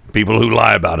anime, people who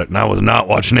lie about it. And I was not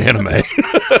watching anime.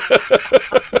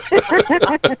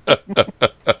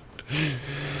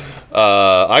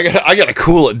 I gotta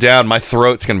cool it down. My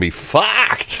throat's gonna be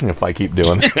fucked if I keep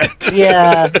doing that.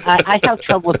 Yeah, I have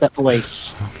trouble with that voice.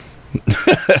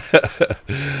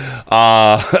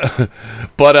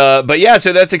 But yeah,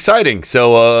 so that's exciting.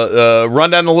 So run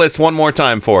down the list one more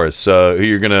time for us. Who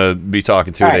you're gonna be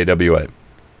talking to at AWA?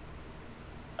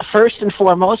 First and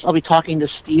foremost, I'll be talking to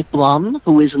Steve Blum,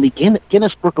 who is in the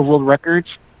Guinness Book of World Records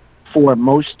for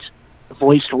most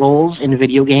voiced roles in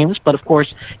video games. But of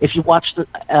course, if you watch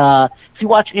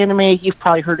anime, you've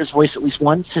probably heard his voice at least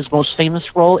once. His most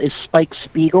famous role is Spike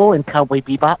Spiegel in Cowboy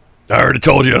Bebop. I already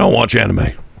told you I don't watch anime.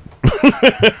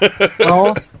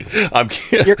 Well, I'm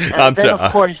kidding. I'm sorry.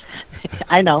 Of course,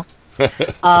 I know.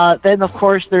 Then of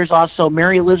course, there's also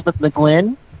Mary Elizabeth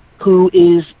McGlynn, who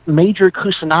is Major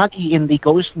Kusanagi in the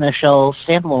Ghost in the Shell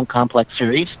standalone complex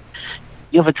series.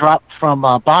 You have a drop from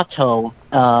Bato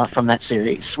from that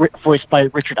series, voiced by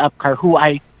Richard Epcar, who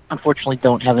I unfortunately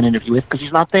don't have an interview with because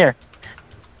he's not there.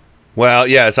 Well,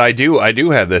 yes, I do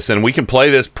have this, and we can play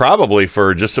this probably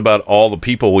for just about all the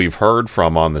people we've heard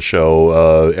from on the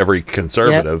show, every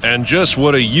conservative. And just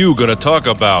what are you going to talk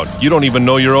about? You don't even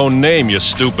know your own name, you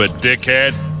stupid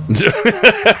dickhead.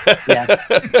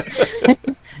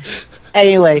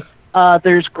 Anyway,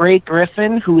 there's Grey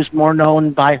Griffin, who is more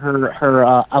known by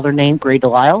her other name, Grey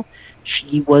Delisle.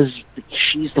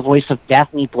 She's the voice of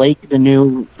Daphne Blake, the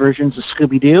new versions of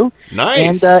Scooby-Doo.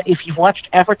 Nice. And if you've watched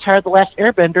Avatar: The Last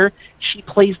Airbender, she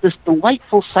plays this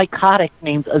delightful psychotic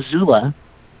named Azula.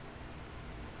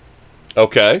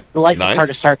 Okay. Delightful nice.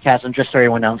 part of sarcasm, just so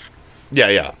everyone knows.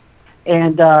 Yeah.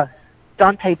 And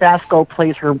Dante Basco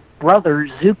plays her brother,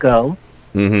 Zuko,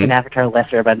 in Avatar: The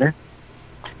Last Airbender.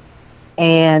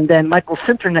 And then Michael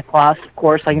Sinterniklaas, of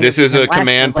course. This is a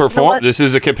command performance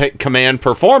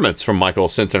from Michael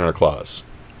Sinterniklaas.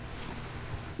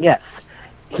 Yes,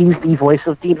 he's the voice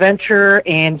of the adventure,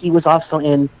 and he was also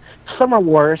in Summer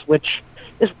Wars, which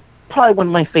is probably one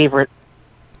of my favorite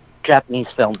Japanese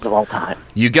films of all time.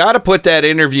 You got to put that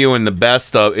interview in the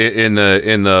best of in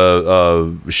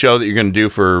the show that you're going to do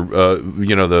for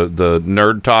the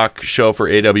Nerd Talk show for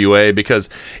AWA, because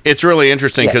it's really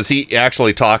interesting because he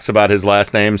actually talks about his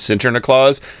last name,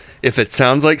 Sinterniklaas. If it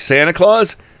sounds like Santa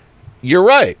Claus, you're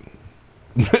right.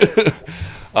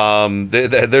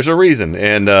 There's a reason,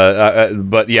 and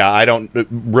but yeah, I don't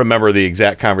remember the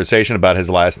exact conversation about his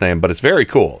last name, but it's very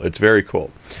cool. It's very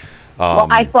cool. Well,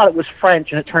 I thought it was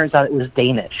French, and it turns out it was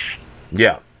Danish.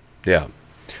 Yeah.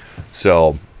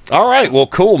 So, all right. Well,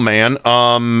 cool, man.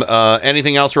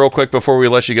 Anything else real quick before we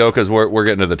let you go? Because we're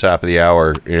getting to the top of the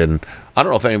hour, and I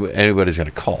don't know if anybody's going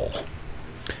to call.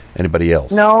 Anybody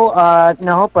else?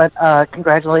 No, but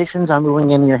congratulations on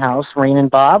moving into your house, Rain and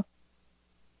Bob.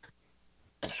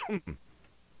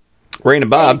 Rain and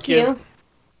Bob.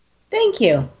 Thank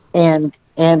you. And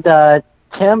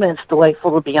Tim, it's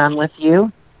delightful to be on with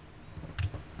you.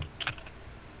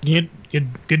 Good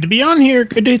to be on here.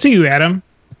 Good to see you, Adam.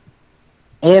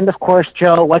 And of course,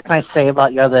 Joe. What can I say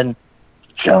about you other than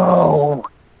Joe?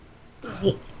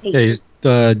 Hey,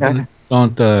 don't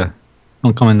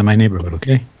come into my neighborhood,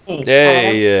 okay?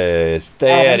 Hey,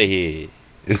 stay out of here.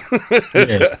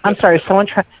 I'm sorry. Is someone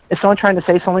trying to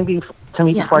say something to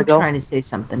me before I go? I'm trying to say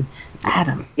something.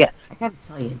 Adam. Yes. I got to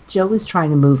tell you, Joe is trying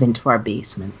to move into our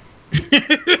basement.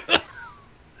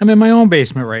 I'm in my own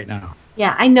basement right now.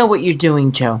 Yeah, I know what you're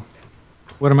doing, Joe.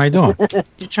 What am I doing?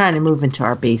 You're trying to move into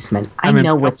our basement. I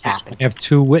know what's happening. I have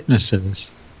two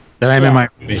witnesses that I'm in my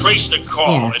basement. Trace the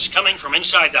call. Yeah. It's coming from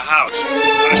inside the house.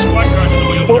 Our squad cars in the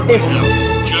wheel right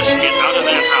now. Just get out of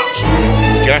that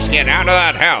house. Just get out of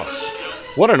that house.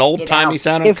 What an old-timey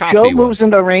sounding If copy. Joe moves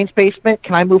into Rain's basement,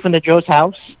 can I move into Joe's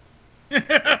house?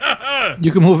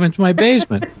 You can move into my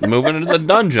basement. Moving into the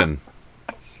dungeon.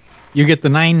 You get the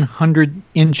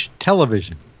 900-inch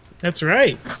television. That's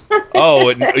right. Oh,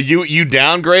 you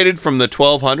downgraded from the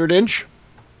 1200-inch?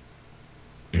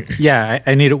 Yeah,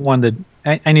 I needed one that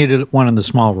I needed one in the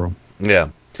small room. Yeah.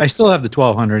 I still have the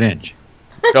 1200-inch.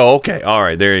 Oh, okay. All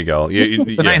right. There you go. The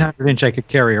 900-inch I could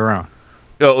carry around.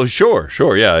 Oh, sure.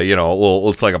 Yeah. You know, well,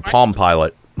 it's like a Palm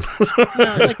Pilot. It's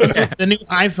like the new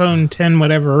iPhone 10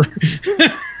 whatever.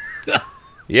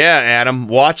 Yeah, Adam.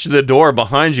 Watch the door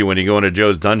behind you when you go into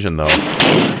Joe's dungeon, though.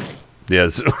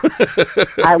 Yes.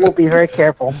 I will be very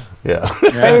careful. Yeah.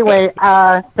 Anyway,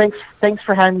 thanks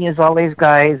for having me as always,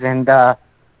 guys, and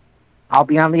I'll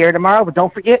be on the air tomorrow. But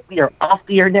don't forget, we are off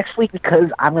the air next week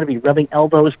because I'm going to be rubbing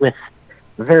elbows with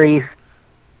very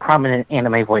prominent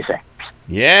anime voice actors.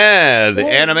 Yeah, the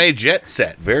anime jet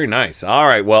set. Very nice. All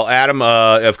right. Well, Adam,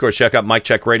 of course, check out Mike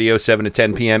Check Radio, 7 to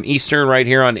 10 p.m. Eastern, right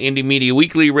here on Indie Media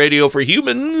Weekly, Radio for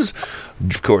Humans.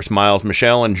 Of course, Miles,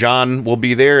 Michelle, and John will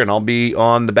be there, and I'll be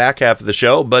on the back half of the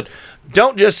show. But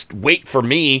don't just wait for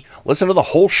me. Listen to the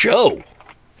whole show.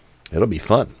 It'll be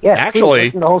fun. Yeah, actually,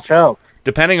 the whole show.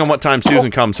 Depending on what time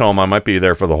Susan comes home, I might be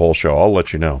there for the whole show. I'll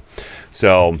let you know.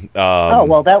 So,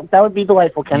 well, that would be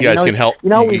delightful, Ken. You guys can help.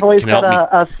 We've always can got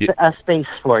help a space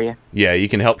for you. Yeah, you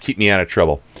can help keep me out of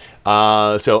trouble.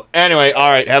 So anyway, all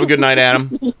right. Have a good night,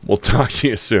 Adam. We'll talk to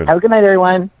you soon. Have a good night,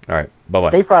 everyone. All right. Bye-bye.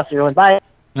 Stay frosty, everyone. Bye.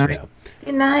 Yeah.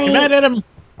 Good night. Good night, Adam.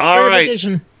 All right.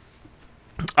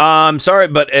 Sorry,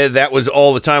 but that was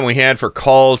all the time we had for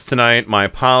calls tonight. My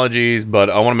apologies, but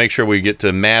I want to make sure we get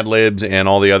to Mad Libs and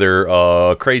all the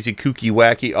other crazy, kooky,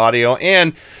 wacky audio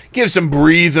and give some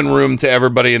breathing room to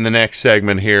everybody in the next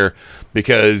segment here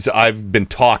because I've been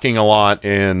talking a lot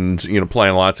and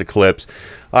playing lots of clips.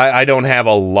 I don't have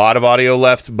a lot of audio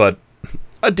left, but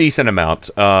a decent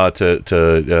amount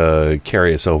to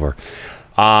carry us over.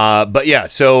 But yeah,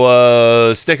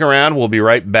 so stick around. We'll be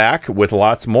right back with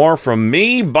lots more from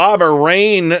me, Bob,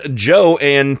 Rain, Joe,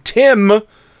 and Tim,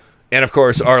 and of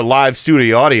course our live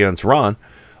studio audience, Ron.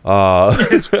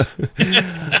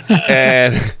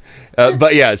 And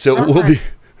but yeah, so we'll be.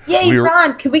 Yay,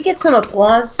 Ron! Can we get some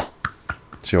applause?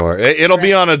 Sure, it'll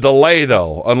be on a delay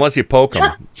though, unless you poke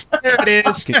them. There it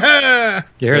is. You hear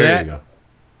there that? You go.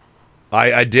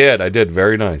 I did.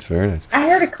 Very nice. I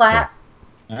heard a clap.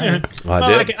 Yeah.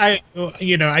 I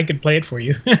did. I could play it for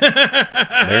you. There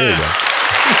you go.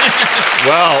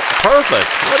 Well, perfect.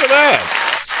 Look at that.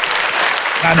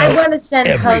 I want to send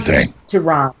hugs to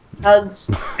Ron.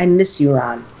 Hugs. I miss you,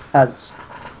 Ron. Hugs.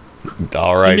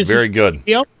 All right. Very good.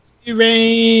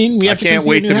 Rain. We have I can't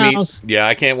wait to meet. House. Yeah,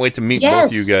 I can't wait to meet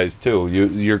both you guys too.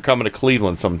 You're coming to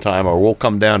Cleveland sometime, or we'll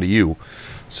come down to you.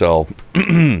 So.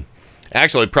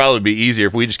 Actually, it'd probably be easier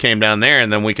if we just came down there,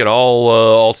 and then we could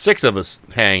all six of us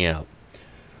hang out.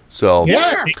 So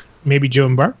yeah, maybe Joe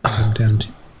and Bart come down too.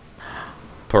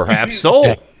 Perhaps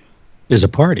so. There's a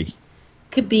party.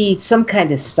 Could be some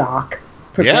kind of stock,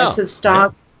 progressive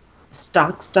stock,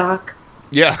 stock.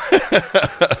 Yeah.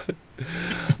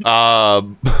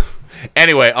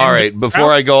 Anyway, all right.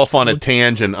 Before I go off on a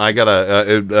tangent, we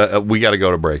gotta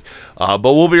go to break. But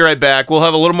we'll be right back. We'll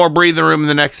have a little more breathing room in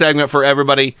the next segment for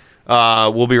everybody.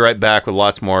 We'll be right back with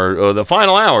lots more. The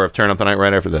final hour of Turn Up the Night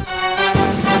right after this.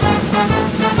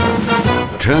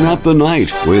 Turn Up the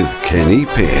Night with Kenny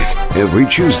Pick every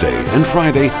Tuesday and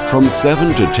Friday from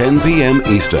 7 to 10 p.m.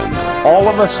 Eastern. All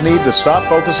of us need to stop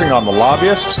focusing on the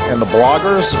lobbyists and the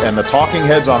bloggers and the talking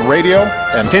heads on radio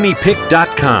and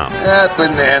KennyPick.com.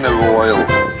 Banana oil.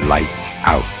 Light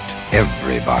out,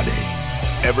 everybody.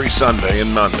 Every Sunday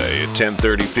and Monday at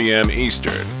 10:30 p.m.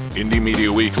 Eastern, Indie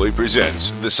Media Weekly presents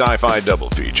the Sci-Fi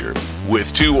Double Feature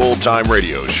with two old-time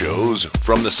radio shows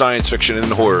from the science fiction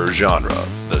and horror genre.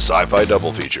 The Sci-Fi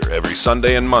Double Feature every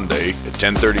Sunday and Monday at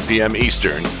 10:30 p.m.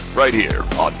 Eastern, right here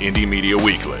on Indie Media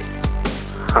Weekly.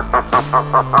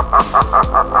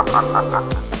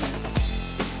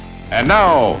 And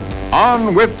now,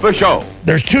 on with the show.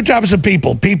 There's two types of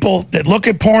people that look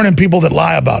at porn and people that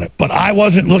lie about it. But I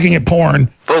wasn't looking at porn.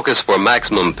 Focus for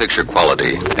maximum picture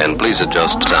quality, and please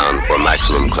adjust sound for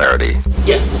maximum clarity.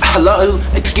 Yeah, hello,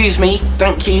 excuse me,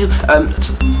 thank you.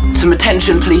 Some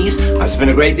attention, please. I've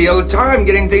spent a great deal of time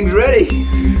getting things ready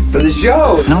for the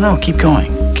show. No, keep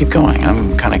going.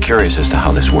 I'm kind of curious as to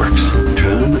how this works.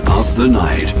 Turn Up the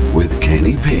Night with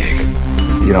Kenny Pick.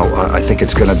 You know, I think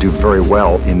it's going to do very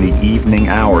well in the evening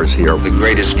hours here. The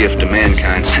greatest gift to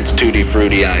mankind since Tutti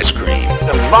Frutti ice cream.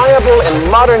 A viable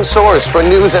and modern source for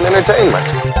news and entertainment.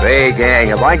 Hey, gang,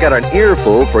 have I got an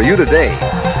earful for you today?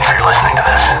 If you're listening to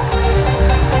this,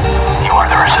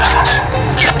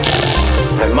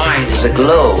 eyes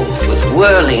aglow with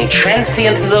whirling,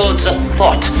 transient loads of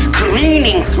thought,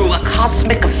 careening through a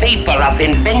cosmic vapor of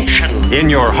invention. In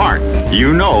your heart,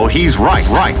 you know he's right.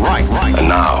 And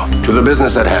now, to the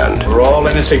business at hand. We're all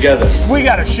in this together. We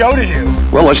got a show to do.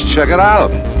 Well, let's check it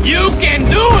out. You can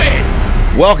do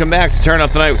it! Welcome back to Turn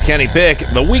Up the Night with Kenny Pick,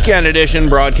 the weekend edition,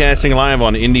 broadcasting live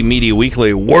on Indie Media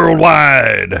Weekly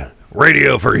worldwide.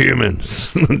 Radio for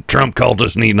humans. Trump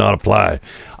cultists need not apply.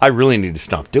 I really need to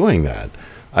stop doing that.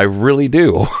 I really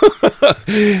do.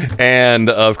 And,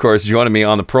 of course, joining me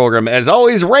on the program, as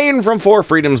always, Rain from Four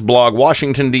Freedoms blog,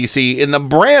 Washington, D.C., in the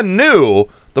brand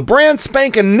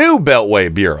spanking new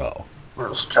Beltway Bureau.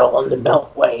 We're still in the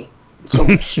Beltway, so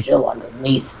we're still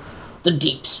underneath the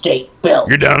deep state belt.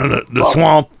 You're down in the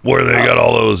swamp where they got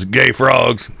all those gay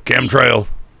frogs, chemtrails.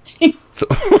 See,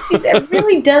 that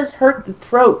really does hurt the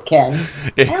throat, Ken.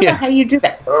 I don't know how you do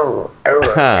that.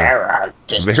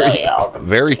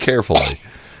 Very carefully.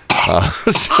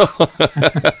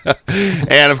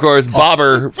 And of course,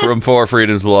 Bobber from Four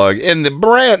Freedoms blog in the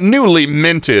brand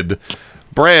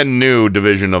new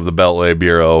division of the Beltway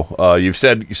Bureau. You've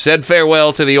said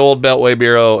farewell to the old Beltway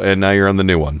Bureau, and now you're on the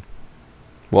new one.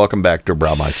 Welcome back to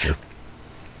Braumeister.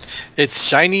 It's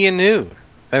shiny and new.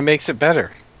 That makes it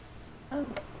better.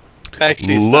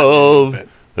 Actually, it's love, not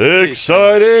new,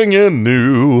 exciting and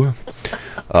new.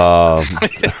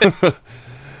 The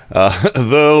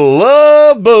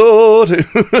Love Boat.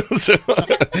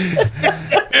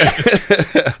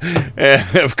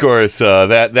 And of course,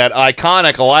 that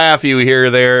iconic laugh you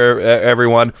hear there,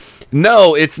 everyone.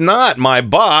 No, it's not my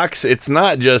box. It's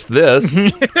not just this.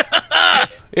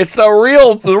 It's the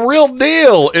real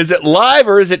deal. Is it live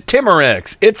or is it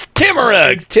Timerex? It's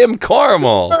Timerex, Tim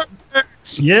Carmel.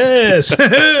 Yes.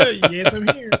 Yes, I'm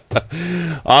here.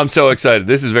 I'm so excited.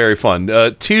 This is very fun.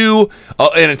 An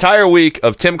entire week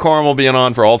of Tim Carmel being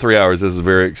on for all 3 hours. This is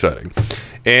very exciting.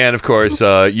 And, of course,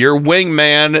 your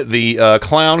wingman, the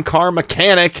clown car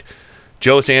mechanic,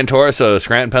 Joe Santoris of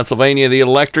Scranton, Pennsylvania, the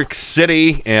Electric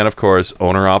City, and, of course,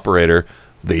 owner-operator,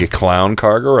 the Clown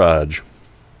Car Garage.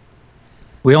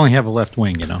 We only have a left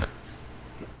wing, you know.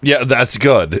 Yeah, that's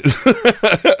good.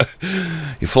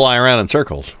 You fly around in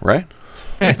circles, right?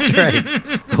 That's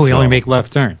right. We only make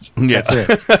left turns. Yeah. That's it.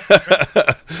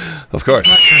 Of course.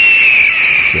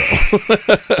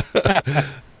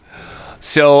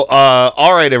 So,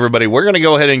 all right, everybody, we're going to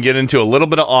go ahead and get into a little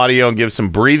bit of audio and give some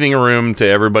breathing room to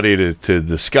everybody to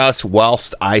discuss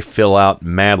whilst I fill out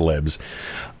Mad Libs.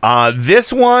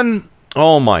 This one,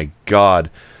 oh my God.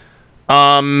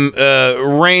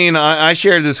 Rain, I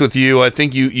shared this with you. I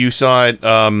think you saw it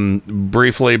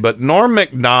briefly, but Norm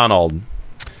Macdonald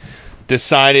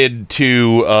decided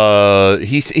to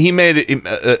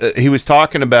he was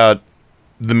talking about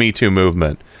the Me Too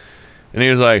movement, and he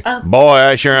was like, boy,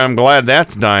 I sure am glad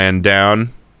that's dying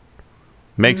down.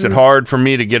 Makes it hard for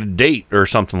me to get a date or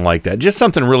something like that. Just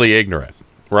something really ignorant,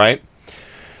 right?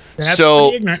 That's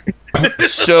pretty ignorant.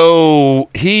 So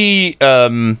he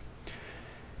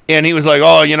and he was like,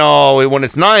 oh, you know, when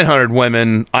it's 900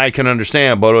 women, I can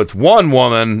understand, but it's one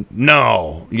woman,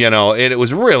 no, you know, and it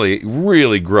was really,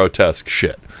 really grotesque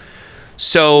shit.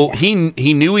 So he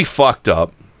knew he fucked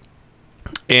up,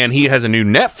 and he has a new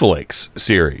Netflix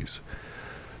series.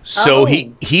 So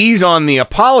he's on the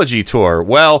apology tour.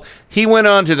 Well, he went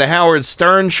on to the Howard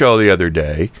Stern show the other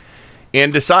day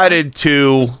and decided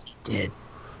to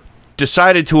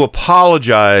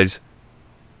apologize.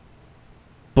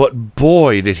 But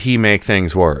boy, did he make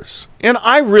things worse. And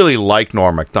I really like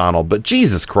Norm Macdonald, but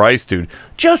Jesus Christ, dude,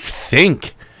 just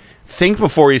think. Think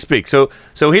before you speak. So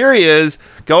here he is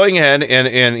going ahead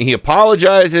and he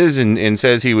apologizes and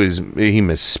says he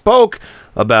misspoke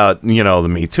about, you know, the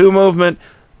Me Too movement.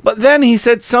 But then he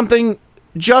said something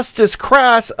just as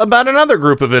crass about another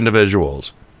group of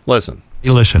individuals. Listen.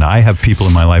 Listen, I have people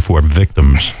in my life who are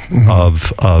victims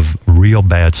of real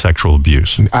bad sexual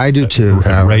abuse. I do too.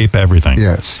 Rape, everything.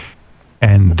 Yes.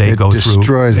 And they go through. It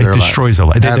destroys their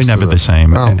life. They're never the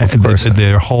same. Oh, of course.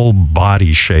 Their whole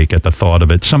bodies shake at the thought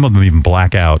of it. Some of them even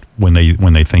black out when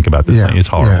they think about this thing. It's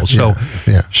horrible.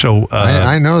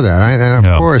 I know that. And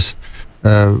of course,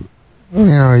 you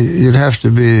know, you'd have to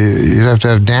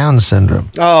have Down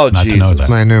syndrome. Oh, Jesus. That's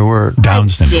my new word. Down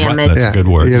syndrome. That's a good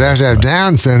word. You'd have to have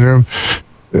Down syndrome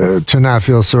to not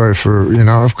feel sorry for, you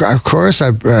know, of course,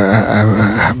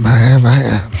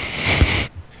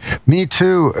 Me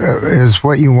Too is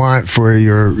what you want for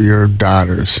your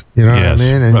daughters. You know what I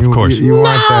mean? And of course. You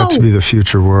want that to be the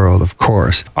future world, of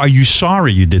course. Are you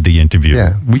sorry you did the interview?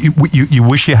 Yeah. You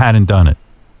wish you hadn't done it?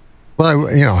 Well,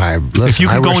 listen, if you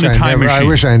could go in a time machine. I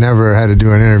wish I never had to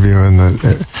do an interview in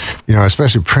the,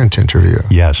 especially print interview.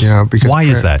 Yes. Because why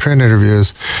is that? Print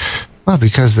interviews, well,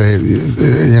 because they edit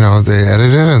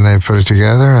it and they put it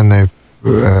together and they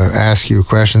ask you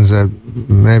questions that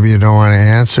maybe you don't want to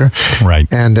answer. Right.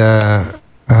 And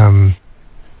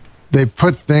they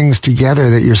put things together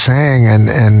that you're saying,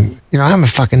 and I'm a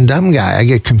fucking dumb guy. I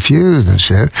get confused and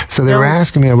shit. So they were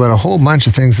asking me about a whole bunch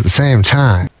of things at the same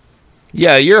time.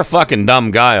 Yeah, you're a fucking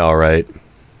dumb guy, all right.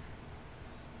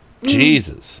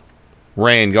 Jesus.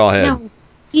 Rain, go ahead. No,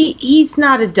 he's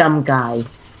not a dumb guy.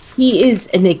 He is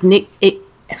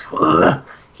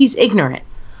he's ignorant.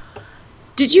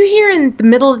 Did you hear in the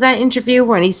middle of that interview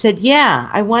when he said, "Yeah,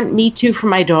 I want Me Too for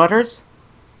my daughters"?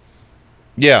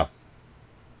 Yeah.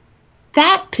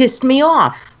 That pissed me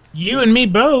off. You and me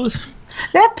both.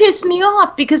 That pissed me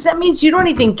off because that means you don't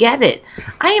even get it.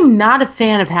 I am not a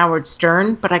fan of Howard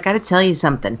Stern, but I got to tell you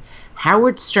something.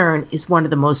 Howard Stern is one of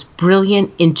the most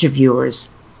brilliant interviewers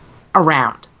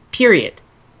around. Period.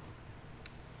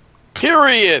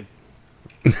 Period.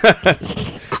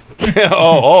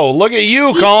 oh, look at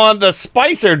you calling the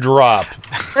Spicer drop.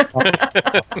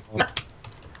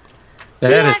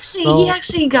 He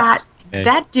actually got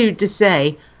that dude to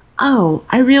say, "Oh,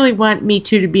 I really want Me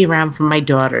Too to be around for my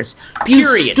daughters." You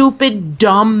stupid,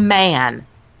 dumb man.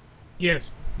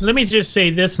 Yes. Let me just say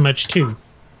this much, too.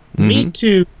 Me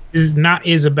Too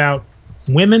is about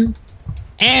women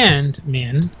and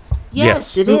men.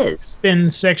 Yes, it is.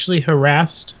 Been sexually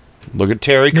harassed. Look at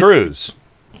Terry Crews.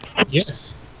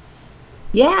 Yes.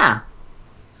 Yeah.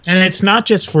 And it's not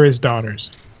just for his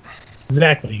daughters.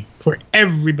 Exactly. For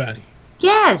everybody.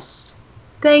 Yes.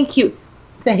 Thank you.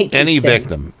 Thank you. Any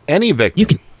victim. Any victim. You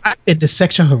can into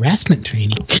sexual harassment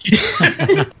training.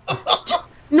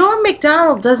 Norm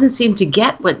Macdonald doesn't seem to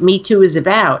get what Me Too is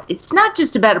about. It's not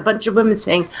just about a bunch of women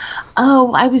saying,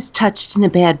 "Oh, I was touched in a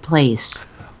bad place."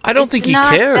 I don't think he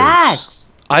cares. That.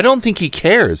 I don't think he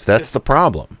cares. That's the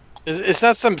problem. It's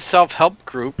not some self-help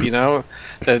group,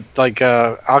 that like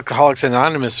Alcoholics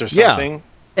Anonymous or something. Yeah.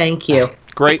 Thank you.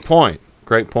 Great point.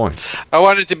 Great point. I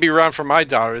wanted to be around for my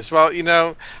daughters. Well,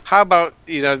 how about,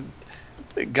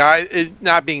 guys, it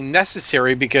not being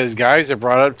necessary because guys are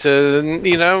brought up to,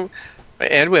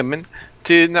 and women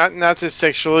to not to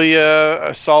sexually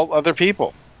assault other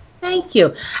people. Thank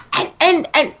you. And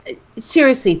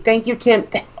seriously, thank you, Tim.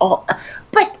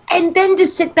 And then to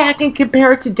sit back and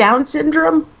compare it to Down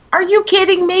syndrome? Are you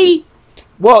kidding me?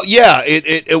 Well, yeah.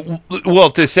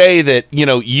 Well, to say that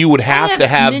you would have to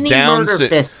have Down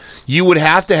you would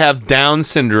have to have Down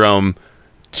syndrome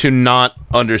to not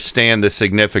understand the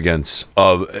significance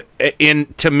of.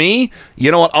 To me, you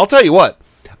know what? I'll tell you what.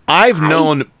 I've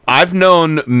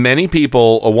known many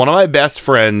people. One of my best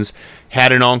friends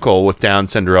had an uncle with Down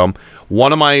syndrome.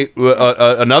 One of my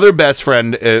another best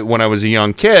friend when I was a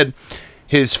young kid.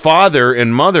 His father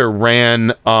and mother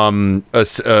ran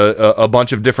a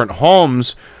bunch of different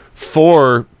homes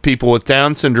for people with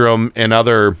Down syndrome and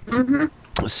other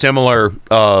similar,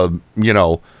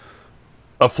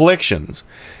 afflictions.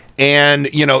 And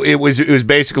it was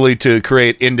basically to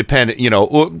create independent, /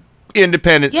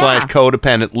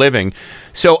 codependent living.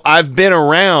 So I've been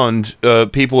around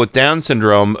people with Down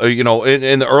syndrome,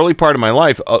 in the early part of my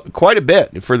life, quite a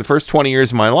bit for the first 20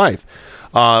 years of my life.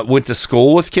 Went to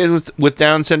school with kids with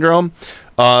Down syndrome,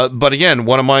 but again,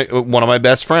 one of my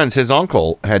best friends, his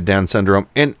uncle had Down syndrome,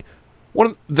 and one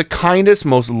of the kindest,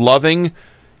 most loving,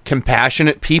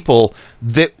 compassionate people.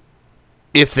 That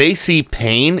if they see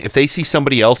pain, if they see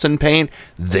somebody else in pain,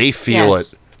 they feel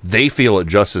it. They feel it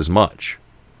just as much.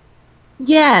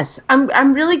 Yes,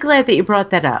 I'm really glad that you brought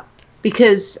that up.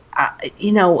 Because,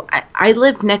 I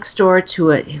lived next door to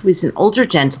he was an older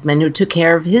gentleman who took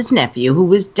care of his nephew who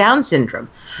was Down syndrome.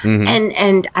 Mm-hmm.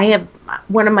 And I have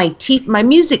one of my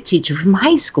music teacher from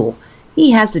high school.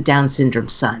 He has a Down syndrome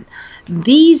son.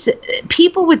 These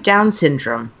people with Down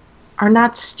syndrome are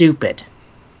not stupid.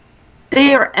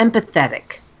 They are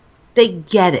empathetic. They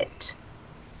get it.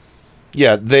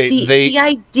 Yeah, the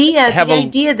idea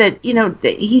that,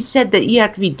 that he said that you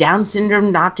have to be Down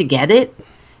syndrome not to get it.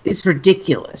 Is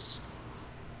ridiculous.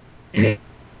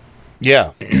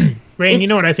 Yeah. Rain, you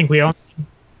know what I think we all need?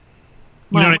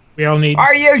 What we all need?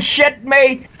 Are you shitting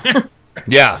me?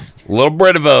 Yeah. A little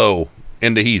Britivo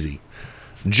into Heezy.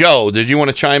 Joe, did you want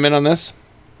to chime in on this?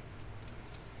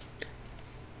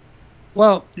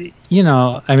 Well, here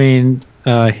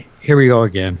we go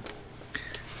again.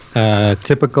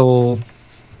 Typical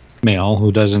male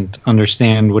who doesn't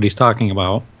understand what he's talking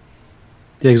about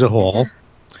digs a hole.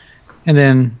 And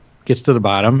then gets to the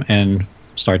bottom and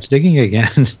starts digging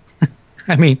again.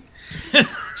 I mean,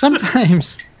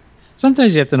 sometimes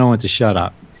Sometimes you have to know when to shut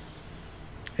up.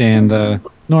 And Nora,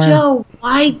 Joe,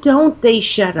 why don't they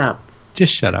shut up?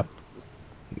 just shut up.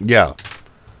 Yeah,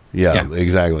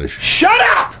 exactly. Shut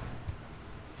up!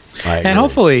 And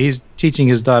hopefully he's teaching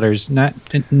his daughters not.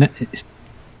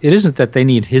 It isn't that they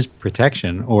need his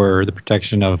protection or the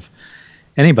protection of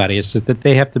anybody. It's that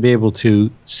they have to be able to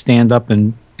stand up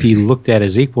and be looked at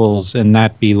as equals and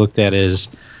not be looked at as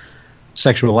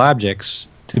sexual objects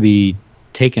to be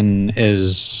taken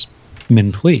as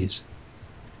men please.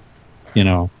 You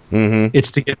know,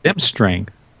 it's to give them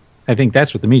strength. I think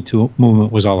that's what the Me Too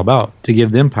movement was all about, to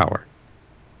give them power.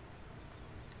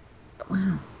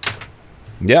 Wow.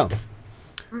 Yeah.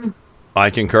 I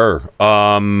concur.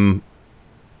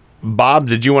 Bob,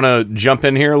 did you want to jump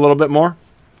in here a little bit more?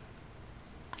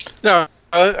 No,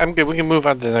 I'm good. We can move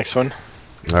on to the next one.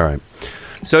 All right.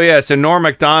 So Norm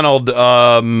Macdonald,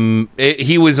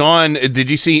 he was on. Did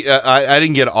you see? I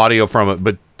didn't get audio from it,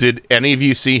 but did any of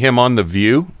you see him on The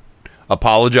View,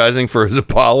 apologizing for his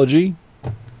apology?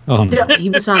 Oh no,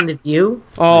 he was on The View.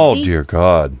 Oh dear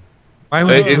God! Why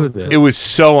would he do that? It was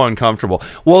so uncomfortable.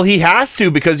 Well, he has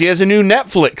to because he has a new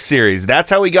Netflix series.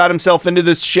 That's how he got himself into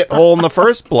this shithole in the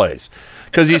first place.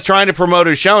 Because he's trying to promote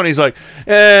his show, and he's like,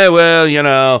 well, you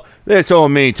know, this whole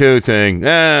Me Too thing,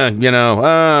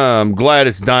 I'm glad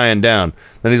it's dying down.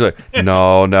 Then he's like,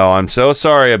 no, I'm so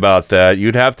sorry about that.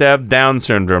 You'd have to have Down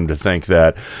syndrome to think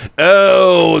that.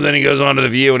 Oh, then he goes on to The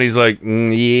View, and he's like,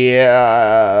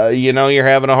 yeah, you know, you're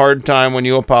having a hard time when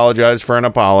you apologize for an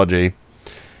apology.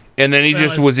 And then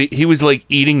he was like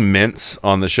eating mints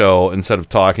on the show instead of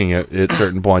talking at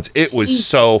certain points. It was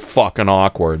so fucking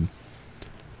awkward.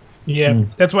 Yeah,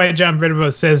 that's why John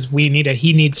Bridabo says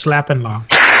he needs slapping law.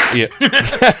 Yeah.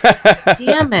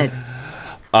 Damn it.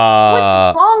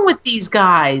 What's wrong with these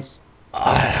guys?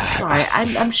 Sorry,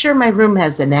 I'm sure my room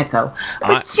has an echo.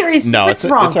 But seriously, what's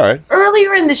wrong? It's all right.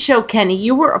 Earlier in the show, Kenny,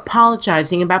 you were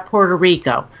apologizing about Puerto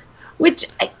Rico, which,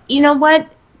 you know what?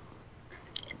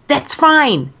 That's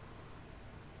fine.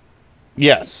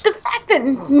 Yes. The fact that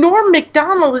Norm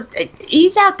Macdonald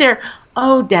he's out there,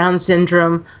 Down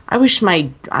syndrome.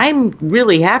 I'm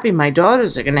really happy my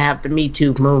daughters are going to have the Me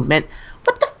Too movement.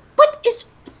 What is,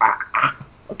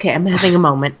 okay, I'm having a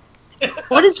moment.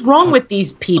 What is wrong with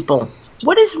these people?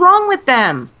 What is wrong with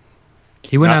them?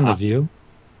 He went on The View.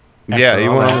 Yeah, he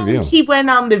went on The View. He went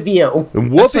on The View.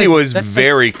 Whoopi was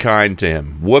very kind to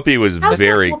him. Whoopi was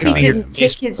very kind. He didn't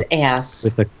kick his ass.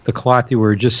 With the cloth you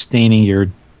were just staining your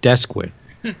desk with.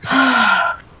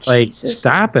 Like,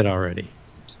 stop it already.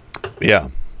 Yeah.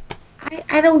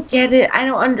 I don't get it. I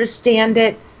don't understand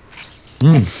it.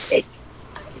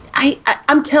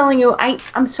 I'm telling you,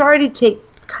 I'm sorry to take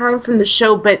time from the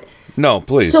show, but no,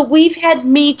 please. So we've had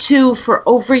Me Too for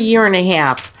over a year and a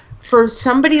half. For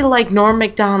somebody like Norm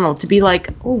Macdonald to be like,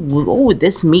 oh,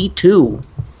 this Me Too.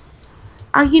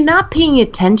 Are you not paying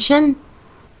attention?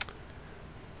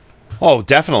 Oh,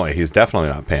 definitely. He's definitely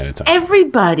not paying attention.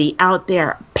 Everybody out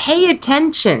there, pay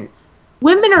attention.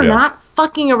 Women are not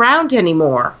fucking around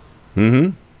anymore.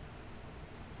 Mm-hmm.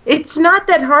 It's not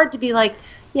that hard to be like,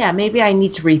 yeah, maybe I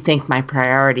need to rethink my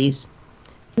priorities.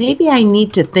 Maybe I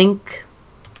need to think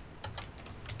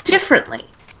differently.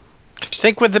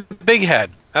 Think with the big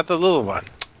head, not the little one.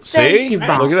 See? You,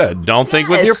 Bob. Look at that. Don't think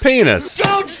with your penis.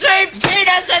 Don't say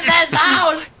penis in this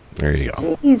house! There you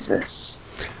go.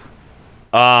 Jesus.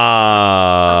 Shut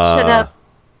up.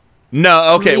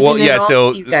 No, okay. Well, yeah,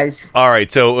 so you guys. All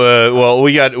right. So well,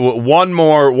 we got one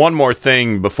more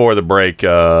thing before the break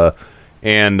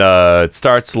and it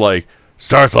starts like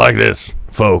this,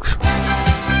 folks.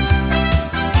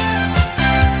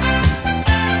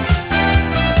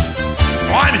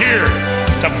 I'm here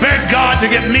to beg God to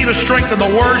give me the strength and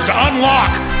the words to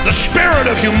unlock the spirit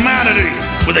of humanity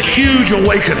with a huge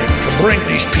awakening to bring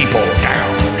these people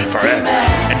down forever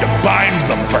and to bind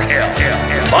them for hell.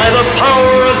 By the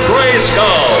power of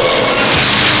Grayskull.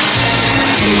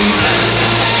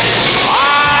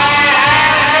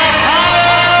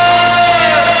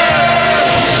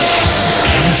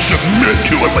 You submit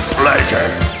to it with pleasure.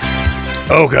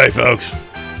 Okay, folks.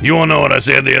 You want to know what I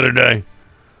said the other day?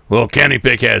 Well, Kenny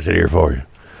Pick has it here for you.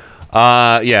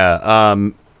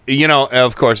 You know,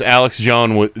 of course, Alex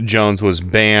Jones was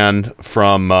banned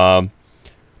from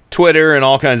Twitter and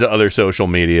all kinds of other social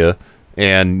media.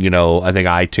 And, you know, I think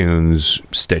iTunes,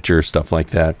 Stitcher, stuff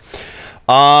like that.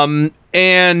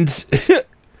 And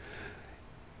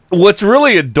what's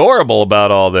really adorable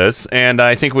about all this, and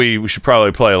I think we should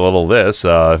probably play a little of this,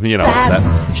 you know.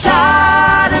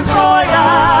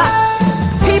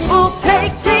 People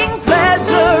taking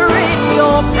pleasure in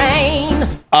your pain.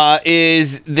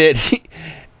 Is that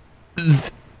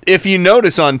if you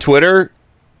notice on Twitter,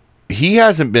 he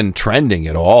hasn't been trending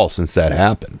at all since that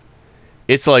happened.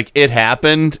 It's like it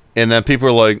happened, and then people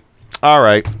are like, all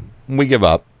right, we give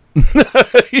up.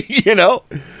 You know?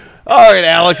 All right,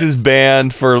 Alex is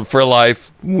banned for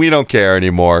life. We don't care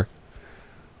anymore.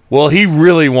 Well, he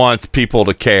really wants people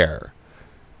to care.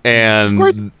 And of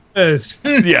course he does.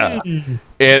 Yeah.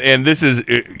 And this is,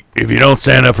 if you don't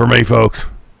stand up for me, folks,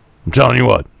 I'm telling you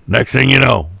what, next thing you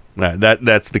know,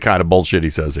 that's the kind of bullshit he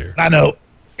says here. I know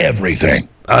everything.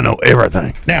 I know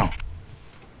everything. Now,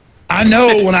 I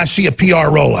know when I see a PR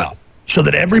rollout, so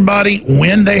that everybody,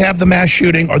 when they have the mass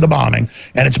shooting or the bombing,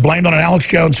 and it's blamed on an Alex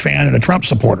Jones fan and a Trump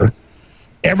supporter,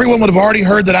 everyone would have already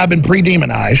heard that I've been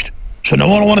pre-demonized, so no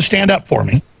one will want to stand up for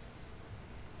me.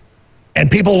 And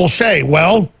people will say,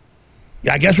 well,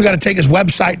 I guess we got to take his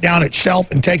website down itself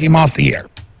and take him off the air.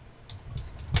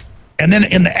 And then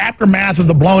in the aftermath of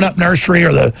the blown-up nursery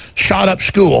or the shot-up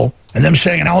school, and them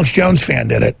saying an Alex Jones fan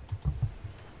did it,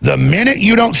 the minute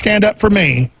you don't stand up for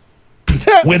me,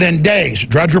 within days,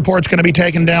 Drudge Report's going to be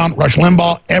taken down, Rush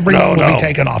Limbaugh, everyone will be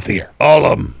taken off the air. All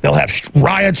of them. They'll have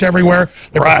riots everywhere.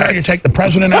 They're preparing to take the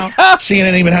president out.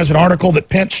 CNN even has an article that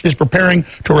Pence is preparing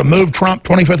to remove Trump,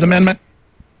 25th Amendment.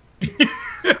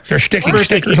 They're sticking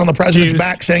stickers on the president's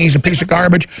back saying he's a piece of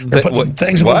garbage. They're putting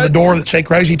things over the door that say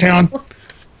Crazy Town.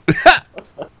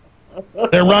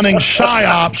 They're running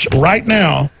PSYOPs right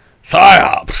now.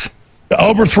 PSYOPs. To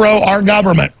overthrow our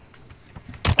government.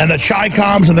 And the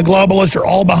Chi-Coms and the globalists are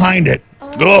all behind it.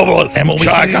 Globalists, and when we see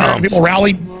the American people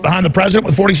rally behind the president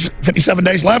with 57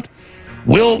 days left,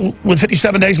 with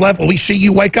 57 days left, will we see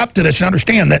you wake up to this and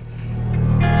understand that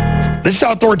this is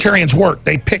how authoritarians work.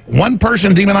 They pick one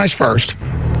person to demonize first.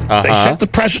 They set the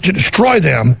precedent to destroy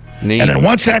them. And then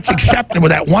once that's accepted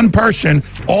with that one person,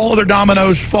 all other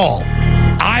dominoes fall.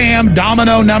 I am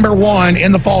domino number one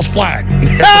in the false flag.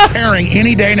 They're preparing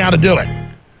any day now to do it.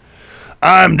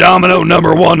 I'm domino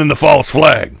number one in the false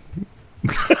flag.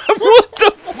 What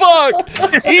the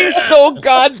fuck? He's so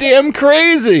goddamn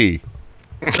crazy.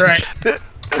 Right.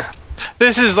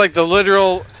 This is like the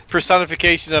literal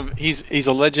personification of he's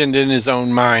a legend in his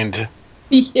own mind.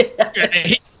 Yeah.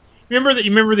 Remember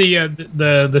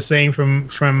the saying from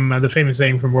the famous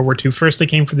saying from World War II. First they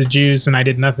came for the Jews, and I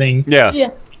did nothing.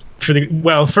 Yeah.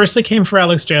 First they came for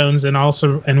Alex Jones,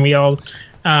 and we all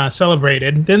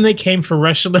celebrated. Then they came for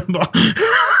Rush Limbaugh.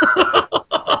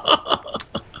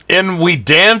 And we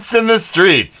danced in the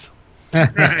streets.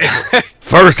 Right.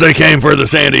 First they came for the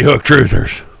Sandy Hook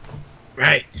truthers.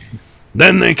 Right.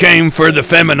 Then they came for the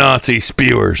feminazi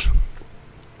spewers.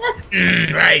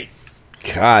 Right.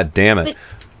 God damn it.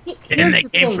 And they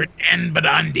came for Dan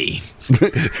Badandi.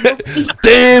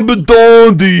 Dan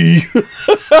Badandi.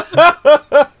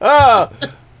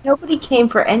 Nobody came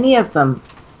for any of them.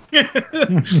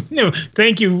 No,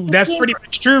 thank you. That's pretty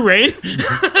much true, Rain.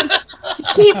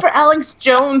 Came for Alex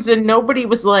Jones, and nobody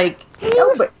was like,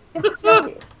 nobody. And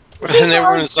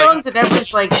everyone's like, Jones, and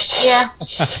everyone's like, yeah.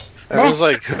 Everyone's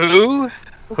like, who?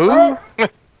 Who?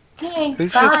 Hey,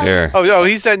 Who's bye. Here. Oh,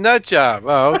 he's that nut job.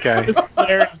 Oh, okay.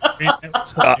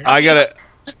 I got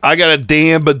a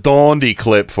Dan Badandi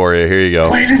clip for you. Here you go.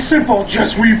 Plain and simple,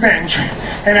 just revenge.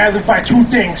 And I live by two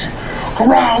things: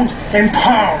 ground and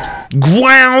pound.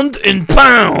 Ground and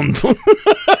pound.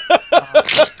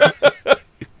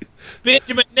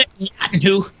 Benjamin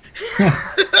Netanyahu.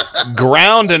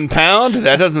 Ground and pound?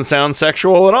 That doesn't sound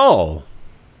sexual at all.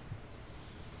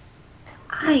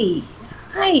 I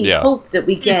hope that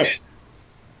we get.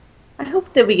 I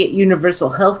hope that we get universal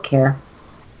health care,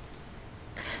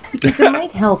 because it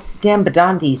might help Dan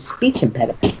Badandi's speech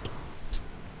impediment.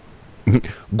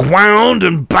 Ground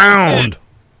and pound.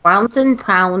 Ground and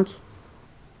pound.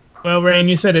 Well, Rain,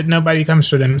 you said it. Nobody comes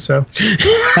for them, so.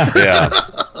 Yeah.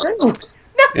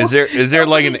 Is there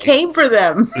like an came for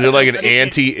them? Is there like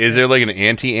an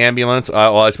anti-ambulance?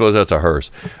 Well, I suppose that's a hearse.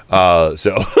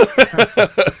 So.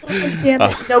 Damn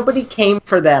it! Nobody came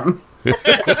for them.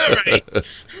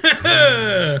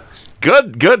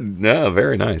 Good. No,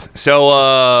 very nice.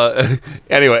 So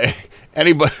anyway,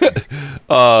 anybody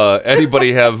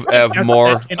have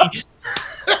more?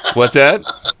 What's that?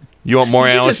 You want more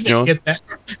Alex Jones?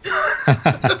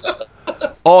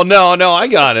 Oh no, I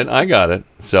got it.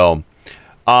 So,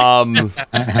 but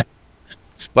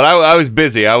I was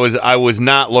busy. I was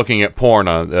not looking at porn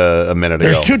a minute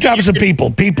ago. There's two types of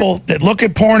people: people that look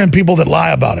at porn and people that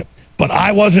lie about it. But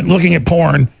I wasn't looking at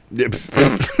porn.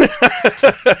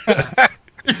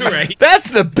 Right.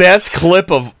 That's the best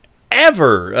clip of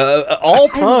ever, all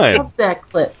time. I love that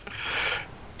clip.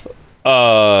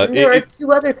 There are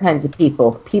two other kinds of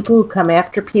people: people who come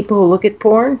after people who look at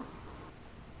porn.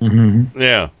 Mm-hmm.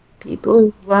 Yeah.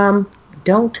 People who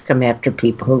don't come after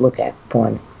people who look at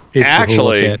porn. People who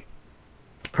Actually, look at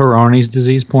Peyronie's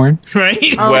disease porn.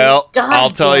 Right. Well, God I'll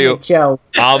tell damn you. it, Joe.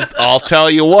 I'll tell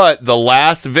you what. The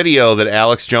last video that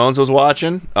Alex Jones was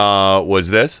watching was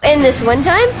this. And this one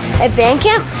time at band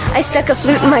camp, I stuck a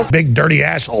flute in my Big dirty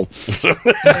asshole.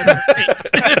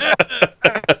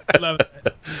 Love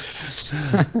that.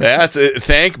 That's it.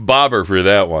 Thank Bobber for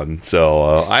that one. So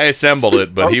I assembled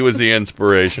it, but he was the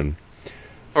inspiration.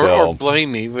 Or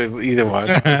blame me with either one.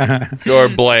 Or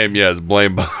blame, yes,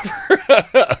 blame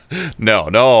Bobber.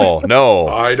 No.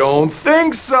 I don't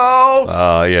think so.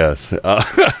 Yes.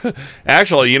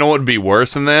 Actually, you know what would be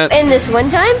worse than that? And this one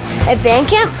time at band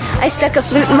camp, I stuck a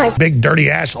flute in my Big dirty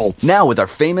asshole. Now with our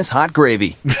famous hot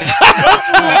gravy.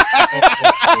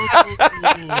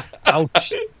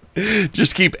 Ouch.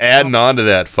 Just keep adding on to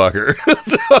that fucker.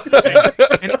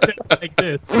 And it's like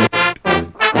this.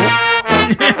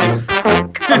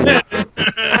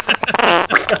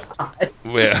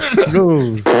 Yeah.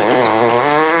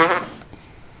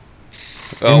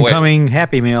 Incoming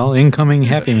Happy Meal. Incoming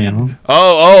Happy Meal.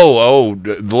 Oh!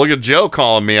 Look at Joe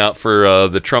calling me out for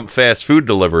the Trump fast food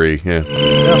delivery. Yeah.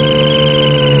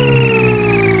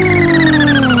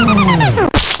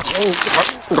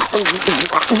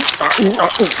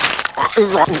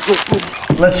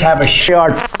 Let's have a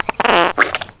shot.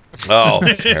 Oh,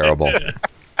 it's terrible.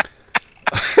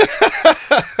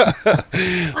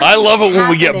 I love it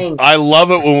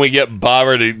when we get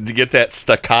Bobber to get that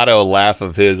staccato laugh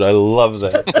of his. I love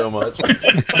that so much.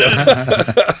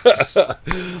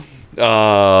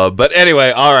 But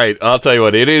anyway, all right. I'll tell you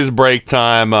what. It is break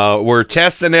time. We're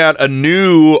testing out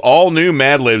all new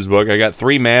Mad Libs book. I got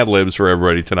 3 Mad Libs for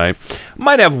everybody tonight.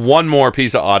 Might have one more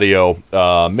piece of audio,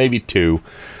 maybe 2.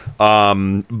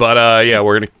 Yeah,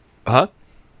 we're gonna. Huh?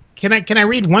 Can I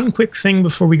read one quick thing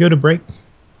before we go to break?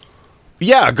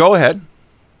 Yeah, go ahead.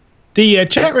 The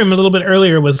chat room a little bit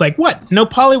earlier was like, "What? No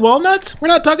Polly Walnuts? We're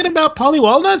not talking about Polly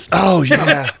Walnuts." Oh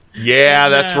yeah, yeah,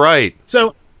 that's right.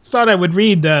 So thought I would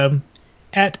read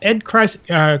at Ed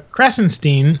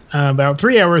Krasenstein about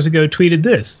 3 hours ago tweeted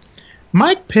this: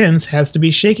 Mike Pence has to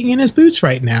be shaking in his boots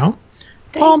right now.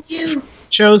 Thank you.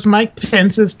 Chose Mike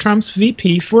Pence as Trump's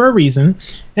VP for a reason,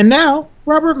 and now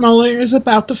Robert Mueller is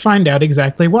about to find out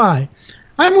exactly why.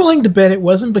 I'm willing to bet it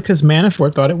wasn't because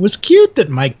Manafort thought it was cute that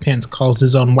Mike Pence calls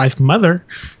his own wife mother.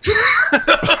 All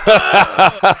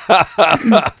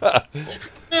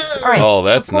right. Oh,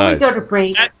 that's Before nice. We go to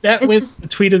break. That was the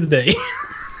tweet of the day.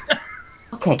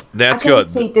 Okay. That's I'm gonna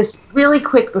good. say this really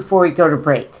quick before we go to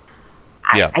break.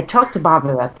 Yeah. I talked to Bob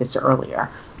about this earlier.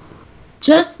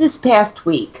 Just this past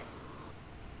week,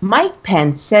 Mike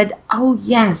Pence said, "Oh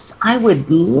yes, I would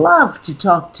love to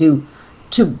talk to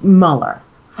Mueller.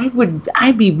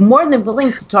 I'd be more than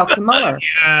willing to talk to Mueller."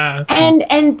 Yeah.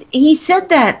 And he said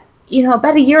that,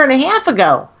 about a year and a half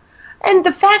ago. And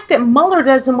the fact that Mueller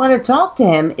doesn't want to talk to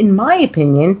him, in my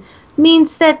opinion,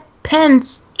 means that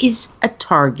Pence is a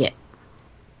target.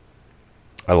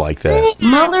 I like that.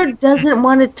 Mueller doesn't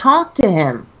want to talk to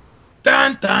him.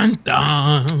 Dun dun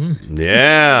dun.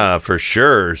 Yeah, for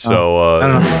sure. So,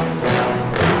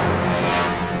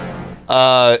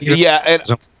 yeah, and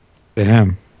to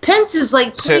him. Pence is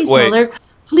like, please, wait. Mother,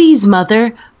 please,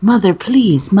 Mother,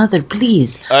 please, Mother,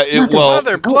 please.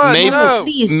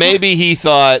 Maybe he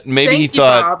thought. Thank you,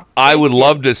 Bob. I would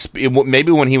love to.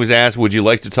 Maybe when he was asked, "Would you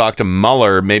like to talk to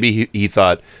Mueller?" Maybe he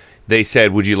thought they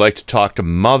said, "Would you like to talk to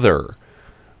Mother?"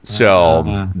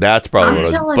 So that's probably I'm what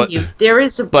it was. telling you, there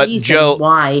is a reason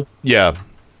why. Yeah,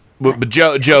 but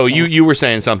Joe, you were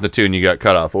saying something too, and you got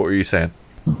cut off. What were you saying?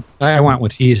 I want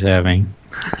what he's having.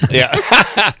 Yeah,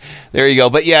 there you go.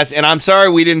 But yes, and I'm sorry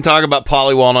we didn't talk about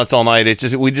Polly Walnuts all night. It's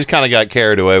just we just kind of got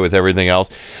carried away with everything else.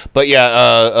 But yeah,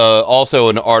 also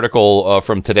an article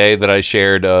from today that I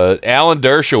shared. Alan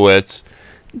Dershowitz.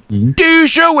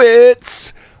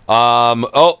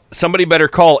 Somebody better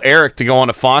call Eric to go on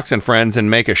to Fox and Friends and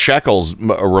make a Shekels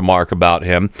remark about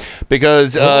him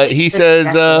because he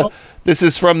says. This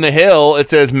is from The Hill. It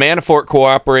says Manafort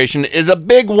cooperation is a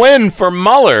big win for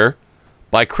Mueller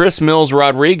by Chris Mills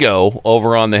Rodrigo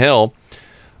over on The Hill.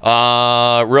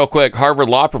 Real quick, Harvard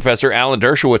law professor Alan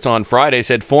Dershowitz on Friday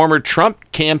said former Trump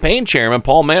campaign chairman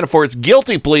Paul Manafort's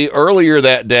guilty plea earlier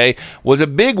that day was a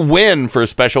big win for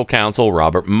special counsel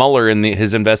Robert Mueller in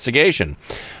his investigation.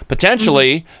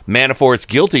 Potentially, Manafort's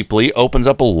guilty plea opens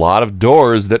up a lot of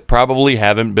doors that probably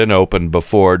haven't been opened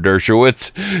before,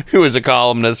 Dershowitz, who is a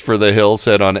columnist for The Hill,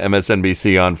 said on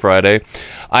MSNBC on Friday.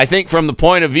 I think from the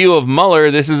point of view of Mueller,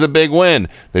 this is a big win.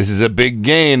 This is a big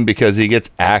gain because he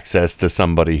gets access to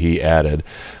somebody, he added.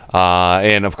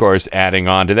 And, of course, adding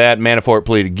on to that, Manafort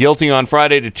pleaded guilty on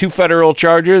Friday to 2 federal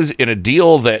charges in a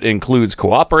deal that includes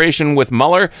cooperation with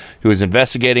Mueller, who is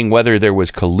investigating whether there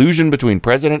was collusion between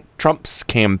President Trump's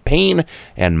campaign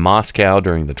and Moscow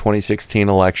during the 2016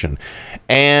 election.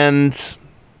 And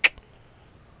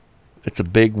it's a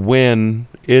big win.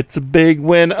 It's a big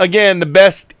win. Again, the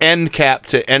best end cap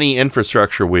to any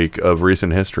infrastructure week of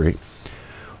recent history.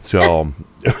 So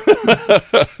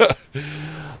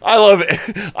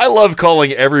I love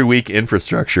calling every week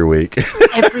infrastructure week.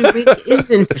 Every week is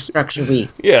infrastructure week.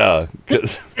 Yeah.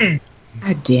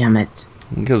 God damn it.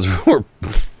 Because we're...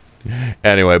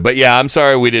 Anyway, but yeah, I'm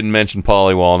sorry we didn't mention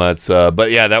Paulie Walnuts.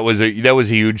 But yeah, that was a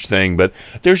huge thing. But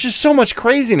there's just so much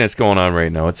craziness going on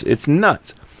right now. It's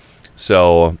nuts.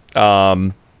 So,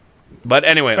 but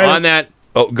anyway, on that...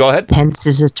 Oh, go ahead. Pence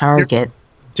is a target.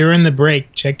 During the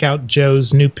break, check out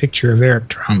Joe's new picture of Eric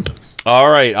Trump. All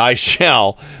right, I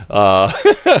shall.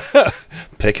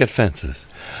 Picket fences.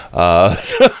 Huh?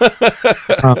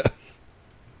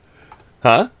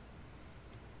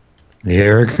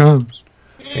 Here it comes.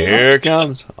 Here it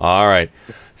comes. All right.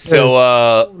 So,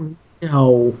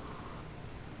 no.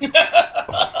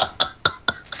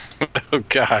 Oh,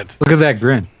 God. Look at that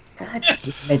grin. God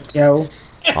damn it, Joe.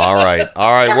 All right.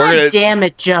 God we're gonna. Damn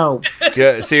it, Joe.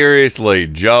 Seriously,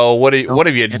 Joe. What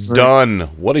have you done?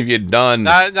 What have you done?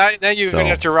 Now you're gonna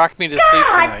have to rock me to sleep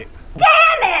tonight.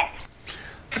 Damn it!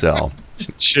 So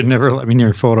should never let me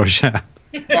near Photoshop.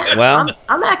 Well,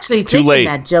 I'm actually too thinking late.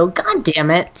 that, Joe. God damn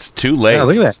it. It's too late. Yeah,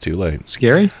 look at that. It's too late.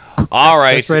 Scary. All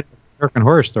right. That's right. American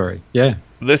Horror Story. Yeah.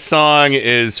 This song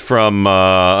is from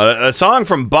a song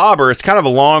from Bobber. It's kind of a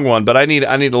long one, but I need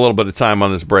a little bit of time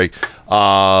on this break.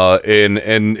 And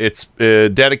it's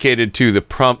dedicated to the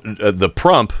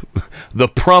Trump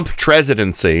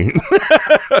presidency.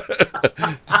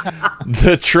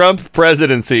 The Trump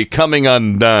presidency coming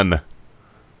undone.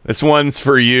 This one's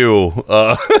for you,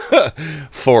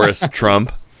 Forrest Trump.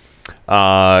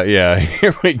 Yeah,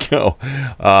 here we go.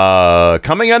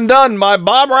 Coming undone by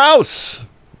Bob Rouse.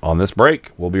 On this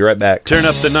break, we'll be right back. Turn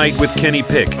up the night with Kenny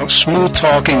Pick. Smooth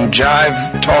talking,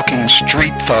 jive talking,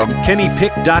 street thug.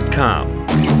 KennyPick.com.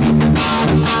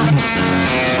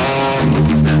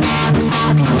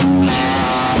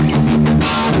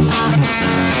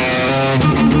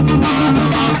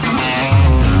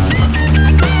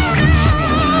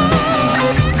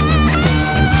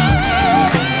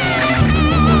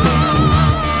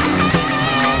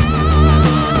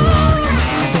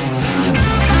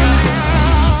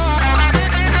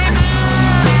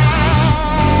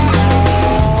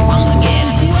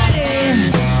 Getting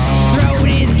sweaty, throat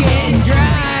is getting dry.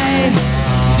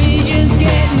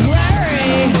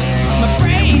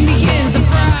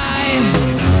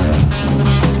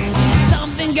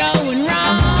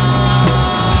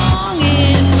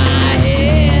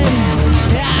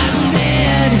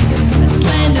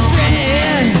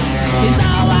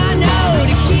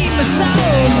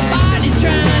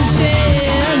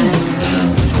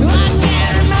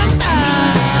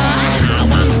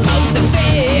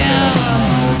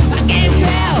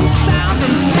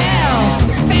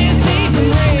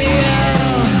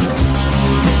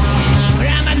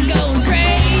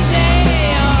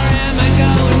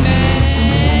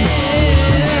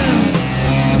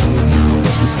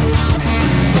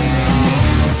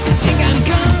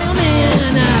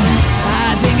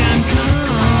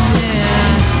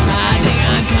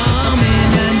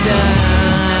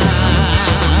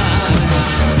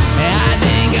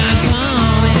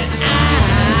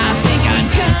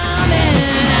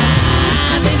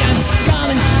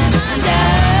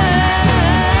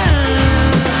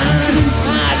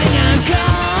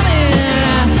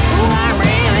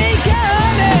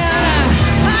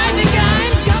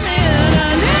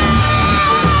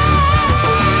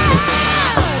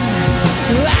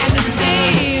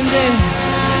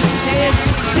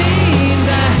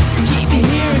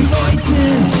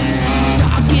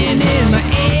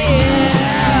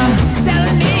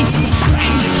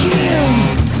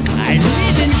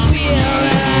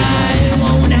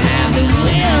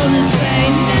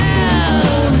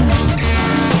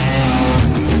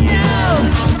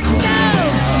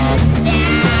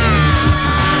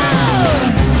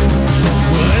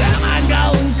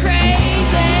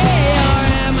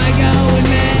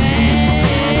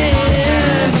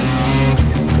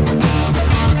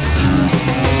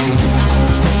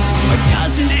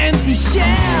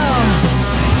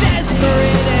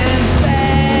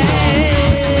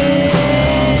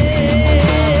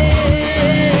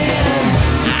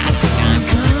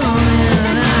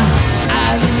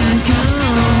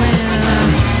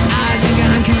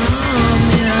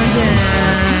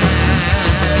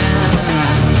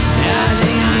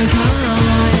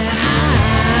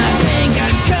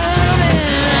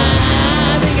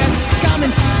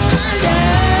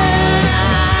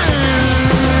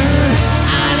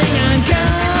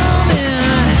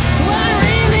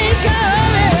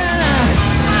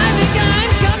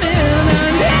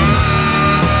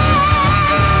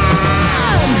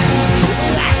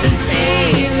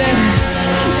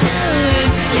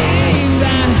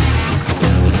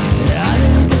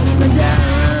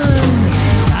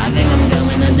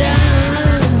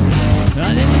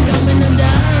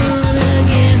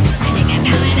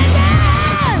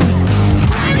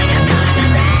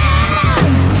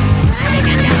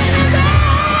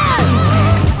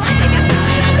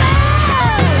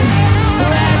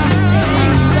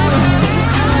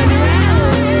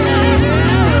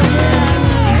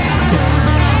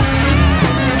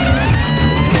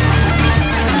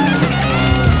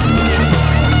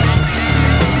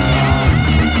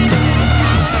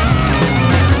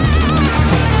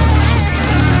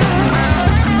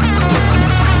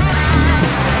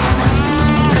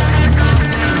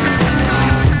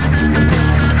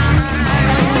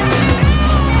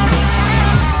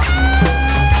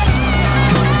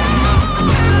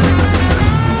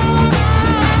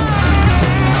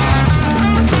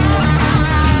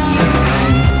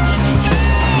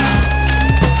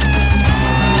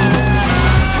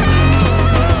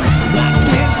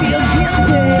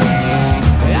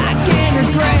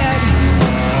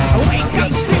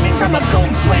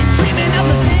 sweat, dreaming of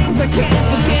the things I can't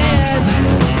forget.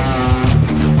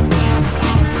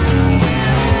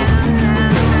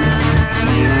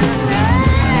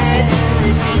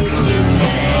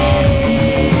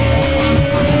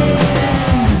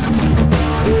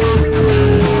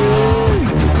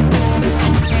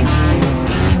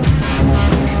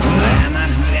 Am I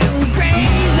feeling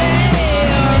crazy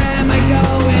or am I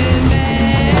going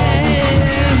mad?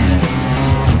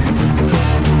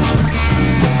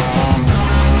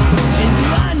 It's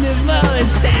wonderful,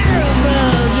 it's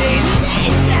terrible,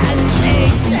 deliciously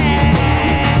sad.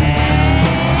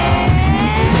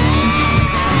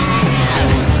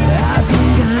 I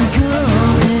think I'm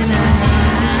coming, I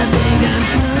think I'm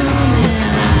coming,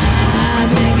 I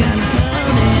think I'm coming again.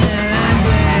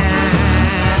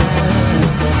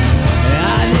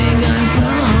 I think I'm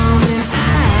coming,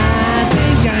 I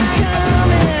think I'm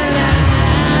coming,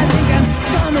 I think I'm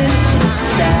coming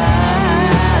undone.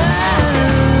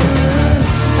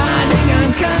 I think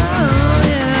I'm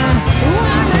coming,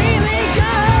 I'm really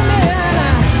coming,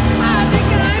 I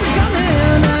think I'm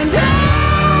coming undone.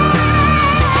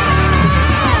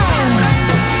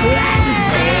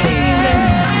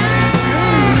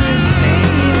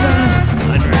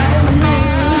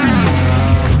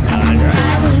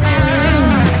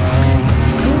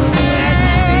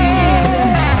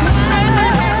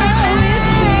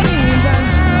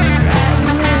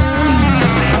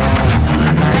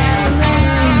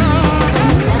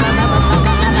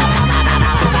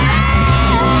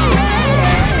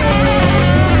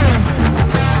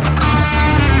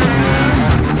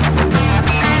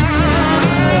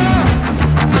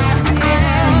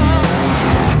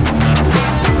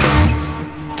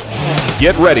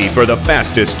 Get ready for the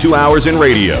fastest 2 hours in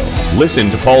radio.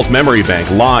 Listen to Paul's Memory Bank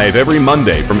live every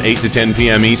Monday from 8 to 10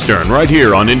 p.m. Eastern, right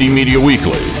here on Indie Media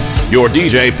Weekly. Your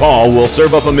DJ, Paul, will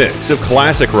serve up a mix of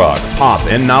classic rock, pop,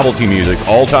 and novelty music,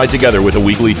 all tied together with a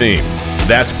weekly theme.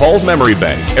 That's Paul's Memory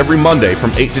Bank, every Monday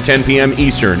from 8 to 10 p.m.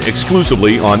 Eastern,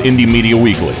 exclusively on Indie Media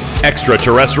Weekly.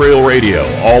 Extraterrestrial radio,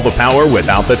 all the power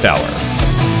without the tower.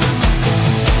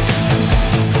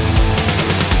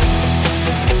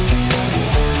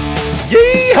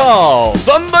 Yeehaw!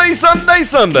 Sunday, Sunday,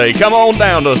 Sunday. Come on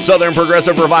down to Southern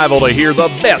Progressive Revival to hear the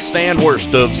best and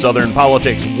worst of Southern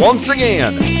politics once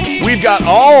again. We've got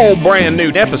all brand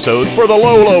new episodes for the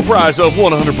low, low price of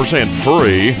 100%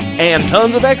 free, and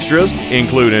tons of extras,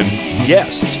 including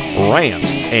guests,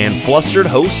 rants, and flustered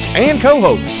hosts and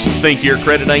co-hosts. Think your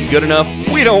credit ain't good enough?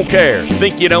 We don't care.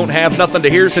 Think you don't have nothing to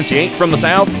hear since you ain't from the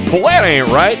South? Well, that ain't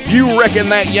right. You reckon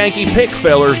that Yankee Pick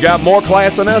feller's got more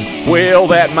class than us? Well,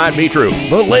 that might be true.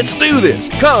 But let's do this.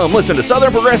 Come listen to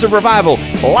Southern Progressive Revival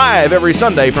live every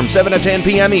Sunday from 7 to 10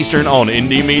 p.m. Eastern on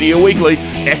Indie Media Weekly,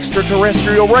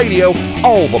 Extraterrestrial Radio,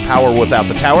 all the power without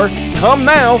the tower. Come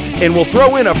now, and we'll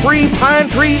throw in a free Pine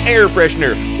Tree air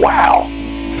freshener. Wow!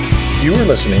 You are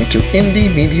listening to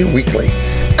Indie Media Weekly.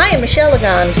 I am Michelle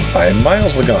Lagon. I am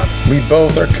Miles Lagon. We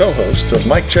both are co-hosts of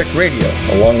Mic Check Radio,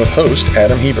 along with host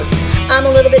Adam Hebert. I'm a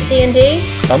little bit D&D.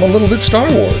 I'm a little bit Star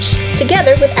Wars.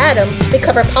 Together with Adam, we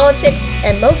cover politics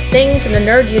and most things in the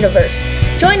nerd universe.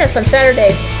 Join us on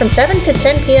Saturdays from 7 to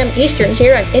 10 p.m. Eastern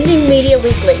here on Indie Media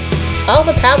Weekly. All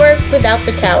the power without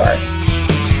the tower.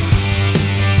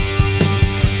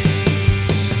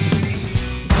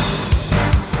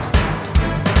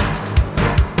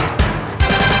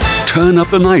 Turn Up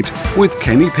the Night with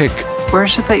Kenny Pick. Where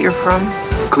is it that you're from?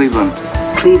 Cleveland.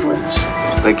 Cleveland.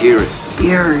 Like Erie.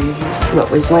 Erie. What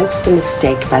was once the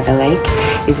mistake by the lake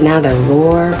is now the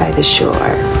roar by the shore.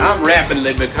 I'm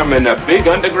rapidly becoming a big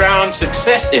underground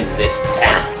success in this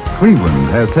town. Cleveland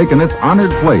has taken its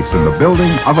honored place in the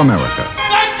building of America.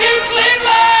 Thank you, Cleveland!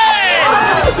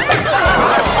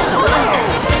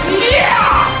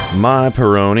 Yeah! My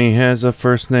Peroni has a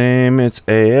first name. It's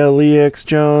Alex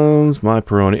Jones. My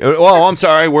Peroni. Oh, I'm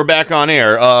sorry. We're back on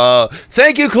air.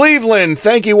 Thank you, Cleveland.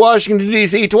 Thank you, Washington,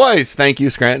 D.C. twice. Thank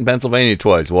you, Scranton, Pennsylvania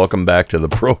twice. Welcome back to the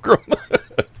program.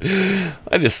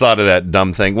 I just thought of that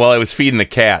dumb thing. Well, I was feeding the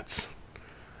cats.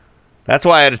 That's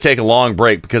why I had to take a long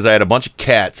break, because I had a bunch of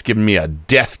cats giving me a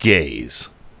death gaze.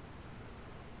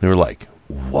 They were like,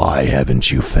 "Why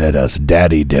haven't you fed us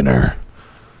daddy dinner?"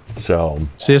 So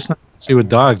see, it's not see with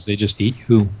dogs; they just eat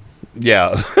you.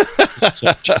 Yeah,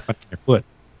 chop on your foot.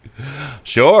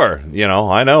 Sure, you know,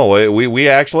 I know. We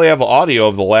actually have audio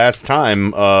of the last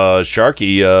time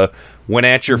Sharky went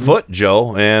at your foot,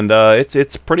 Joe, and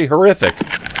it's pretty horrific.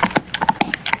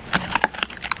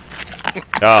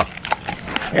 Oh,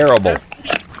 it's terrible.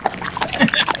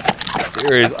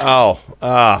 Serious. Oh,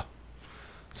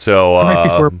 So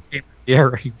before, yeah,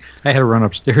 right. I had to run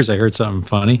upstairs. I heard something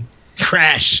funny.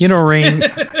 Crash. You know, Rain.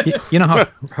 You know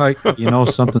how you know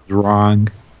something's wrong,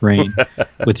 Rain,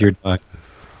 with your dog.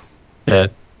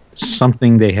 That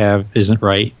something they have isn't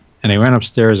right, and they went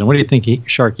upstairs. And what do you think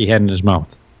Sharky had in his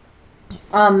mouth?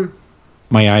 My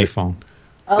iPhone.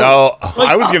 Oh,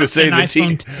 I was going to say the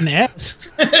TV.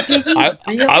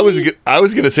 I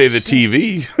was going to say the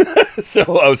TV.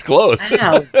 So I was close.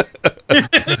 Wow.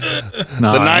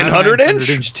 No, the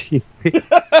 900-inch TV.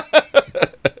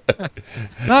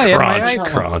 Oh, yeah,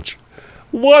 crunch.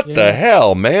 What the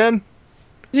hell, man?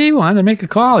 He wanted to make a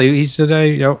call. He said,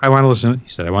 "I want to listen." He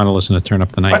said, "I want to listen to Turn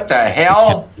Up the Night." What the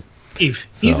hell? Thief.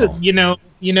 He's a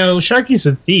Sharky's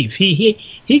a thief.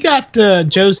 He got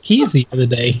Joe's keys the other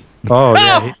day. Oh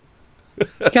yeah,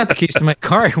 he got the keys to my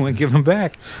car. He wouldn't give them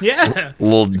back. Yeah.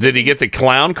 Well, did he get the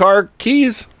clown car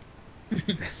keys?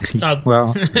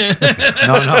 Well,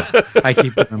 no, I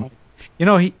keep them. You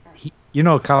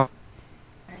know Kyle.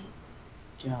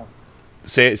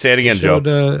 Say it again,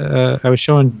 Joe. I was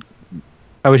showing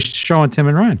Tim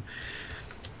and Ryan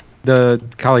the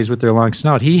collies with their long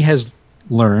snout. He has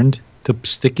learned to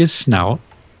stick his snout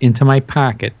into my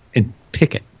pocket and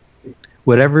pick it.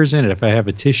 Whatever's in it. If I have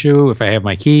a tissue, if I have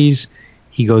my keys,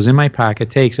 he goes in my pocket,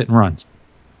 takes it, and runs.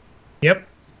 Yep.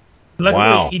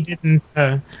 Luckily, he didn't.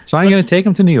 So I'm going to take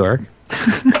him to New York.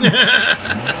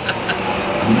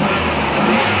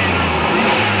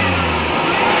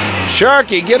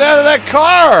 Sharky, get out of that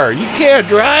car! You can't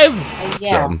drive.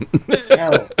 Yeah.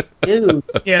 No, dude.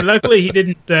 Yeah. Luckily, he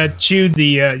didn't chew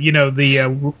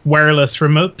the wireless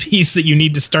remote piece that you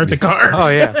need to start the car. Oh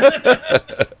yeah.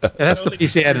 That's the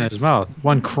piece he had in his mouth.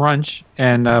 One crunch,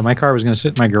 and my car was going to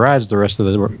sit in my garage the rest of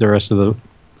the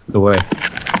way.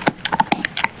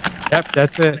 Yep,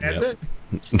 that's it. That's it.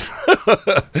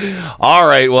 All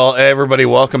right, well, everybody,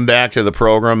 welcome back to the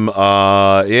program.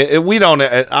 We don't.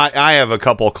 I have a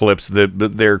couple clips that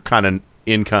they're kind of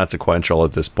inconsequential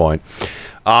at this point.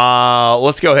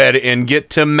 Let's go ahead and get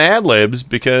to Mad Libs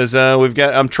because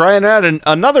I'm trying out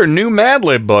another new Mad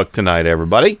Lib book tonight.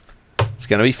 Everybody, it's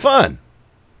gonna be fun.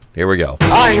 Here we go.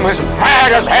 I'm as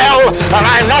mad as hell, and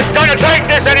I'm not gonna take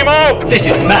this anymore. This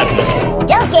is madness.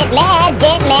 Don't get mad,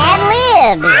 get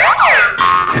Mad Libs.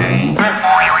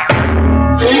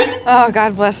 Oh,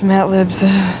 God bless Mad Libs. All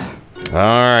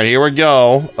right, here we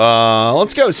go.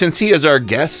 Let's go. Since he is our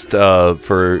guest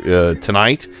for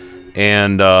tonight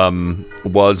and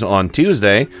was on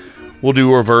Tuesday, we'll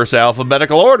do reverse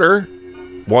alphabetical order.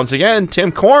 Once again,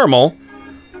 Tim Cormel.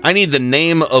 I need the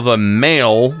name of a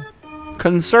male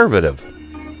conservative.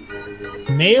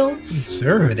 Male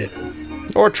conservative.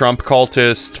 Or Trump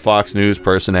cultist, Fox News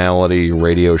personality,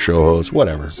 radio show host,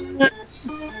 whatever.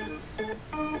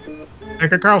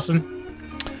 Tucker Carlson.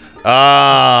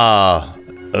 An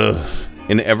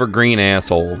evergreen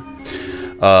asshole.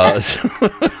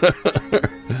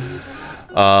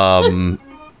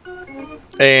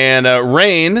 And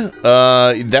Rain,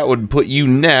 that would put you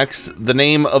next. The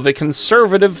name of a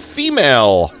conservative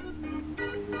female.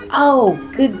 Oh,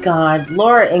 good God.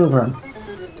 Laura Ingraham.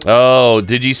 Oh,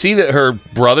 did you see that her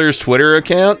brother's Twitter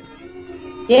account?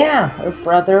 Yeah, her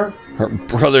brother. Her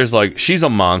brother's like, she's a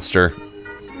monster.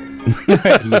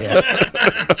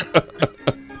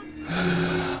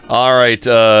 All right,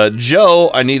 Joe,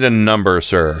 I need a number,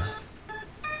 sir.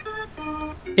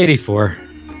 84.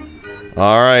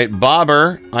 All right,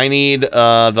 Bobber, I need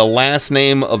the last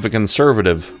name of a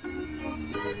conservative.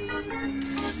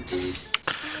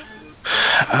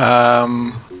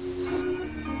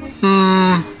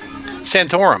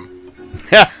 Santorum.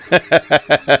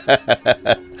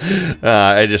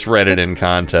 I just read it in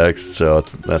context, so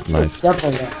that's nice.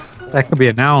 That could be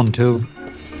a noun too.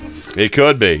 It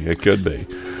could be. It could be.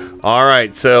 All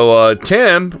right, so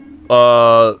Tim,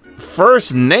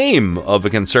 first name of a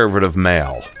conservative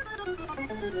male.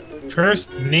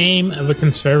 First name of a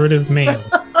conservative male.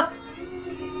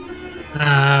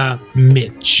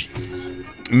 Mitch.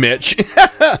 Mitch.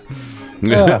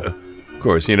 Of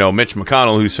course, you know, Mitch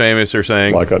McConnell, who's famous for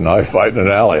saying... Like a knife fight in an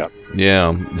alley.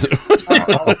 Yeah.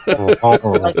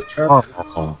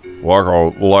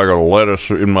 like a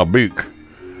lettuce in my beak.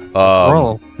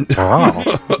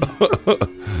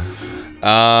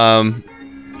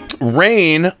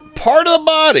 Rain, part of the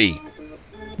body.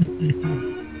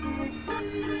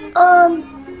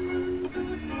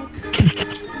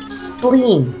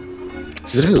 Spleen.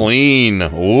 Spleen.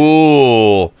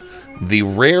 Ooh. The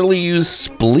rarely used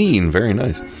spleen. Very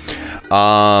nice.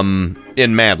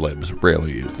 In Mad Libs.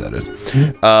 Rarely used, that is.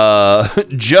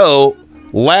 Joe,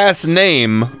 last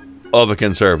name of a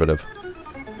conservative.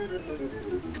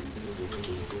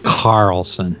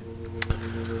 Carlson.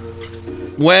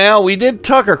 Well, we did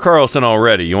Tucker Carlson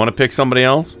already. You want to pick somebody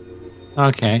else?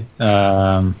 Okay.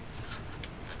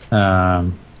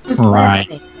 His last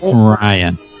name.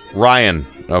 Ryan. Ryan.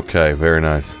 Okay, very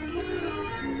nice.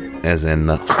 As in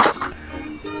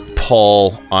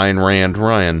Paul Ayn Rand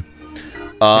Ryan.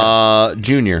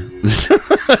 Junior.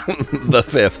 The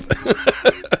fifth.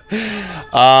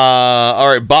 All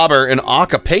right, Bobber, an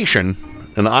occupation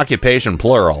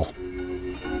plural.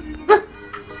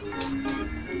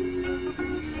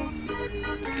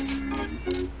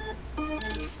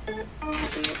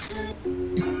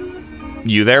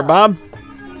 You there, Bob?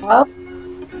 Bob?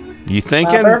 You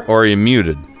thinking, Bobber? or are you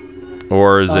muted?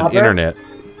 Or is it Bobber? internet?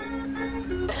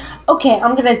 Okay,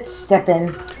 I'm gonna step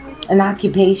in. An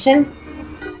occupation?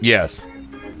 Yes.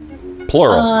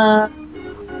 Plural.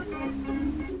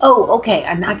 Okay,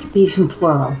 an occupation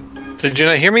plural. Did you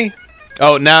not hear me?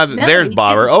 Oh, now No, there's we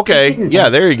Bobber. didn't. We Okay. didn't. Yeah,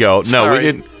 there you go. No, Sorry. we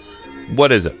didn't.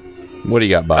 What is it? What do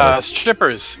you got, Bobber?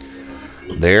 Strippers.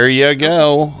 There you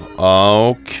go.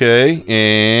 Okay,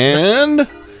 and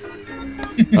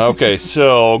okay,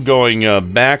 so going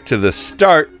back to the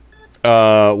start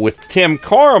with Tim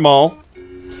Corrimal.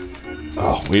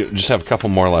 Oh, we just have a couple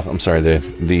more left. I'm sorry,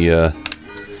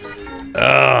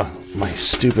 my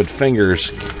stupid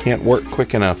fingers can't work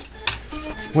quick enough.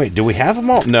 Wait, do we have them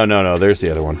all? No. There's the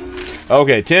other one.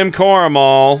 Okay, Tim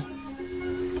Corrimal.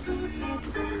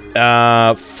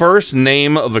 First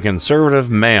name of a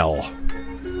conservative male.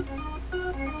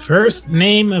 First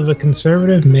name of a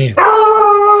conservative male.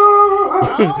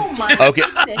 Okay,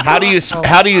 how do you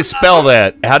spell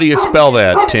that? How do you spell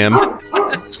that, Tim?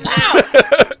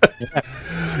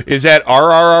 Is that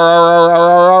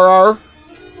R?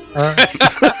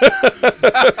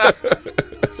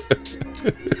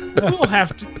 We'll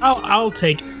have to. I'll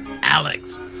take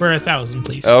Alex for 1,000,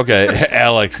 please. Okay,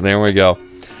 Alex. There we go.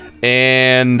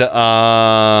 And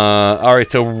all right.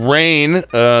 So Rain,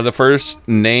 the first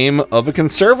name of a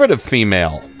conservative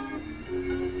female.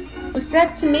 Was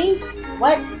that to me?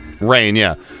 What? Rain,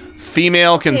 yeah,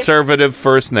 female conservative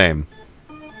first name.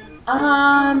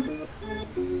 Anne.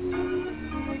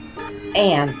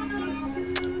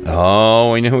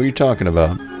 Oh, I know who you're talking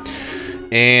about.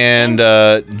 And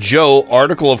Joe,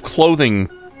 article of clothing,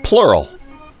 plural.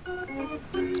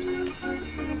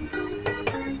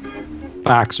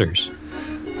 Boxers.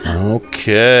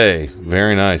 Okay,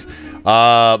 very nice.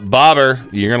 Bobber,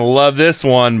 you're gonna love this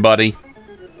one, buddy.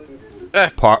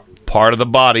 Part of the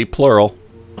body, plural.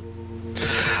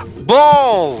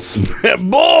 Balls.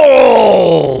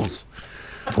 Balls.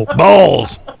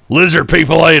 Balls. Lizard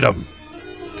people ate them.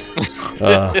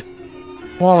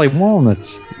 Wally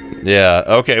walnuts. Yeah.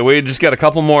 Okay. We just got a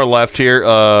couple more left here.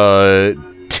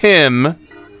 Tim.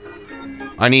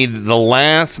 I need the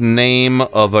last name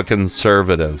of a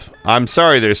conservative. I'm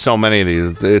sorry. There's so many of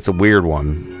these. It's a weird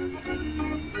one.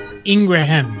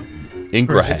 Ingraham.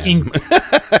 Ingraham.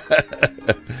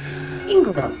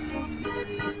 Ingram.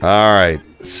 All right.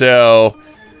 So,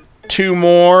 two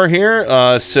more here.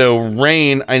 So,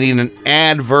 Rain, I need an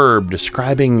adverb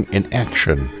describing an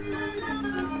action.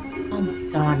 Oh my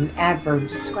god, an adverb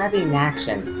describing an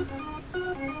action.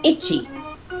 Itchy.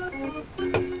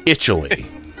 Itchily.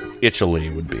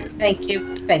 Itchily would be it. Thank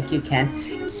you,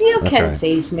 Ken. See how That's Ken right.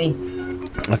 saves me.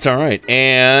 That's all right.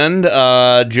 And,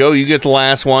 Joe, you get the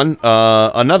last one.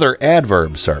 Another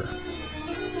adverb, sir.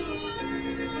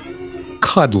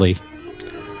 Cuddly.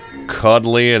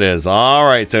 Cuddly it is. All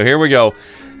right, so here we go.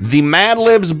 The Mad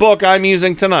Libs book I'm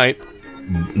using tonight,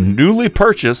 newly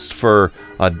purchased for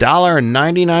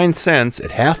 $1.99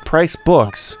 at Half Price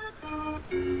Books.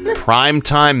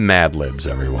 Primetime Mad Libs,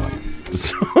 everyone.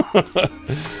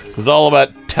 It's all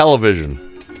about television.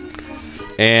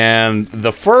 And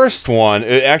the first one,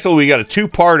 actually, we got a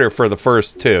two-parter for the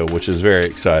first two, which is very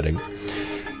exciting.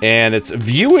 And it's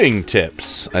Viewing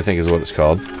Tips, I think is what it's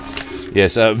called.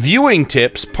 Yes, Viewing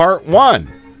Tips Part 1.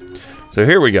 So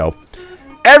here we go.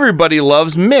 Everybody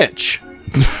loves Mitch.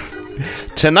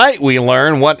 Tonight we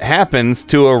learn what happens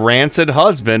to a rancid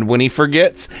husband when he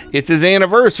forgets it's his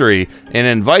anniversary and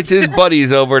invites his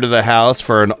buddies over to the house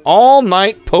for an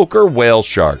all-night poker whale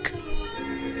shark.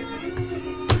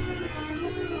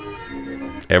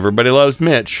 Everybody loves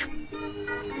Mitch.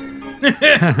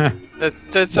 That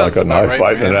sounds Like a about knife right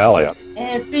fight for in an him. alley.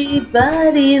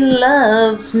 Everybody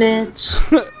loves Mitch.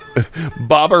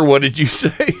 Bobber, what did you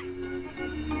say?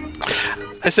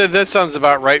 I said that sounds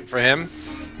about right for him.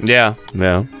 Yeah.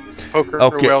 Poker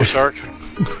Okay. or whale shark.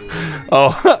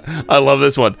 Oh, I love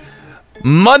this one.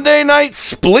 Monday Night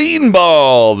Spleen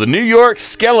Ball. The New York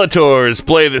Skeletors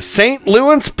play the St.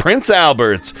 Louis Prince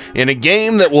Alberts in a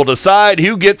game that will decide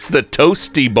who gets the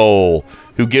Toasty Bowl.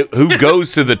 Who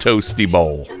goes to the Toasty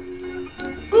Bowl.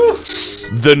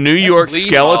 The New York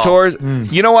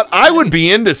Skeletors. You know what? I would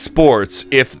be into sports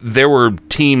if there were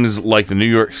teams like the New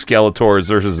York Skeletors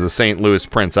versus the St. Louis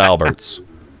Prince Alberts.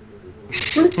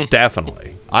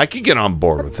 Definitely. I could get on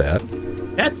board with that.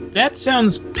 That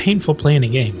sounds painful playing a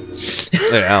game.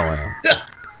 Yeah, well.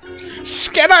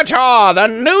 Skeletor, the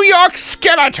New York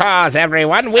Skeletors,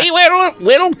 everyone. We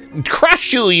will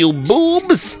crush you, you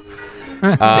boobs.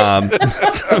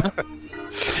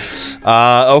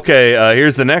 Okay,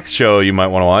 here's the next show you might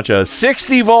want to watch.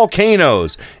 60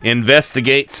 Volcanoes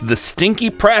investigates the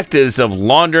stinky practice of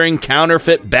laundering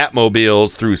counterfeit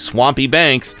Batmobiles through swampy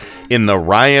banks in the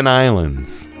Ryan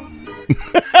Islands.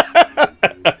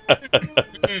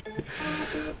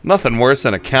 Nothing worse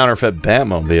than a counterfeit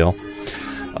Batmobile.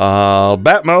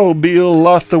 Batmobile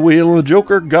lost the wheel, the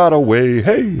Joker got away.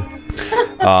 Hey.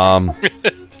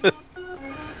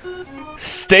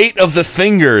 State of the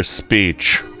Fingers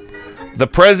speech. The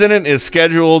president is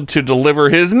scheduled to deliver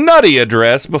his nutty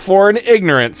address before an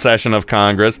ignorant session of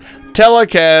Congress,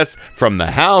 telecast from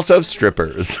the House of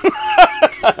Strippers.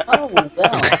 Oh,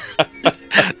 wow.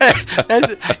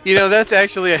 That's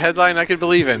actually a headline I could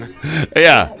believe in.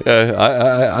 Yeah,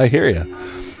 I hear you.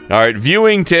 All right,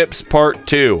 viewing tips part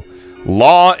 2.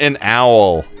 Law and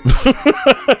Owl.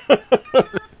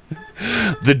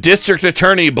 The district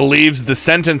attorney believes the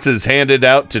sentences handed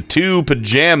out to 2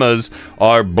 pajamas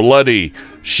are bloody.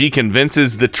 She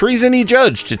convinces the treasony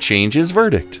judge to change his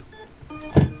verdict.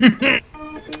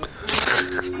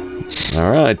 All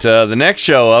right, the next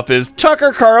show up is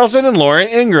Tucker Carlson and Laura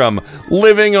Ingraham.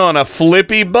 Living on a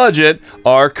flippy budget,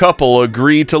 our couple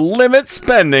agree to limit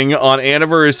spending on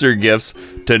anniversary gifts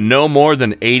to no more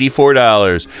than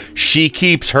 $84. She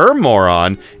keeps her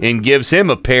moron and gives him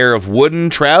a pair of wooden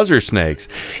trouser snakes.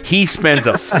 He spends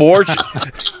a fortune.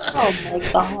 Oh my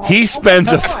God. He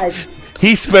spends a Is that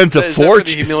for the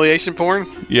fortune. humiliation porn?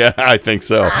 Yeah, I think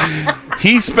so.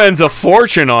 He spends a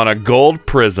fortune on a gold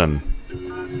prison.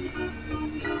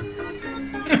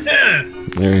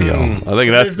 There you go. I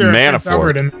think that's Is there a Prince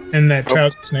Albert Manafort. in that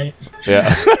trouser snake?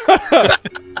 Yeah.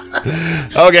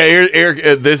 Okay,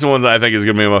 here, this one I think is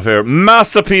going to be my favorite.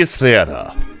 Masterpiece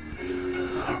Theater.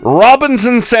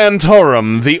 Robinson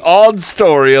Santorum, the odd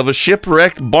story of a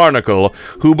shipwrecked barnacle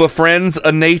who befriends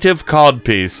a native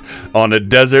codpiece on a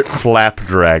desert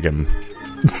flapdragon.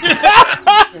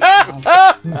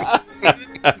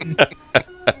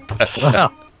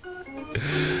 Wow.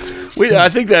 I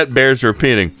think that bears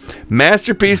repeating.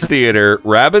 Masterpiece Theater,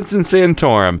 Robinson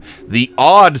Santorum, the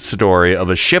odd story of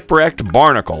a shipwrecked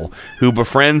barnacle who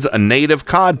befriends a native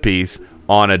codpiece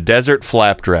on a desert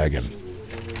flapdragon.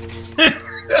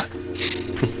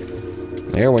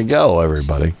 There we go,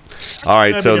 everybody. All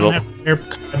right, so don't have to wear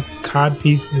cod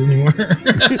pieces anymore.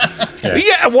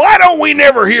 Yeah, why don't we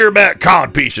never hear about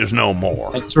cod pieces no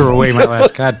more? I threw away my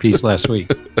last cod piece last week.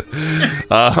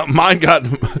 Mine got.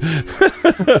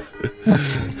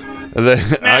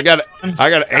 I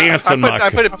got ants in my. I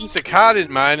put a piece of cod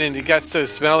in mine, and it got so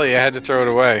smelly I had to throw it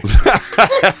away.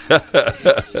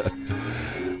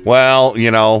 Well,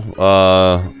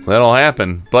 that'll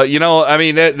happen. But I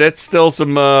mean, that's still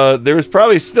some. There was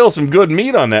probably still some good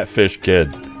meat on that fish,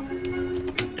 kid.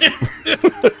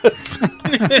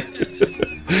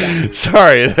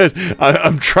 Sorry,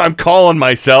 I'm calling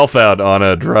myself out on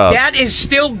a drop. That is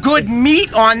still good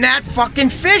meat on that fucking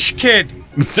fish, kid.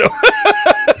 So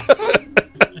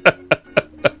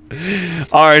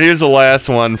all right, here's the last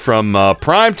one from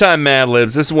Primetime Mad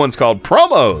Libs. This one's called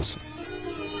Promos.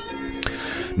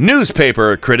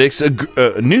 Newspaper critics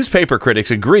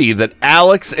agree that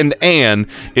Alex and Ann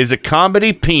is a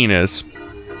comedy penis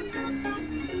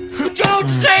Don't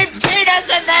say penis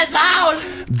in this house!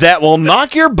 that will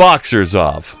knock your boxers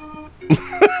off.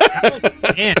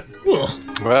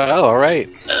 Well, all right.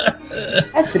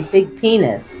 That's a big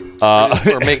penis.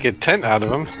 Or make a tent out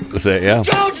of him. Yeah.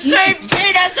 Don't say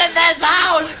penis in this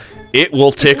house! It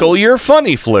will tickle your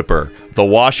funny flipper. The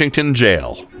Washington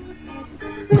jail.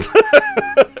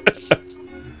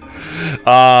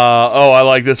 I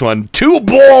like this one. 2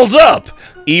 balls up.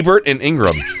 Ebert and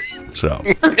Ingram. So.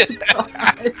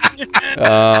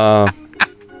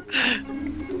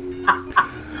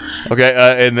 Okay,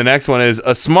 and the next one is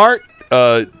a smart,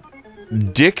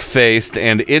 dick-faced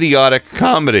and idiotic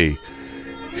comedy.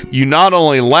 You not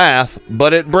only laugh,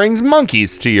 but it brings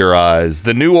monkeys to your eyes.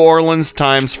 The New Orleans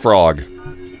Times Frog.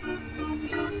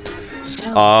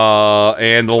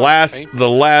 And the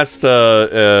last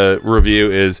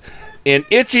review is an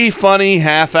itchy, funny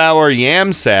half-hour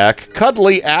yam sack,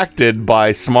 cuddly acted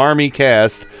by smarmy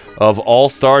cast of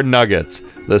All-Star Nuggets,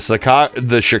 the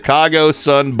Chicago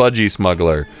Sun Budgie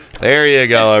Smuggler. There you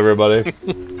go, everybody.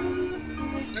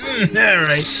 All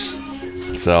right.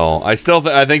 So I still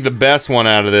I think the best one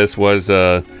out of this was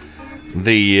what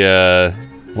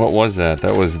was that?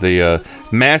 That was the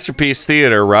Masterpiece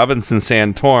Theater, Robinson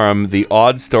Santorum, the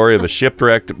odd story of a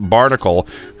shipwrecked barnacle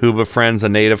who befriends a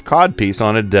native codpiece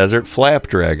on a desert flap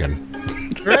dragon.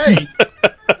 Right.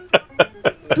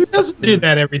 Who doesn't do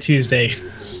that every Tuesday?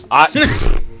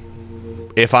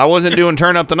 If I wasn't doing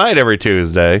Turn Up the Night every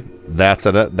Tuesday, that's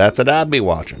it I'd be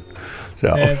watching.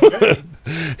 So. Right.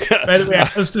 By the way, I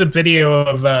posted a video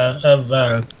of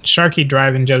Sharky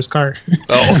driving Joe's car.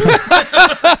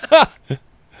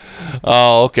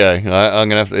 Oh, okay. I'm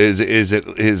gonna have to. Is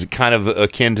it kind of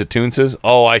akin to Toonses?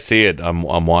 Oh, I see it. I'm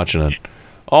watching it.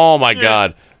 Oh my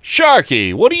God,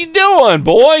 Sharky, what are you doing,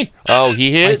 boy? Oh,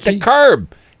 he hit the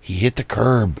curb. He hit the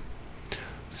curb.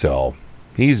 So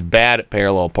he's bad at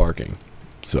parallel parking.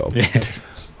 So.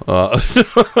 Yes.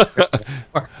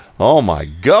 Oh my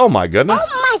goodness. Oh my goodness!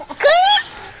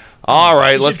 All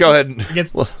right, let's go ahead. And,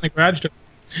 gets in the garage door.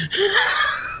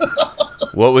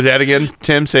 What was that again,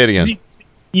 Tim? Say it again.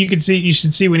 You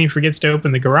should see when he forgets to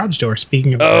open the garage door.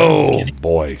 Speaking of, oh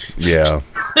boy, yeah,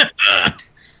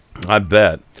 I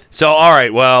bet. So, all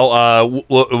right, well,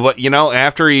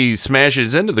 after he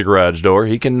smashes into the garage door,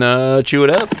 he can chew it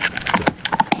up.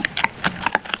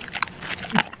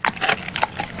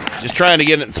 Just trying to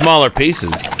get it in smaller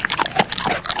pieces.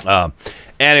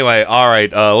 Anyway, all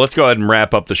right, let's go ahead and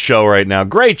wrap up the show right now.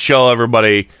 Great show,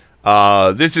 everybody.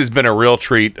 This has been a real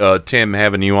treat, Tim,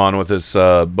 having you on with us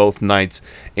both nights,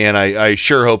 and I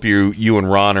sure hope you and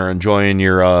Ron are enjoying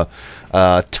your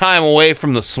time away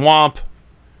from the swamp,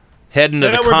 heading to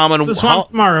the swamp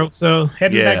tomorrow. So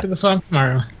heading back to the swamp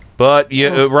tomorrow. But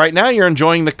right now you're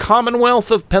enjoying the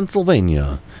Commonwealth of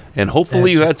Pennsylvania, and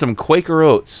hopefully you had some Quaker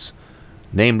Oats.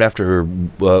 Named after,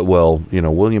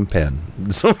 William Penn.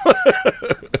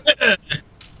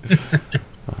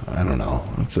 I don't know.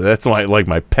 That's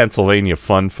my Pennsylvania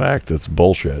fun fact. That's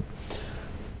bullshit.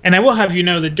 And I will have you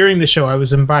know that during the show, I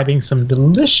was imbibing some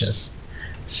delicious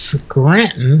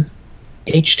Scranton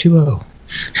H2O.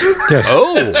 Yes.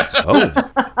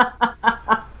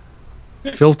 Oh.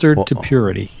 Filtered to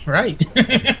purity. Right.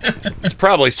 It's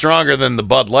probably stronger than the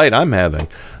Bud Light I'm having.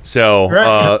 So,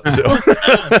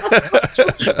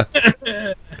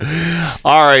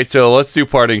 all right, so let's do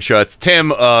parting shots. Tim,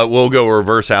 we'll go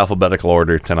reverse alphabetical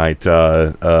order tonight,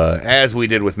 as we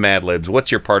did with Mad Libs.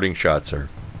 What's your parting shot, sir?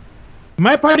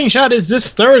 My parting shot is this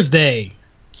Thursday.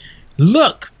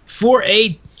 Look for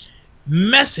a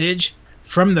message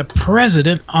from the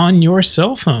president on your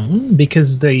cell phone,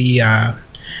 because the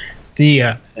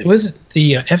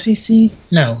FCC?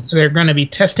 No, they're going to be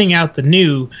testing out the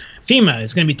new FEMA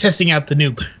is going to be testing out the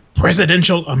new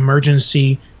Presidential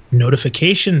Emergency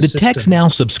Notification System. The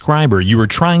TextNow subscriber you are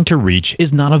trying to reach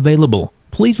is not available.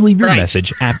 Please leave your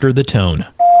message after the tone.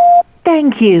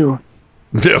 Thank you.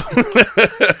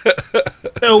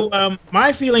 So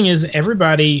my feeling is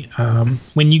everybody,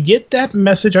 when you get that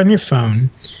message on your phone,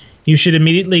 you should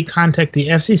immediately contact the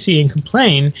FCC and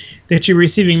complain that you're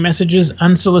receiving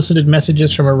unsolicited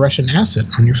messages from a Russian asset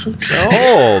on your phone.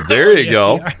 Oh, there you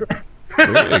go.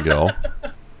 There you go.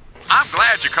 I'm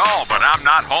glad you called, but I'm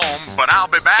not home. But I'll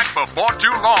be back before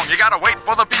too long. You gotta wait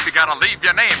for the beep. You gotta leave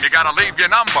your name. You gotta leave your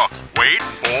number. Wait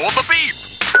for the beep.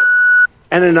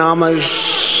 An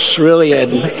anonymous, really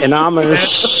an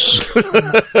anonymous.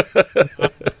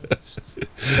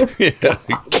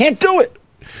 Can't do it.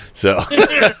 So,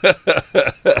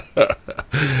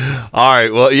 all right.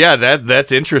 Well, yeah,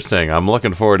 that's interesting. I'm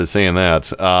looking forward to seeing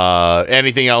that.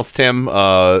 Anything else, Tim?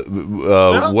 What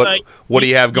do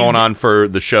you have going on for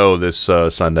the show this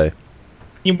Sunday?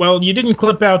 Well, you didn't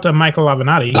clip out Michael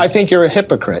Avenatti. I think you're a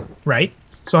hypocrite. Right.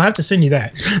 So I'll have to send you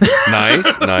that.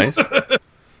 Nice.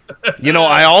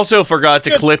 I also forgot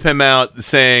to clip him out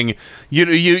saying,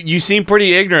 you seem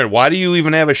pretty ignorant. Why do you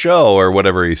even have a show, or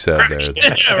whatever he said there?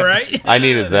 Yeah, right. I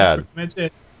needed that.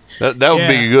 That would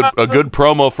be a good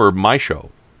promo for my show.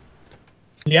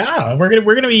 Yeah, we're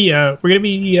gonna be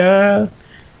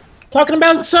talking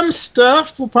about some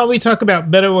stuff. We'll probably talk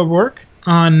about Beto O'Rourke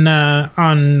on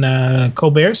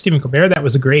Colbert, Stephen Colbert. That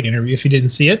was a great interview. If you didn't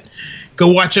see it, go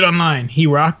watch it online. He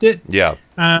rocked it. Yeah.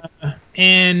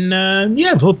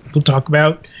 We'll talk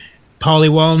about Polly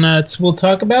Walnuts. We'll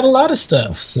talk about a lot of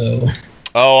stuff. So.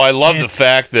 Oh, I love the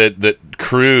fact that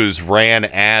Cruz ran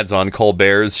ads on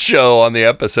Colbert's show on the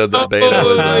episode that Beto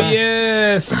was on.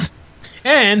 Yes.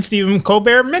 And Stephen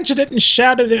Colbert mentioned it and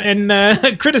shouted it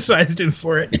and criticized him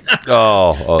for it.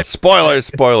 oh, spoilers.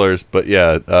 But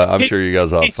yeah, I'm sure you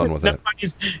guys will have fun with that.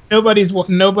 Nobody,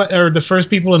 or the first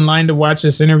people in line to watch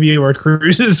this interview are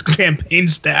Cruz's campaign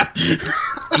staff.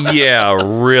 Yeah,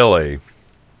 really.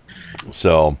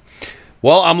 So,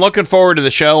 well, I'm looking forward to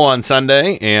the show on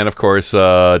Sunday, and of course,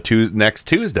 next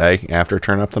Tuesday after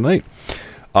Turn Up the Night.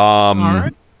 All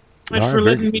right. Thanks for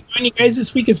letting me join you guys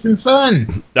this week. It's been fun.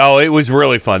 Oh, it was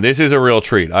really fun. This is a real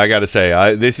treat. I got to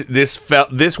say,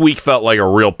 this week felt like a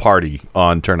real party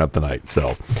on Turn Up the Night.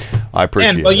 So I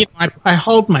appreciate it. Well, you know, I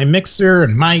hauled my mixer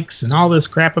and mics and all this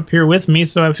crap up here with me,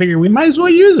 so I figured we might as well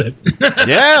use it.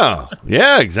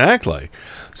 Yeah, exactly.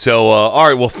 So, all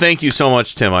right. Well, thank you so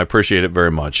much, Tim. I appreciate it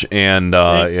very much. And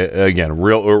again,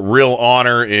 real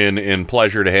honor and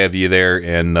pleasure to have you there.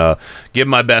 And give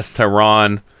my best to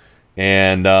Ron.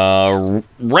 And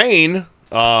Rain,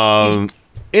 oh,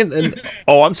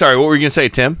 I'm sorry. What were you gonna say,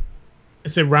 Tim? I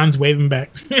said Ron's waving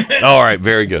back. All right,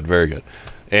 very good.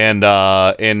 And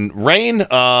Rain,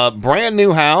 brand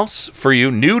new house for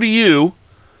you, new to you.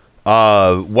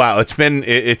 Wow, it's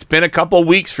been a couple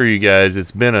weeks for you guys.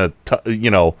 It's been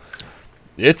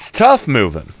it's tough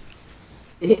moving.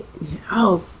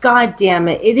 Oh, God damn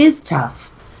it! It is tough.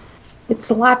 It's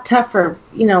a lot tougher,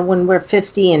 when we're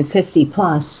 50 and 50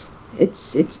 plus.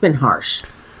 It's been harsh.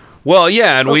 Well,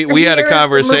 yeah, and we had a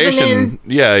conversation.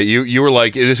 Yeah, you were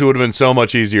like, this would have been so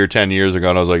much easier 10 years ago.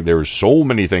 And I was like, there were so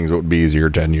many things that would be easier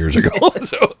 10 years ago.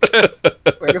 So.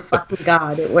 Swear to fucking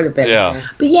God, it would have been. Yeah.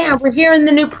 But yeah, we're here in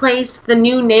the new place. The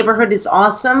new neighborhood is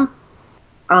awesome.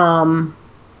 Yeah,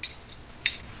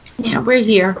 we're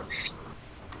here.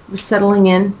 We're settling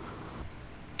in.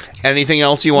 Anything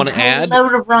else you want to add? Hello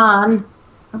to Ron.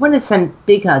 I want to send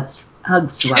big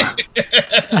hugs to Ron.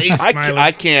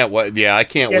 I can't wait. Yeah, I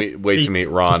can't wait to meet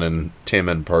Ron and Tim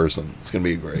in person. It's gonna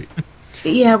be great.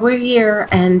 Yeah, we're here,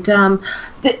 and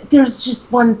there's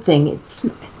just one thing. It's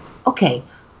okay.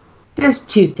 There's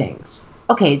two things.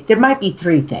 Okay, there might be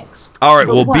three things. All right,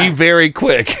 we'll be very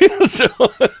quick. So.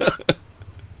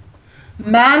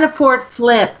 Manafort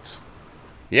flipped.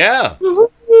 Yeah.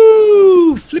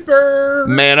 Woo! Flipper.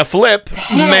 Mana flip.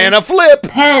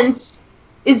 Pence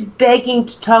is begging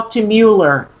to talk to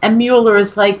Mueller, and Mueller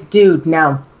is like, dude,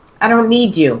 no, I don't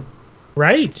need you.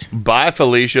 Right. Bye,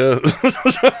 Felicia.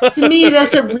 To me,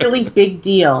 that's a really big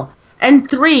deal. And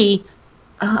three,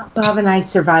 Bob and I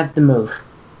survived the move.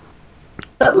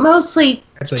 But mostly,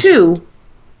 two,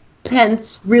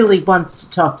 Pence really wants to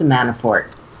talk to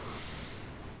Manafort.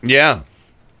 Yeah.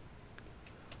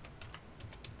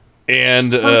 And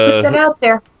put that out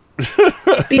there.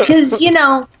 Because,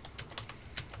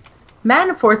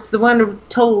 Manafort's the one who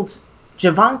told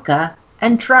Javanka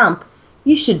and Trump,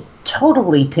 you should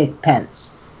totally pick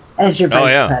Pence as your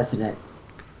vice president.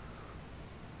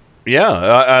 Yeah,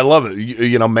 I love it.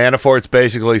 Manafort's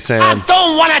basically saying, I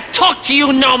don't want to talk to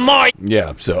you no more.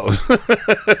 Yeah, so.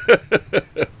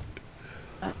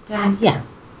 Yeah.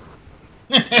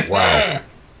 Wow.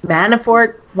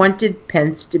 Manafort wanted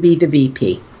Pence to be the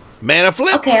VP. Mana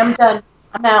flip. Okay, I'm done.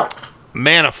 I'm out.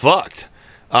 Mana fucked.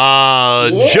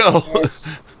 Yes.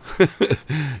 Joe.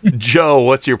 Joe,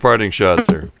 what's your parting shot,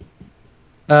 sir?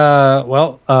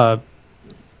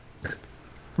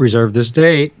 Reserve this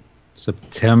date,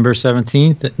 September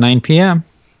 17th at 9 p.m.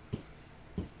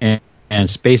 And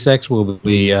SpaceX will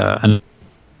be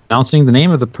announcing the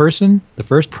name of the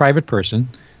first private person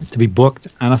to be booked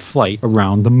on a flight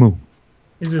around the moon.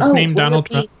 Is his name Donald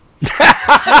Trump?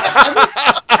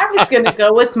 I was going to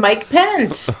go with Mike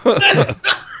Pence.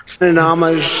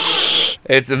 Anonymous.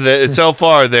 It's so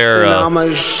far they're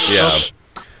Anonymous. Yeah.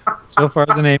 So far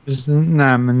the name is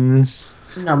anonymous.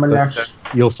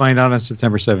 You'll find out on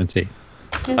September 17th.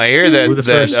 I hear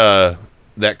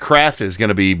that craft is going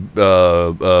to be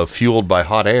fueled by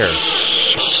hot air.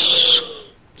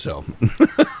 So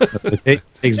if it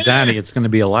takes Donnie, it's going to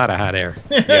be a lot of hot air.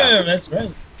 Yeah, that's right.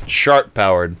 Shark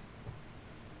powered.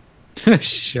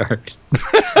 Shark.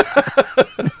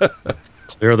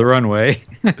 Clear the runway.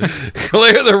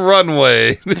 Clear the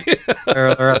runway.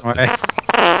 Clear the runway.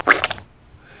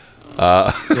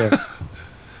 Yeah.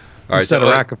 All right, instead of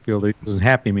rocket fuel, they're using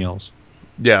Happy Meals.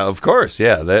 Yeah, of course.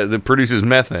 Yeah, that produces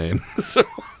methane. So.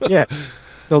 Yeah,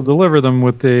 they'll deliver them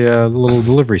with the little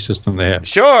delivery system they have.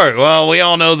 Sure. Well, we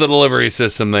all know the delivery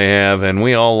system they have, and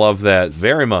we all love that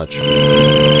very much.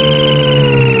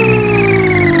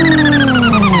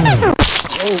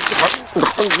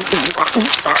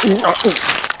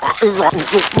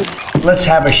 Let's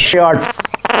have a shot.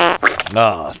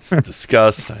 Oh, it's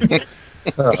disgusting.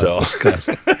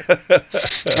 Disgusting.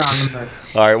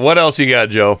 All right, what else you got,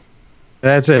 Joe?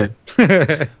 That's it.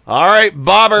 All right,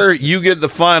 Bobber, you get the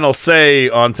final say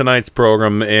on tonight's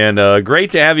program, and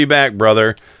great to have you back,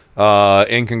 brother.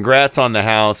 And congrats on the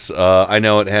house. I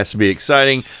know it has to be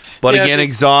exciting, but Yeah, again,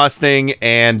 exhausting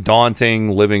and daunting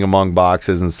living among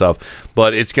boxes and stuff.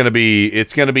 But it's gonna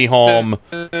be home.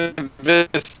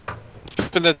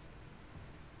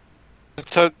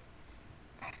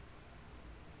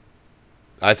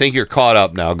 I think you're caught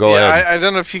up now. Go ahead. I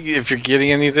don't know if you're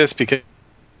getting any of this because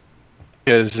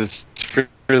it's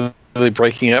really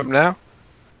breaking up now.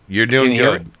 You're doing Can you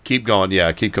hear good. Keep going.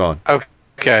 Yeah, keep going.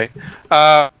 Okay.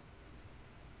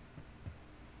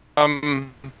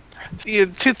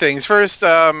 Two things. First,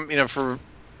 we've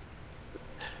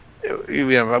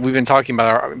been talking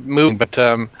about our moving, but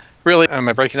really, am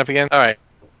I breaking up again? All right.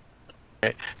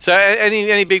 Okay. So,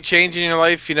 any big change in your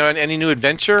life, any new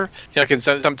adventure, can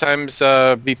sometimes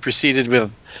be preceded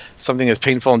with something that's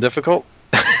painful and difficult,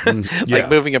 like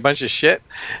moving a bunch of shit.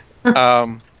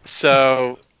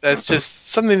 So that's just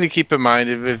something to keep in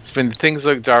mind. When things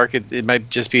look dark, it might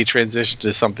just be a transition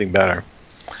to something better.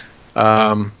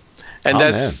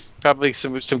 That's probably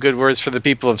some good words for the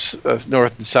people of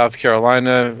North and South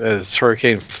Carolina as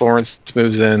Hurricane Florence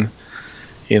moves in.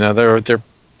 They're going to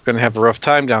have a rough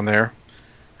time down there,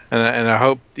 and I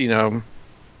hope they don't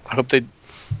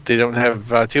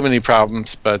have too many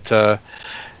problems, but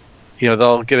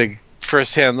they'll get a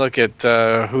first-hand look at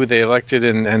who they elected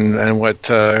and what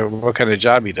kind of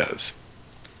job he does.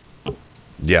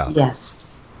 Yeah. Yes.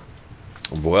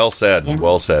 Well said. Yeah.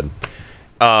 Well said.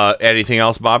 Anything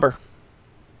else, Bobber?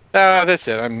 That's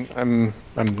it. I'm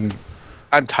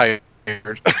tired.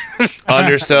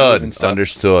 Understood.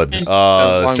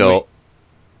 So,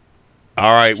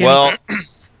 all right.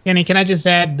 Kenny, can I just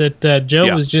add that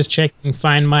Joe was just checking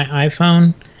Find My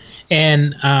iPhone,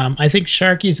 and I think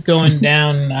Sharky's going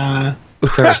down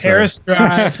Terrace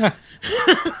Drive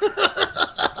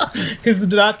because the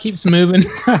dot keeps moving.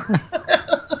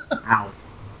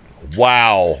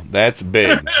 Wow, that's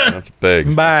big. That's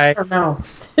big. Bye. Oh, no.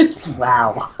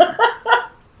 Wow.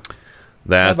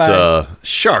 That's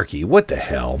Sharky. What the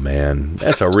hell, man?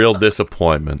 That's a real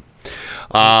disappointment.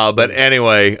 But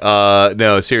anyway,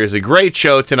 no, seriously, great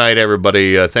show tonight,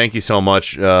 everybody. Thank you so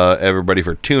much, everybody,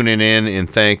 for tuning in, and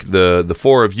thank the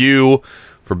four of you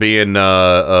for being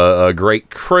a great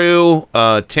crew.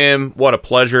 Tim, what a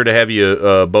pleasure to have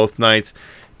you both nights,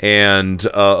 and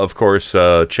of course,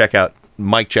 check out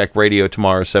Mike Check Radio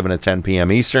tomorrow, 7 to 10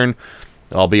 p.m. Eastern.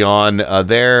 I'll be on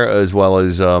there, as well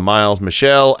as Miles,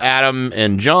 Michelle, Adam,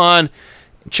 and John.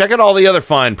 Check out all the other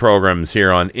fine programs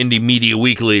here on Indie Media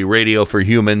Weekly, Radio for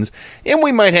Humans, and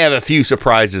we might have a few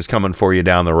surprises coming for you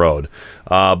down the road.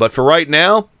 But for right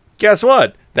now, guess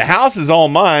what? The house is all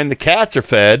mine, the cats are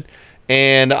fed,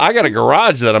 and I got a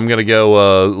garage that I'm going to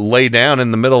go lay down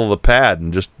in the middle of the pad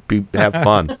and just have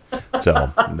fun.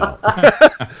 So, no.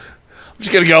 I'm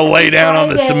just going to go lay down on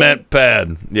the cement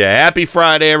pad. Yeah, happy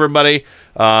Friday, everybody.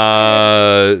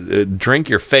 Drink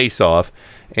your face off.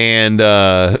 And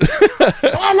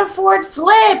Manafort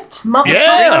flipped.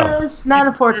 Motherfuckers,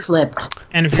 Manafort flipped.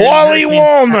 And Paulie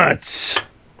Walnuts.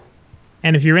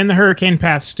 And if you're in the hurricane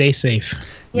path, stay safe.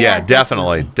 Yeah,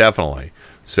 definitely.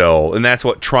 So, and that's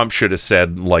what Trump should have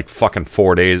said like fucking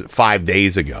 5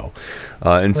 days ago.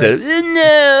 And said,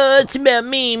 no, it's about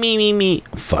me.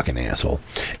 Fucking asshole.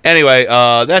 Anyway,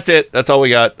 that's it. That's all we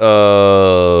got.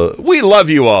 We love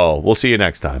you all. We'll see you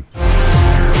next time.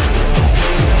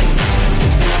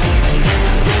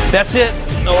 That's it.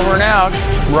 Over and out.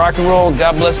 Rock and roll.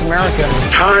 God bless America.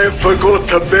 Time to go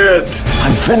to bed.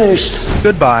 I'm finished.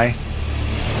 Goodbye.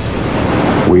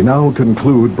 We now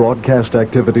conclude broadcast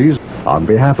activities. On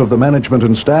behalf of the management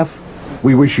and staff,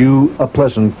 we wish you a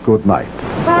pleasant good night.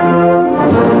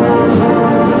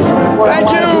 Thank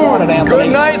you.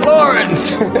 Good night,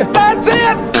 Lawrence. That's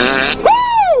it.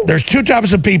 Woo! There's two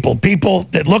types of people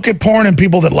that look at porn and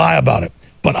people that lie about it.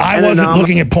 But I wasn't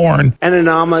looking at porn. An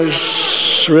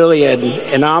anomalous, really an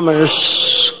anomalous